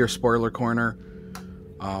want to hear spoiler corner,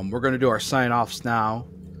 we're going to do our sign-offs now.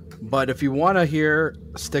 But if you want to hear,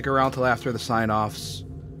 stick around till after the sign-offs.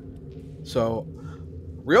 So,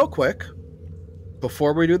 real quick,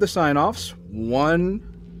 before we do the sign-offs, one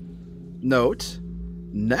note.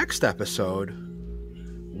 Next episode,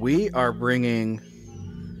 we are bringing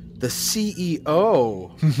the CEO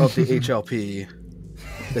of the HLP,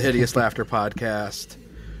 the Hideous Laughter Podcast,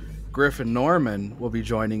 Griffin Norman, will be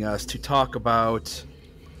joining us to talk about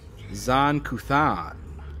Zan Kuthan.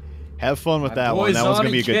 Have fun with My that one. boy's That one's on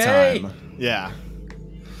gonna be a good Jay. time. Yeah.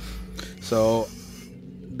 So,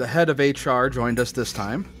 the head of HR joined us this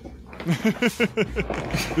time,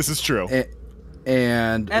 This is true.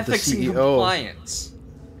 and Ethics the and CEO, compliance.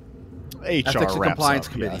 HR Ethics and wraps Compliance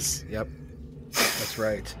up, Committee. yes. Yep, that's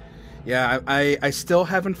right. Yeah, I still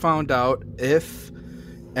haven't found out if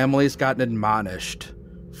Emily's gotten admonished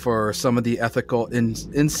for some of the ethical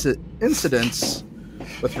incidents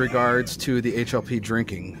with regards to the HLP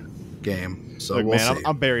drinking game. So Look, we'll man, see.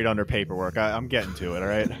 I'm buried under paperwork. I'm getting to it, all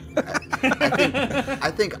right?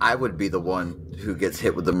 I think I would be the one who gets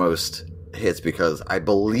hit with the most hits because I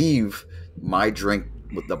believe my drink,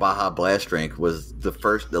 the Baja Blast drink, was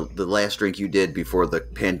the last drink you did before the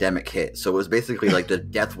pandemic hit. So it was basically like the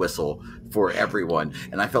death whistle for everyone.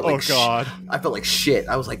 And I felt like God. I felt like shit.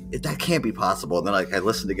 I was like, that can't be possible. And then I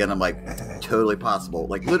listened again. I'm like, totally possible.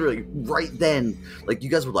 Like literally right then, like you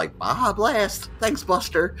guys were like, Baja Blast, thanks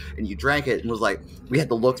Buster. And you drank it and was like, we had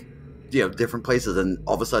to look, different places. And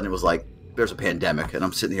all of a sudden it was like, there's a pandemic, and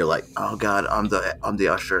I'm sitting here like, oh god, I'm the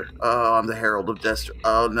usher. Oh, I'm the herald of death.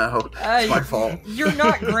 Oh no, it's my fault. You're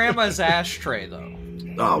not Grandma's ashtray, though.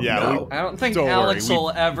 Oh Yeah, no, I don't think Don't Alex worry, will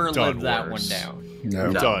we've ever done live that one worse. down. No.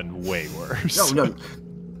 We've No. done way worse. no.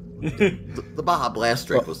 The Baja Blast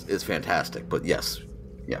drink is fantastic, but yes,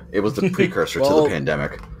 yeah, it was the precursor to Well- the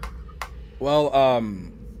pandemic. Well,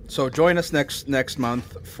 so join us next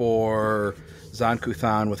month for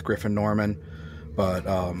Zon-Kuthan with Griffin Norman. But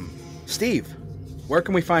Steve, where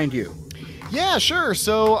can we find you? Yeah, sure.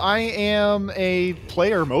 So I am a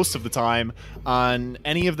player most of the time on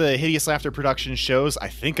any of the Hideous Laughter production shows. I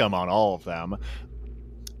think I'm on all of them.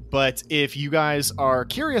 But if you guys are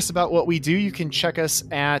curious about what we do, you can check us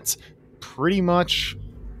at pretty much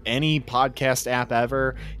any podcast app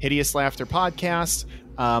ever, Hideous Laughter Podcast.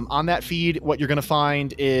 On that feed, what you're going to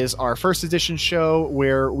find is our first edition show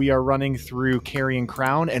where we are running through Carrying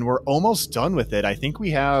Crown, and we're almost done with it. I think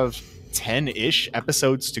we have 10-ish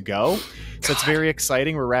episodes to go. So it's very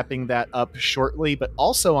exciting. We're wrapping that up shortly. But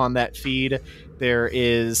also on that feed, there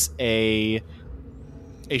is a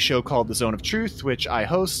show called The Zone of Truth, which I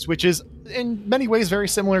host, which is in many ways very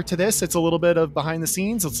similar to this. It's a little bit of behind the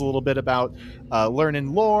scenes. It's a little bit about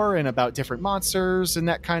learning lore and about different monsters and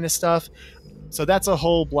that kind of stuff. So that's a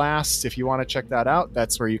whole blast. If you want to check that out,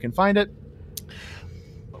 that's where you can find it.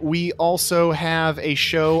 We also have a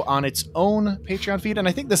show on its own Patreon feed, and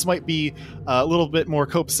I think this might be a little bit more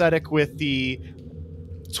copacetic with the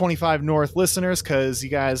 25 North listeners because you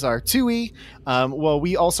guys are 2E. Well,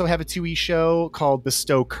 we also have a 2E show called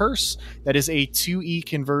Bestow Curse. That is a 2E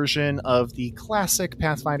conversion of the classic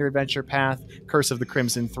Pathfinder adventure path, Curse of the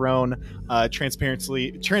Crimson Throne.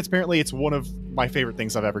 Transparently, it's one of my favorite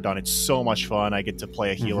things I've ever done. It's so much fun. I get to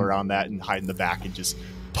play a healer on that and hide in the back and just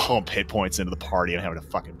pump hit points into the party and having a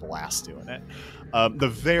fucking blast doing it. The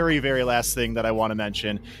very, very last thing that I want to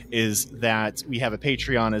mention is that we have a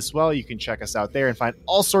Patreon as well. You can check us out there and find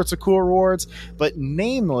all sorts of cool rewards. But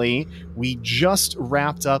namely, we just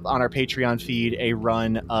wrapped up on our Patreon feed a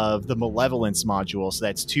run of the Malevolence module. So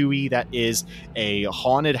that's 2E. That is a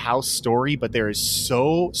haunted house story, but there is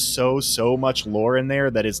so much lore in there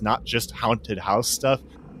that is not just haunted house stuff.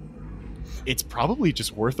 It's probably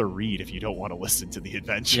just worth a read if you don't want to listen to the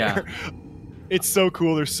adventure. Yeah. It's so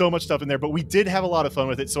cool. There's so much stuff in there, but we did have a lot of fun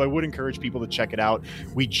with it, so I would encourage people to check it out.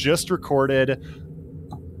 We just recorded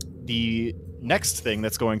the next thing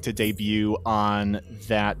that's going to debut on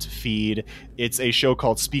that feed. It's a show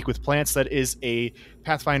called Speak with Plants that is a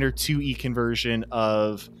Pathfinder 2E conversion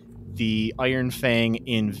of the Iron Fang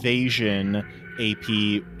Invasion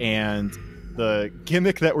AP, and the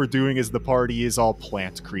gimmick that we're doing is the party is all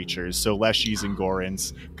plant creatures, so Leshies and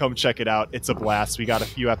Gorons. Come check it out. It's a blast. We got a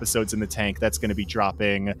few episodes in the tank. That's going to be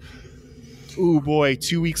dropping,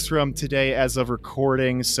 2 weeks from today as of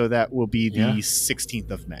recording, so that will be the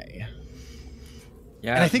 16th of May.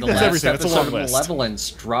 Yeah, And I think the that's last everything. That's a long episode of list.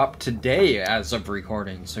 Malevolence dropped today as of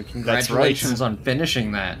recording, so congratulations on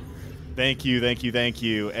finishing that. Thank you.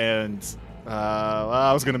 And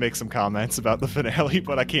I was going to make some comments about the finale,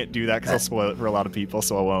 but I can't do that because I'll spoil it for a lot of people,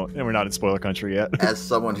 so I won't. And we're not in spoiler country yet. As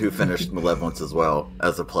someone who finished Malevolence as well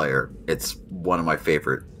as a player, it's one of my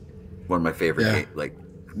favorite like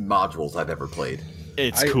modules I've ever played.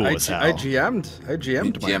 It's cool as hell. I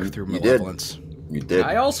GM'd Mike through Malevolence. You did.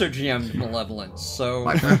 I also GM'd Malevolence, so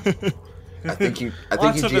My friend. I think you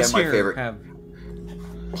lots of us GM my here favorite. have.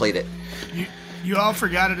 Played it. You all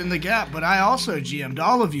forgot it in the gap, but I also GM'd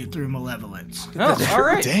all of you through Malevolence. Oh, all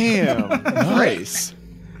right. Damn. Nice.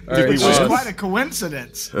 All right, Which was so quite a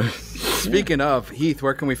coincidence. speaking of, Heath,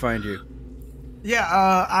 where can we find you? Yeah,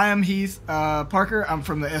 I am Heath Parker. I'm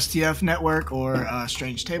from the STF Network, or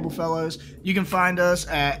Strange Table Fellows. You can find us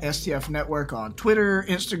at STF Network on Twitter,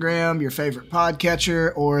 Instagram, your favorite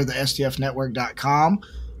podcatcher, or the STFnetwork.com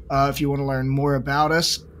if you want to learn more about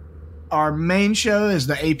us. Our main show is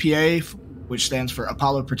the APA, which stands for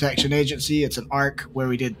Apollo Protection Agency. It's an arc where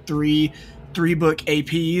we did three book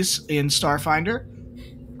APs in Starfinder,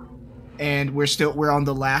 and we're on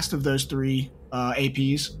the last of those three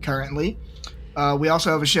APs currently. We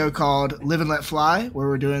also have a show called Live and Let Fly, where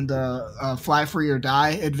we're doing the Fly Free or Die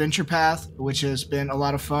adventure path, which has been a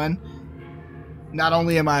lot of fun. Not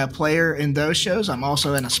only am I a player in those shows, I'm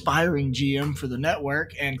also an aspiring GM for the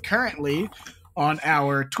network, and currently on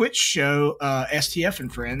our Twitch show, STF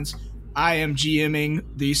and Friends, I am GMing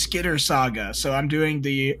the Skitter Saga. So I'm doing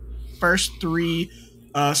the first three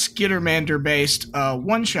Skittermander-based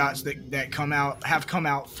one-shots that have come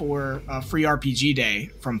out for Free RPG Day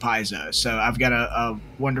from Paizo. So I've got a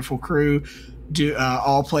wonderful crew,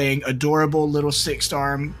 all playing adorable little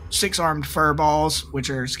six-armed furballs, which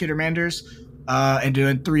are Skittermanders, and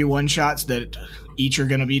doing three one-shots that each are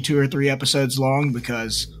going to be 2 or 3 episodes long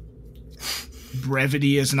because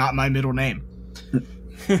brevity is not my middle name.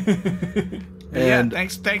 Yeah,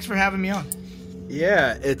 thanks for having me on.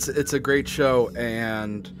 Yeah, it's a great show,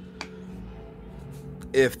 and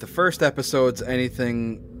if the first episode's any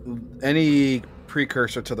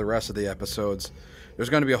precursor to the rest of the episodes, there's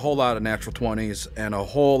going to be a whole lot of natural 20s and a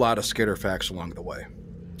whole lot of Skitter facts along the way.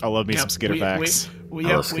 I love me some Skitter facts. We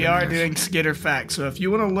are doing Skitter facts. So if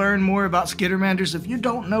you want to learn more about Skittermanders, if you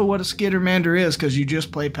don't know what a Skittermander is because you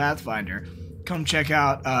just play Pathfinder, come check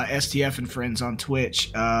out STF and Friends on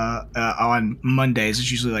Twitch on Mondays.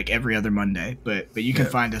 It's usually like every other Monday, but you can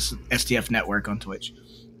find us STF Network on Twitch.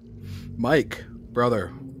 Mike,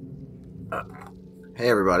 brother. Hey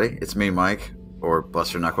everybody, it's me, Mike, or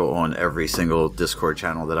Buster Knuckle on every single Discord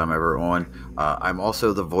channel that I'm ever on. I'm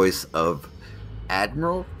also the voice of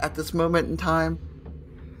Admiral at this moment in time,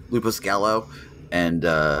 Lupus Gallo, and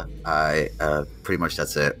I pretty much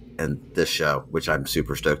that's it in this show, which I'm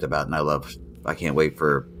super stoked about, and I can't wait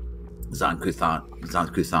for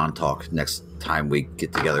Zankuthan talk next time we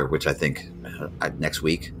get together, which I think next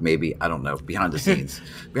week, maybe, I don't know, behind the scenes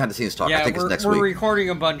talk. Yeah, I think it's next week. We're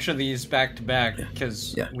recording a bunch of these back to back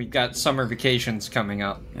because we've got summer vacations coming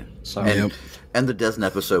up. Yeah. So and the Desn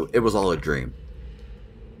episode, it was all a dream.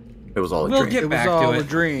 It was all a we'll dream. Get it back was to all it. a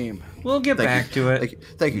dream. We'll get back to it.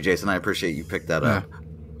 Thank you, Jason. I appreciate you picked that up.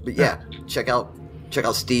 But yeah, check out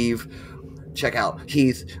Steve. Check out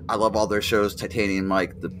Heath. I love all their shows. Titanium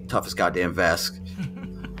Mike, the toughest goddamn Vesk.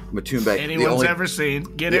 Matumbe. Anyone's ever seen.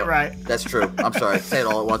 Get it right. That's true. I'm sorry. Say it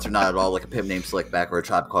all at once or not at all, like a pimp named Slickback or a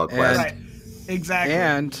Tribe Called Quest. Right. Exactly.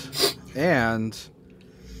 And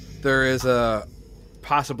there is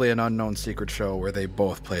possibly an unknown secret show where they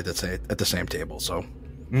both played at the same table. So.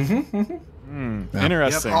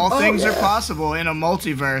 Interesting. Yep, all things are possible in a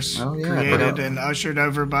multiverse created and ushered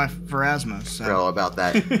over by Pharasma. So. Forgot all about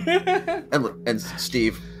that. and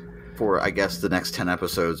Steve, for I guess the next 10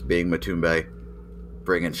 episodes, being Matumbe,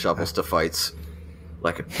 bringing shovels to fights,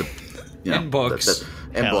 and books,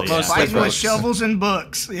 books, fighting with shovels and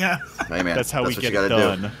books. Yeah, hey man, that's how we get it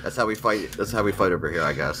done. Do. That's how we fight. That's how we fight over here,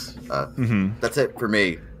 I guess. That's it for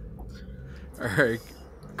me. All right,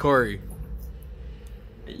 Cori.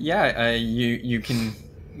 Yeah, you can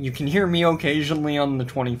hear me occasionally on the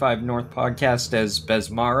 25 North podcast as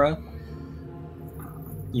Besmara.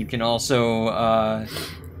 You can also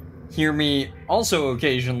hear me also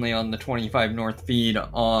occasionally on the 25 North feed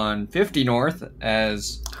on 50 North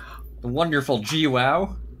as the wonderful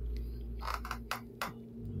GWOW.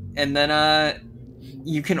 And then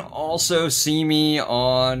you can also see me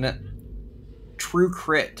on True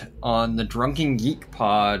Crit on the Drunken Geek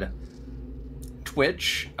Pod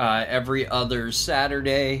Twitch every other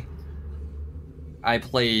Saturday. I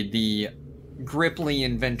play the Gripply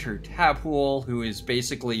Inventor Taphool, who is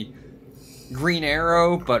basically Green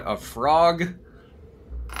Arrow but a frog,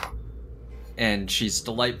 and she's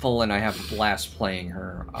delightful, and I have a blast playing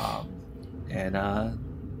her.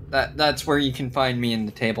 That's where you can find me in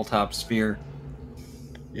the tabletop sphere.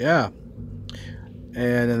 Yeah,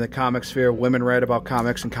 and in the comic sphere, women write about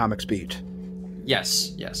comics and Comics Beat. Yes.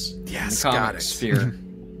 Got the comics sphere.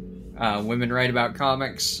 Women write about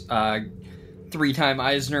comics. 3-time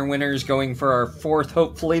Eisner winners, going for our 4th,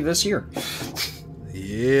 hopefully, this year.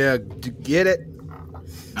 Yeah, get it.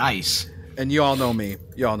 Nice. And you all know me,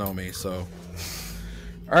 so.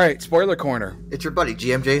 All right, spoiler corner. It's your buddy,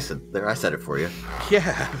 GM Jason. There, I said it for you.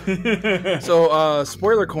 Yeah. So,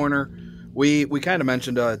 spoiler corner, we kind of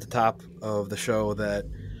mentioned at the top of the show that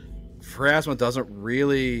Pharasma doesn't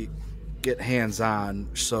really get hands-on,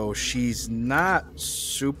 so she's not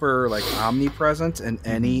super like omnipresent in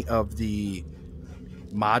any of the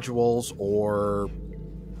modules or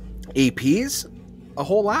APs a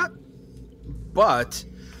whole lot, but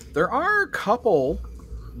there are a couple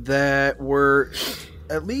that were,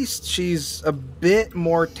 at least she's a bit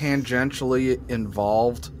more tangentially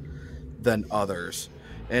involved than others.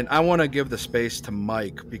 And I want to give the space to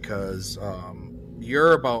Mike because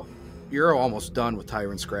you're almost done with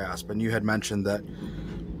Tyrant's Grasp, and you had mentioned that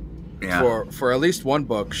for at least one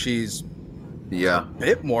book she's a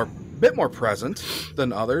bit more present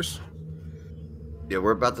than others. Yeah,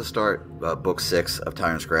 we're about to start book 6 of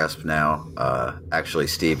Tyrant's Grasp now. Actually,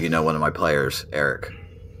 Steve, you know one of my players, Eric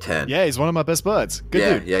 10. Yeah, he's one of my best buds.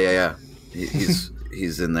 Good dude. Yeah.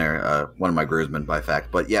 He's in there, one of my groomsmen by fact.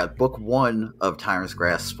 But yeah, book 1 of Tyrant's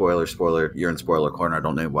Grasp, spoiler, you're in spoiler corner, I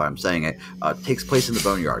don't know why I'm saying it, takes place in the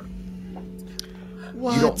Boneyard.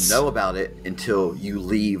 What? You don't know about it until you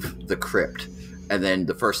leave the crypt. And then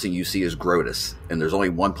the first thing you see is Grotus, and there's only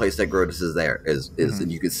one place that Grotus is there,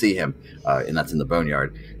 and you can see him, and that's in the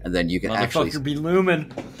Boneyard. And then you can actually be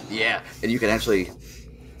looming. Yeah, and you can actually,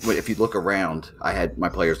 if you look around, I had my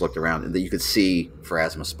players looked around, and then you could see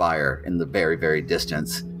Pharasma Spire in the very, very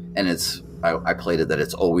distance. And I played it that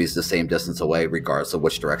it's always the same distance away, regardless of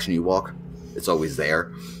which direction you walk. It's always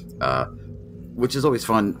there. Which is always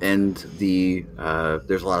fun, and there's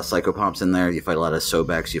a lot of psychopomps in there. You fight a lot of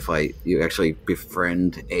Sobeks. You actually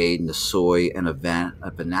befriend a Nisoi and a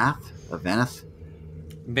Vanath.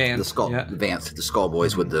 The Skull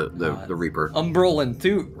Boys with the Reaper. Umbral and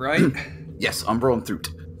Thoot, right? Yes, Umbral and Thoot.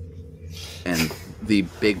 And the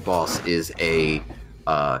big boss is a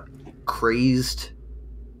crazed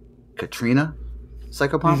Katrina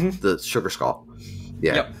psychopomp, the Sugar Skull.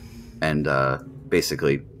 Yeah, yep. And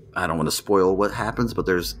basically, I don't want to spoil what happens, but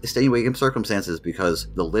there's extenuating circumstances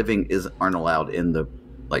because the living aren't allowed in the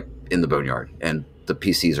Boneyard, and the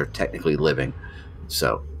PCs are technically living.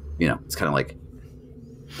 So, it's kind of like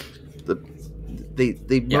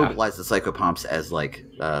they mobilize the psychopomps as like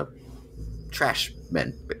trash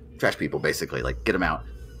people, basically, like get them out.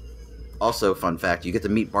 Also, fun fact: you get to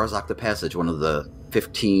meet Barzak the Passage, one of the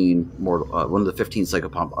 15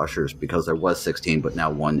 psychopomp ushers, because there was 16, but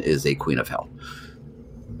now one is a Queen of Hell.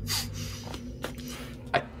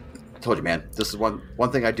 I told you, man, this is one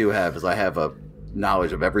thing I do have is I have a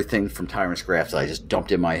knowledge of everything from Tyrant's Grasp that I just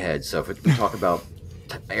dumped in my head. So if we talk about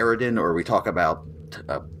Aridin or we talk about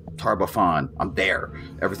Tarbafon, I'm there.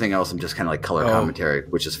 Everything else I'm just kind of like color commentary,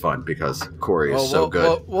 which is fun because Cori is so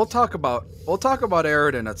good. We'll talk about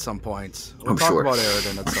Aridin at some point. We'll talk about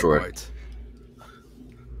Aridin at some point.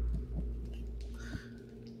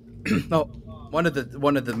 No, one of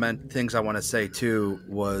the things I want to say too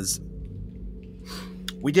was,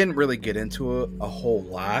 we didn't really get into a whole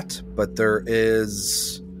lot, but there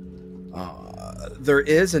is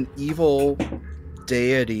an evil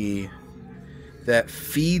deity that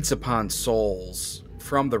feeds upon souls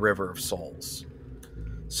from the River of Souls.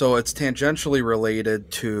 So it's tangentially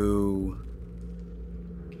related to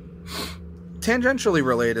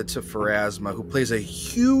Pharasma, who plays a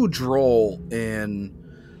huge role in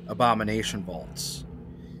Abomination Vaults.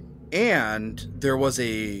 And there was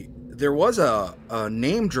a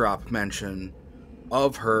name drop mention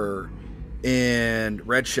of her in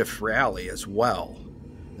Redshift Rally as well,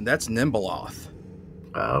 and that's Nimbleoth.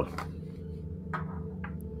 Wow.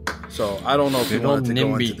 So I don't know if you wanted to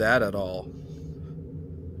go into that at all.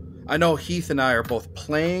 I know Heath and I are both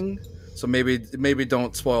playing, so maybe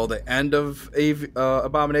don't spoil the end of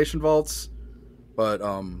Abomination Vaults, but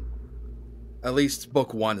at least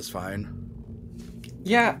book 1 is fine.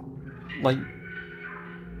 Yeah, like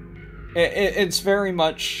it's very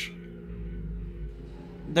much,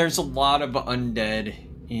 there's a lot of undead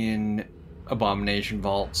in Abomination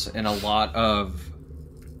Vaults and a lot of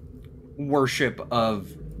worship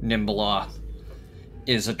of Nimbleoth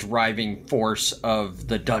is a driving force of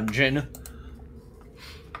the dungeon.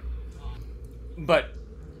 But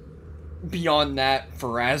beyond that,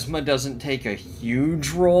 Pharasma doesn't take a huge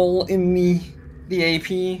role in the AP.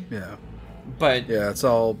 Yeah. But yeah, it's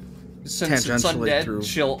all since it's undead,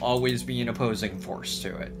 she'll always be an opposing force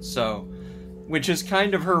to it. So, which is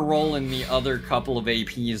kind of her role in the other couple of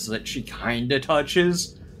APs that she kind of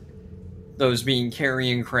touches. Those being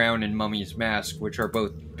Carrion Crown and Mummy's Mask, which are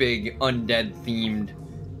both big undead-themed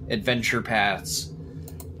adventure paths,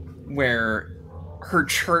 where her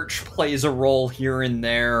church plays a role here and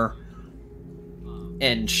there,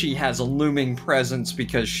 and she has a looming presence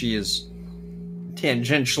because she is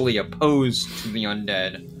tangentially opposed to the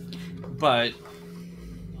undead. But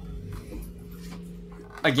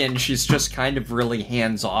again, she's just kind of really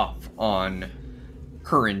hands-off on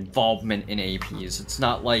her involvement in APs. It's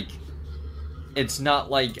not like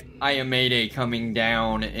Ayamede coming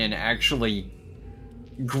down and actually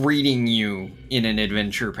greeting you in an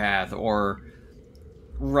adventure path or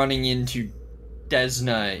running into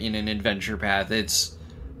Desna in an adventure path.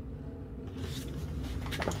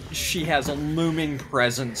 She has a looming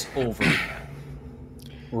presence over you.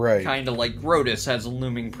 Right. Kind of like Grotus has a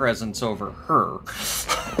looming presence over her.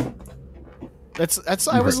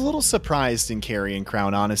 I was a little surprised in Carrion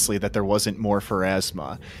Crown, honestly, that there wasn't more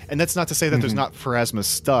Pharasma. And that's not to say that there's not Pharasma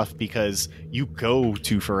stuff, because you go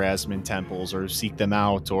to Pharasman temples or seek them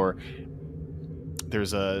out, or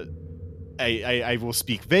there's I will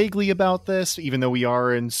speak vaguely about this, even though we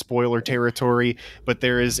are in spoiler territory, but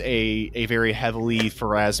there is a very heavily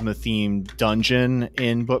Pharasma-themed dungeon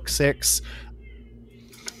in Book 6.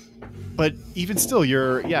 But even still,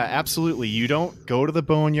 absolutely. You don't go to the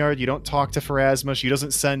Boneyard. You don't talk to Pharasma. She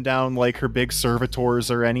doesn't send down, like, her big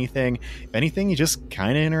servitors or anything. If anything, you just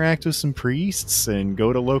kind of interact with some priests and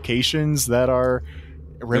go to locations that are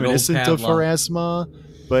reminiscent of Pharasma.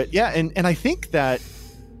 But, yeah, and I think that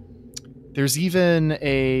there's even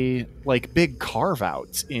a, like, big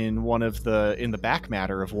carve-out in the back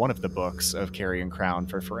matter of one of the books of Carrion Crown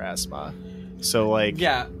for Pharasma. So, like...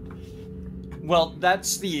 Yeah. Well,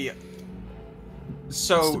 that's the...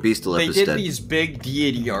 So they did these big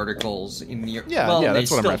deity articles in the that's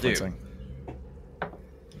what I'm referencing.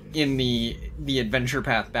 In the Adventure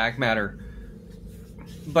Path back matter,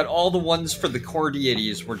 but all the ones for the core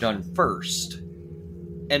deities were done first,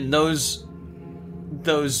 and those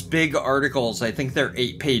big articles, I think they're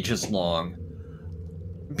 8 pages long,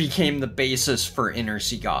 became the basis for Inner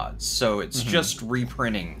Sea Gods. So it's just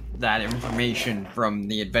reprinting that information from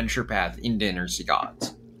the Adventure Path into Inner Sea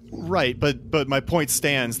Gods. Right, but my point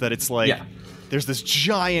stands that it's like there's this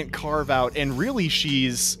giant carve out, and really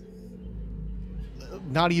she's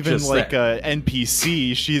not even just like a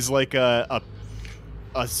NPC. She's like a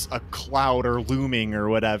cloud or looming or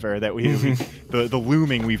whatever that the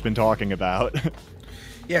looming we've been talking about.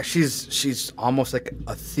 Yeah, she's almost like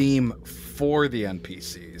a theme for the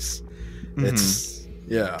NPCs. It's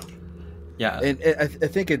yeah, and I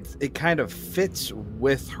think it kind of fits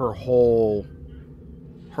with her whole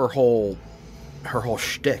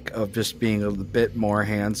shtick of just being a bit more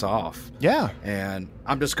hands off. Yeah. And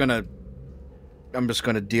I'm just gonna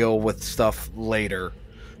deal with stuff later.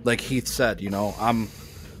 Like Heath said,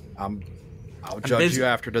 I'll judge you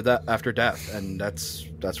after death, and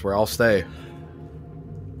that's where I'll stay.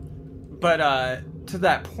 But to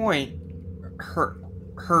that point, her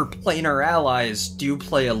planar allies do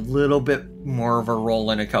play a little bit more of a role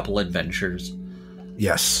in a couple adventures.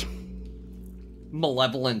 Yes.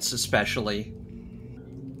 Malevolence, especially.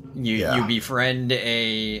 You befriend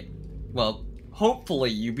hopefully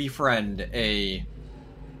you befriend a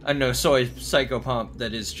Nosoi psychopomp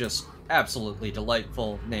that is just absolutely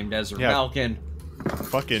delightful, named Ezra Malkin.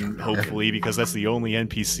 Fucking hopefully, because that's the only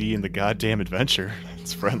NPC in the goddamn adventure.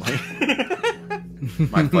 It's friendly.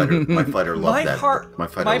 My fighter loved that.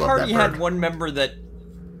 My party had one member that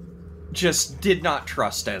just did not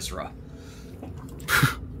trust Ezra.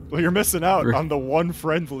 Well, you're missing out on the one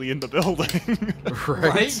friendly in the building.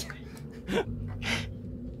 Right?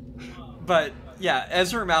 But, yeah,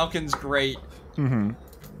 Ezra Malkin's great. Mm-hmm.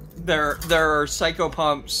 There are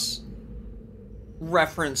psychopomps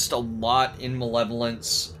referenced a lot in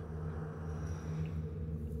Malevolence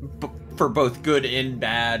for both good and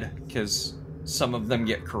bad, because some of them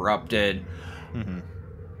get corrupted. Mm-hmm.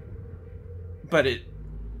 But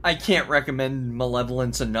I can't recommend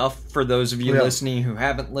Malevolence enough for those of you listening who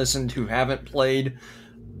haven't listened, who haven't played.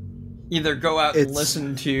 Either go out and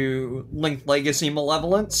listen to Linked Legacy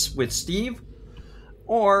Malevolence with Steve,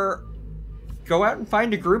 or go out and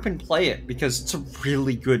find a group and play it, because it's a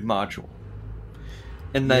really good module.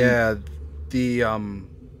 And then the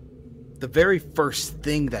very first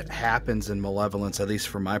thing that happens in Malevolence, at least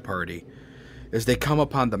for my party, is they come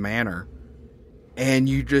upon the manor. And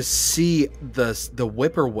you just see the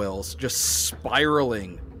whippoorwills just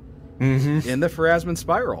spiraling in the Pharasman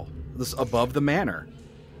spiral, this above the manor,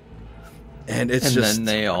 and then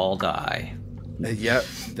they all die. Yeah.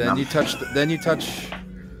 Then you touch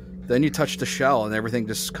the shell, and everything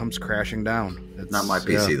just comes crashing down. It's, not my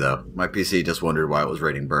PC though. My PC just wondered why it was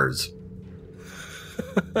raining birds.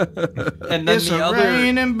 And then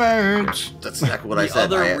raining birds. That's exactly what I said.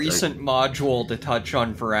 The other recent module to touch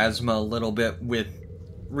on Pharasma a little bit with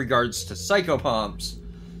regards to psychopomps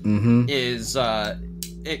is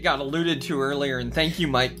it got alluded to earlier, and thank you,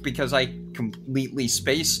 Mike, because I completely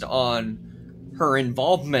spaced on her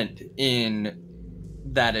involvement in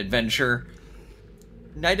that adventure.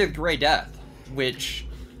 Knight of Grey Death, which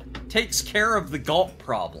takes care of the Galt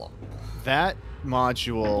problem. That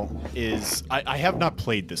module is... I have not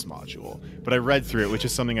played this module, but I read through it, which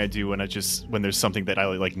is something I do when there's something that I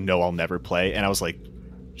like know I'll never play, and I was like,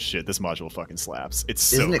 shit, this module fucking slaps. It's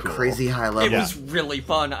so Isn't it cool. crazy high level? It was really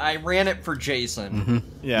fun. I ran it for Jason. Mm-hmm.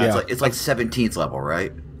 Yeah. It's like 17th level,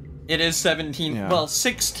 right? It is 17th, Yeah. well,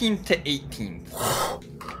 16th to 18th,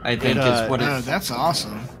 I think is what Oh, it... that's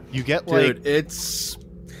awesome. You get like... Dude, it's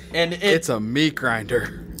And a meat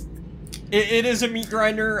grinder. it is a meat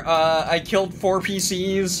grinder. I killed 4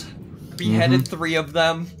 PCs, beheaded 3 of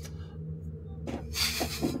them.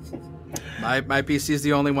 My PC is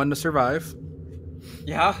the only one to survive.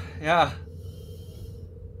 Yeah.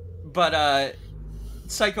 But,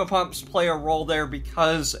 psychopomps play a role there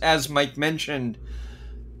because, as Mike mentioned,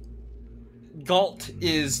 Galt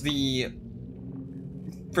is the...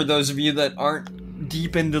 For those of you that aren't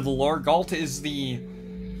deep into the lore, Galt is the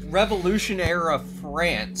Revolution-era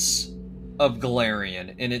France of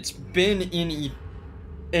Golarion, and it's been in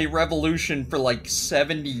a revolution for like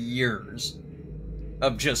 70 years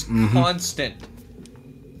of just constant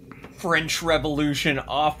French Revolution,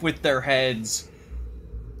 off with their heads,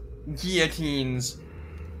 guillotines,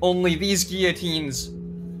 only these guillotines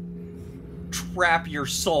trap your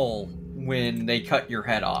soul when they cut your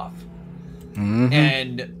head off.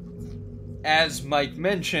 And as Mike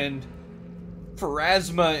mentioned,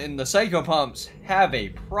 Pharasma and the Psychopomps have a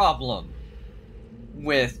problem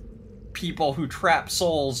with people who trap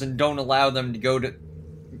souls and don't allow them to go to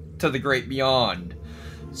the great beyond.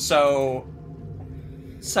 So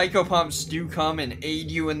Psychopomps do come and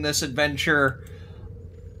aid you in this adventure,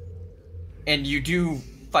 and you do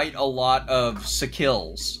fight a lot of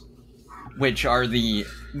Sakills, which are the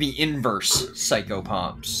inverse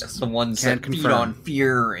Psychopomps, the ones that feed on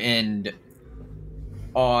fear and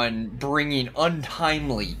on bringing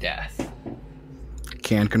untimely death.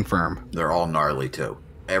 Can confirm. They're all gnarly too.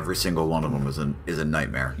 Every single one of them is a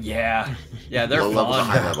nightmare. Yeah, they're Low level to fun.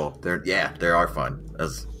 high level. They are fun.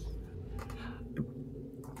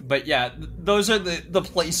 But yeah, those are the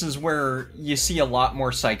places where you see a lot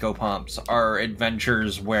more Psychopomps, are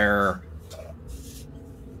adventures where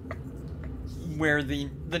the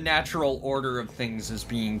natural order of things is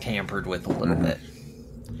being tampered with a little bit.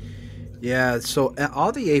 Yeah, so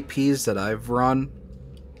all the APs that I've run,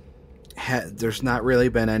 there's not really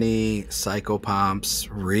been any Psychopomps,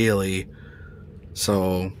 really.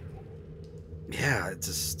 So, yeah, it's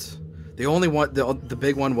just... The only one, the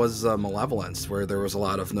big one was Malevolence, where there was a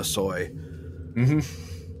lot of Nasoi.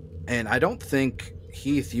 And I don't think,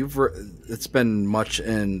 Heath, it's been much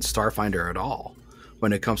in Starfinder at all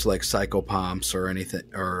when it comes to like Psychopomps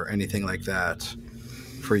or anything like that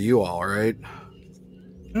for you all, right?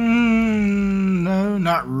 No,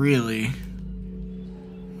 not really.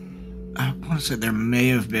 I want to say there may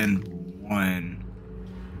have been one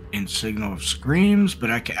in Signal of Screams,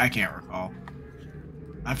 but I can't recall.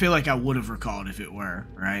 I feel like I would have recalled if it were,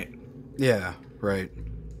 right? Yeah, right.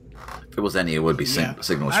 If it was any, it would be Signal of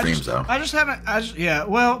Screams, though. I just haven't.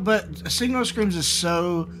 But Signal of Screams is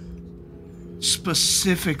so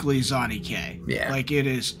specifically Zani K. Yeah. Like it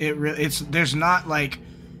is. There's not like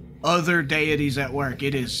other deities at work.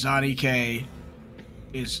 It is Zani K.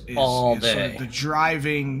 Is all is sort day of the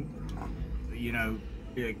driving,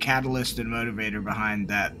 catalyst and motivator behind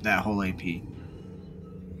that whole AP.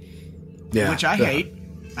 Yeah. Which I hate.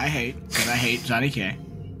 I hate because I hate Zani K.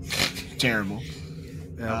 Terrible.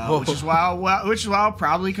 Yeah. Which is why I'll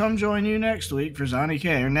probably come join you next week for Zani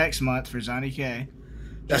K, or next month for Zani K.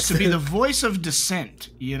 Just to be the voice of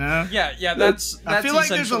dissent, Yeah, that's I feel like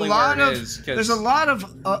there's a lot of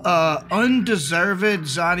undeserved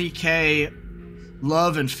Zani K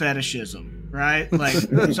love and fetishism, right? Like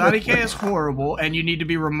Zani K is horrible, and you need to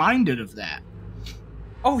be reminded of that.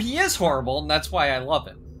 Oh, he is horrible, and that's why I love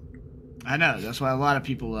him. I know, that's why a lot of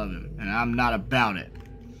people love him, and I'm not about it.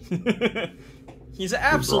 He's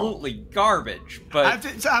absolutely garbage, but...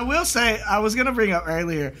 I will say, I was going to bring up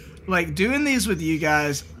earlier, like, doing these with you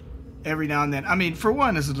guys every now and then, I mean, for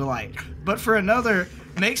one, is a delight, but for another,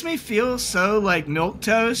 makes me feel so, like,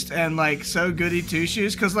 milquetoast and, like, so goody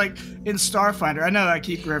two-shoes, because, like, in Starfinder, I know I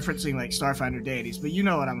keep referencing, like, Starfinder deities, but you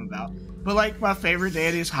know what I'm about. But, like, my favorite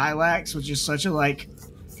deity is Hylax, which is such a, like,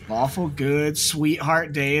 awful good,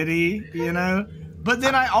 sweetheart deity, But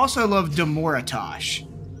then I also love Demoratosh,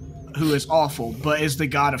 who is awful, but is the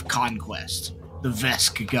god of conquest. The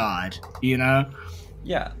Vesk god,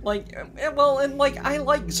 Yeah, like, well, and, like, I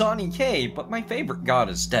like Zani K, but my favorite god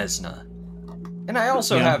is Desna. And I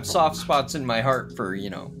also have soft spots in my heart for,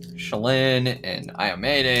 Shalin and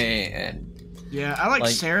Iomede and... Yeah, I like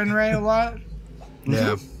Sarenrae a lot.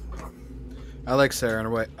 Yeah. I like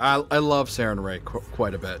Saren Ray. I love Saren Ray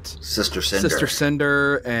quite a bit. Sister Cinder. Sister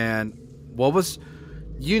Cinder, and what was...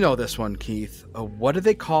 You know this one, Keith. What did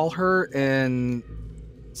they call her in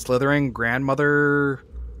Slytherin? Grandmother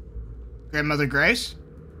Grace?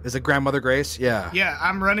 Is it Grandmother Grace? Yeah. Yeah,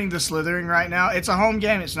 I'm running the Slytherin right now. It's a home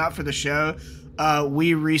game. It's not for the show.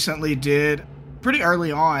 We recently did... Pretty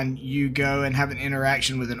early on, you go and have an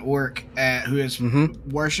interaction with an orc who is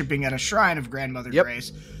worshipping at a shrine of Grandmother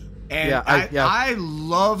Grace. And I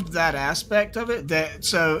loved that aspect of it.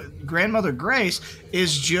 So Grandmother Grace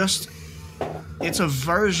is just... It's a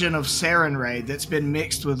version of Sarenrae that's been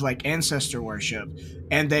mixed with like ancestor worship,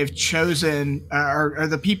 and they've chosen, or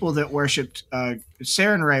the people that worshipped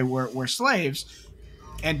Sarenrae were slaves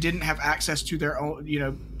and didn't have access to their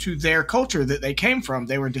own, to their culture that they came from.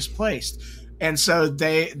 They were displaced, and so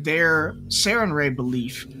their Sarenrae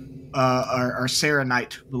belief, or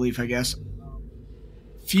Sarenite belief, I guess,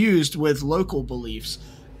 fused with local beliefs,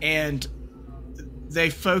 and they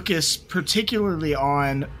focus particularly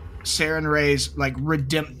on Sarenrae's like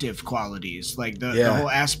redemptive qualities, like the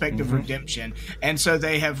whole aspect of redemption, and so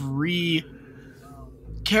they have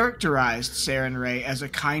characterized Sarenrae as a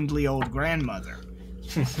kindly old grandmother,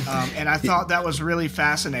 and I thought that was really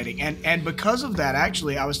fascinating. And because of that,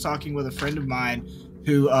 actually, I was talking with a friend of mine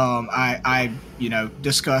who I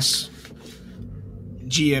discuss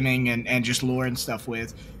GMing and just lore and stuff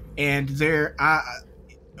with, and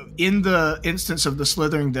in the instance of the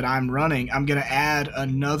Slytherin that I'm running, I'm going to add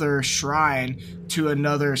another shrine to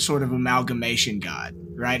another sort of amalgamation god,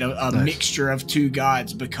 right? A mixture of two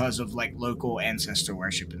gods because of like local ancestor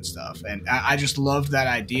worship and stuff. And I just love that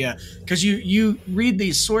idea, because you read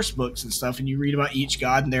these source books and stuff, and you read about each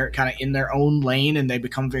god, and they're kind of in their own lane, and they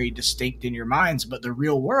become very distinct in your minds. But the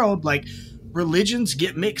real world, like, religions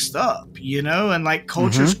get mixed up, and like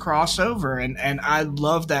cultures cross over, and I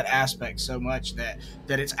love that aspect so much that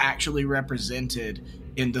it's actually represented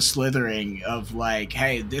in the Slytherin of like,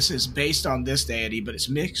 hey, this is based on this deity, but it's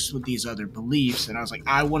mixed with these other beliefs. And I was like,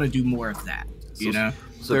 I want to do more of that,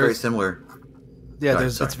 So very similar. Yeah,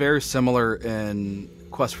 it's very similar in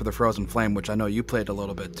Quest for the Frozen Flame, which I know you played a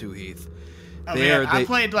little bit too, Heath. I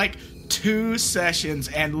played like 2 sessions,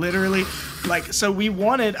 and literally, like, so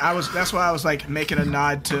that's why I was like making a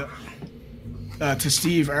nod to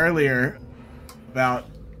Steve earlier about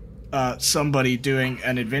somebody doing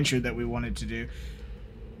an adventure that we wanted to do,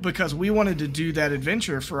 because we wanted to do that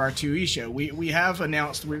adventure for our 2E show. We have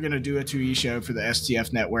announced we're going to do a 2E show for the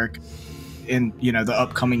STF network in the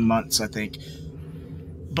upcoming months, I think.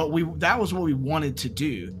 But that was what we wanted to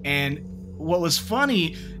do. And what was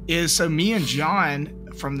funny is, so me and John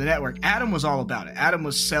from the network, Adam was all about it. Adam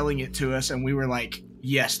was selling it to us, and we were like,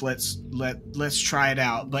 yes, let's try it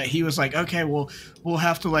out. But he was like, okay, well, we'll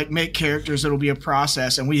have to like make characters. It'll be a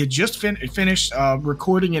process. And we had just finished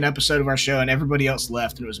recording an episode of our show, and everybody else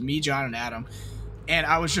left, and it was me, John, and Adam. And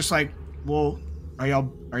I was just like, well, are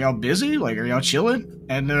y'all busy? Like, are y'all chilling?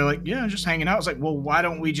 And they're like, yeah, just hanging out. I was like, well, why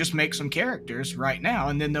don't we just make some characters right now,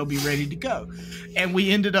 and then they'll be ready to go? And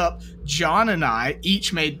we ended up, John and I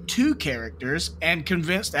each made 2 characters and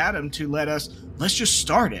convinced Adam to let's just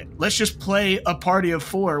start it. Let's just play a party of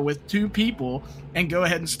 4 with 2 people and go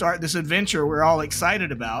ahead and start this adventure we're all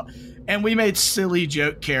excited about. And we made silly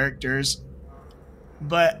joke characters,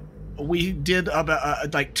 but we did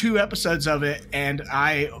about like 2 episodes of it, and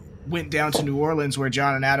I went down to New Orleans where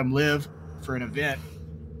John and Adam live for an event.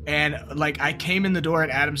 And like, I came in the door,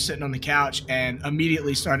 and Adam's sitting on the couch, and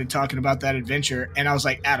immediately started talking about that adventure. And I was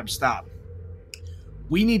like, Adam, stop.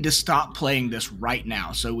 We need to stop playing this right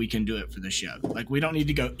now so we can do it for the show. Like, we don't need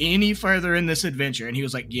to go any further in this adventure. And he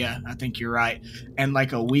was like, yeah, I think you're right. And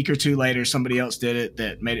like a week or 2 later, somebody else did it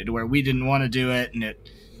that made it to where we didn't want to do it, and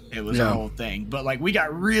it was a whole thing. But like, we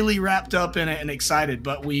got really wrapped up in it and excited,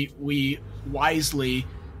 but we wisely,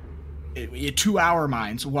 2-hour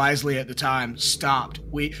minds wisely at the time, stopped.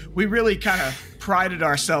 We really kind of prided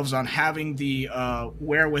ourselves on having the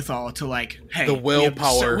wherewithal to like, hey, the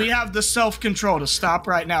willpower. We have the self-control to stop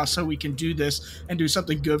right now so we can do this and do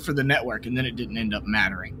something good for the network. And then it didn't end up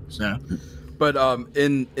mattering. So, but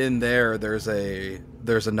in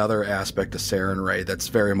there's another aspect of Sarenrae that's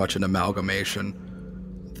very much an amalgamation.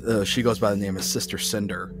 She goes by the name of Sister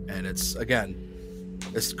Cinder, and it's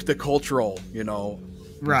the cultural,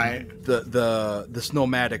 right. This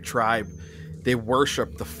nomadic tribe, they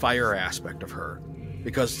worship the fire aspect of her,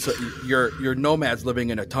 because you're nomads living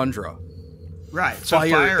in a tundra. Right. So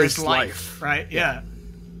fire is life. Right. Yeah.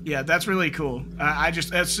 Yeah, that's really cool. I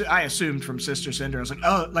assumed from Sister Cinder, I was like,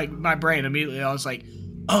 oh, like my brain immediately, I was like,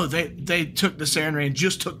 oh, they took the Sarenrae and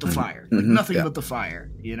just took the fire. Like nothing but the fire.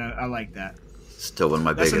 I like that. Still one of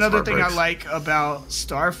my That's biggest another thing I heartbreaks. like about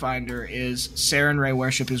Starfinder is Saren Ray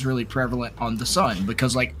worship is really prevalent on the sun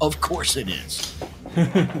because, like, of course it is.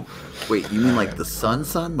 Wait, you mean like the sun?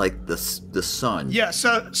 Like the sun? Yeah,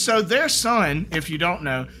 so their sun, if you don't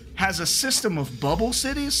know, has a system of bubble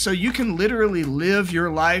cities, so you can literally live your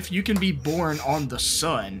life. You can be born on the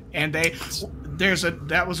sun, and that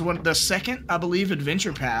was the second, I believe,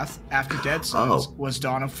 adventure path after Dead Suns was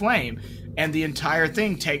Dawn of Flame, and the entire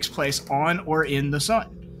thing takes place on or in the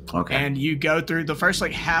sun. Okay. And you go through the first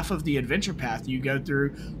like half of the adventure path. You go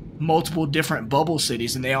through multiple different bubble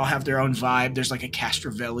cities, and they all have their own vibe. There's like a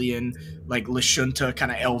Castrovellian, like Lashunta kind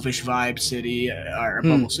of elvish vibe city or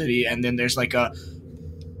bubble city, and then there's like a,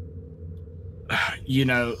 you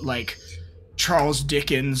know, like Charles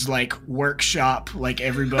Dickens like workshop, like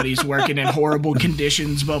everybody's working in horrible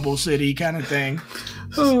conditions, bubble city kind of thing.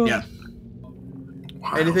 Yeah.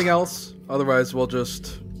 Anything else? Otherwise, we'll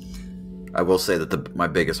just. I will say that one of my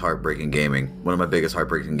biggest heartbreaking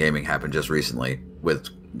gaming happened just recently with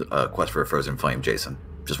Quest for a Frozen Flame, Jason.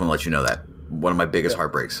 Just want to let you know that. One of my biggest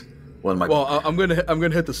heartbreaks. Well, I'm gonna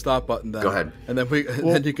hit the stop button then. Go ahead. And then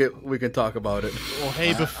we can talk about it. Well,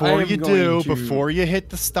 hey, before you hit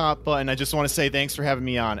the stop button, I just want to say thanks for having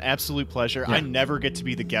me on. Absolute pleasure. Yeah. I never get to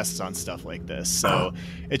be the guests on stuff like this, so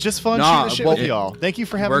it's just fun shooting the shit with y'all. Thank you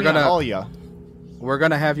for having me on, all y'all. We're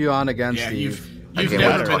gonna have you on again, Steve. You've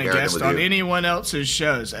never been a guest on anyone else's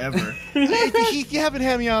shows, ever. Hey, Heath, you haven't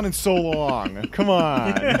had me on in so long. Come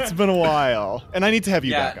on. It's been a while. And I need to have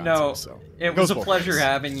you back on, too. So. It was a pleasure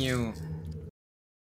having you.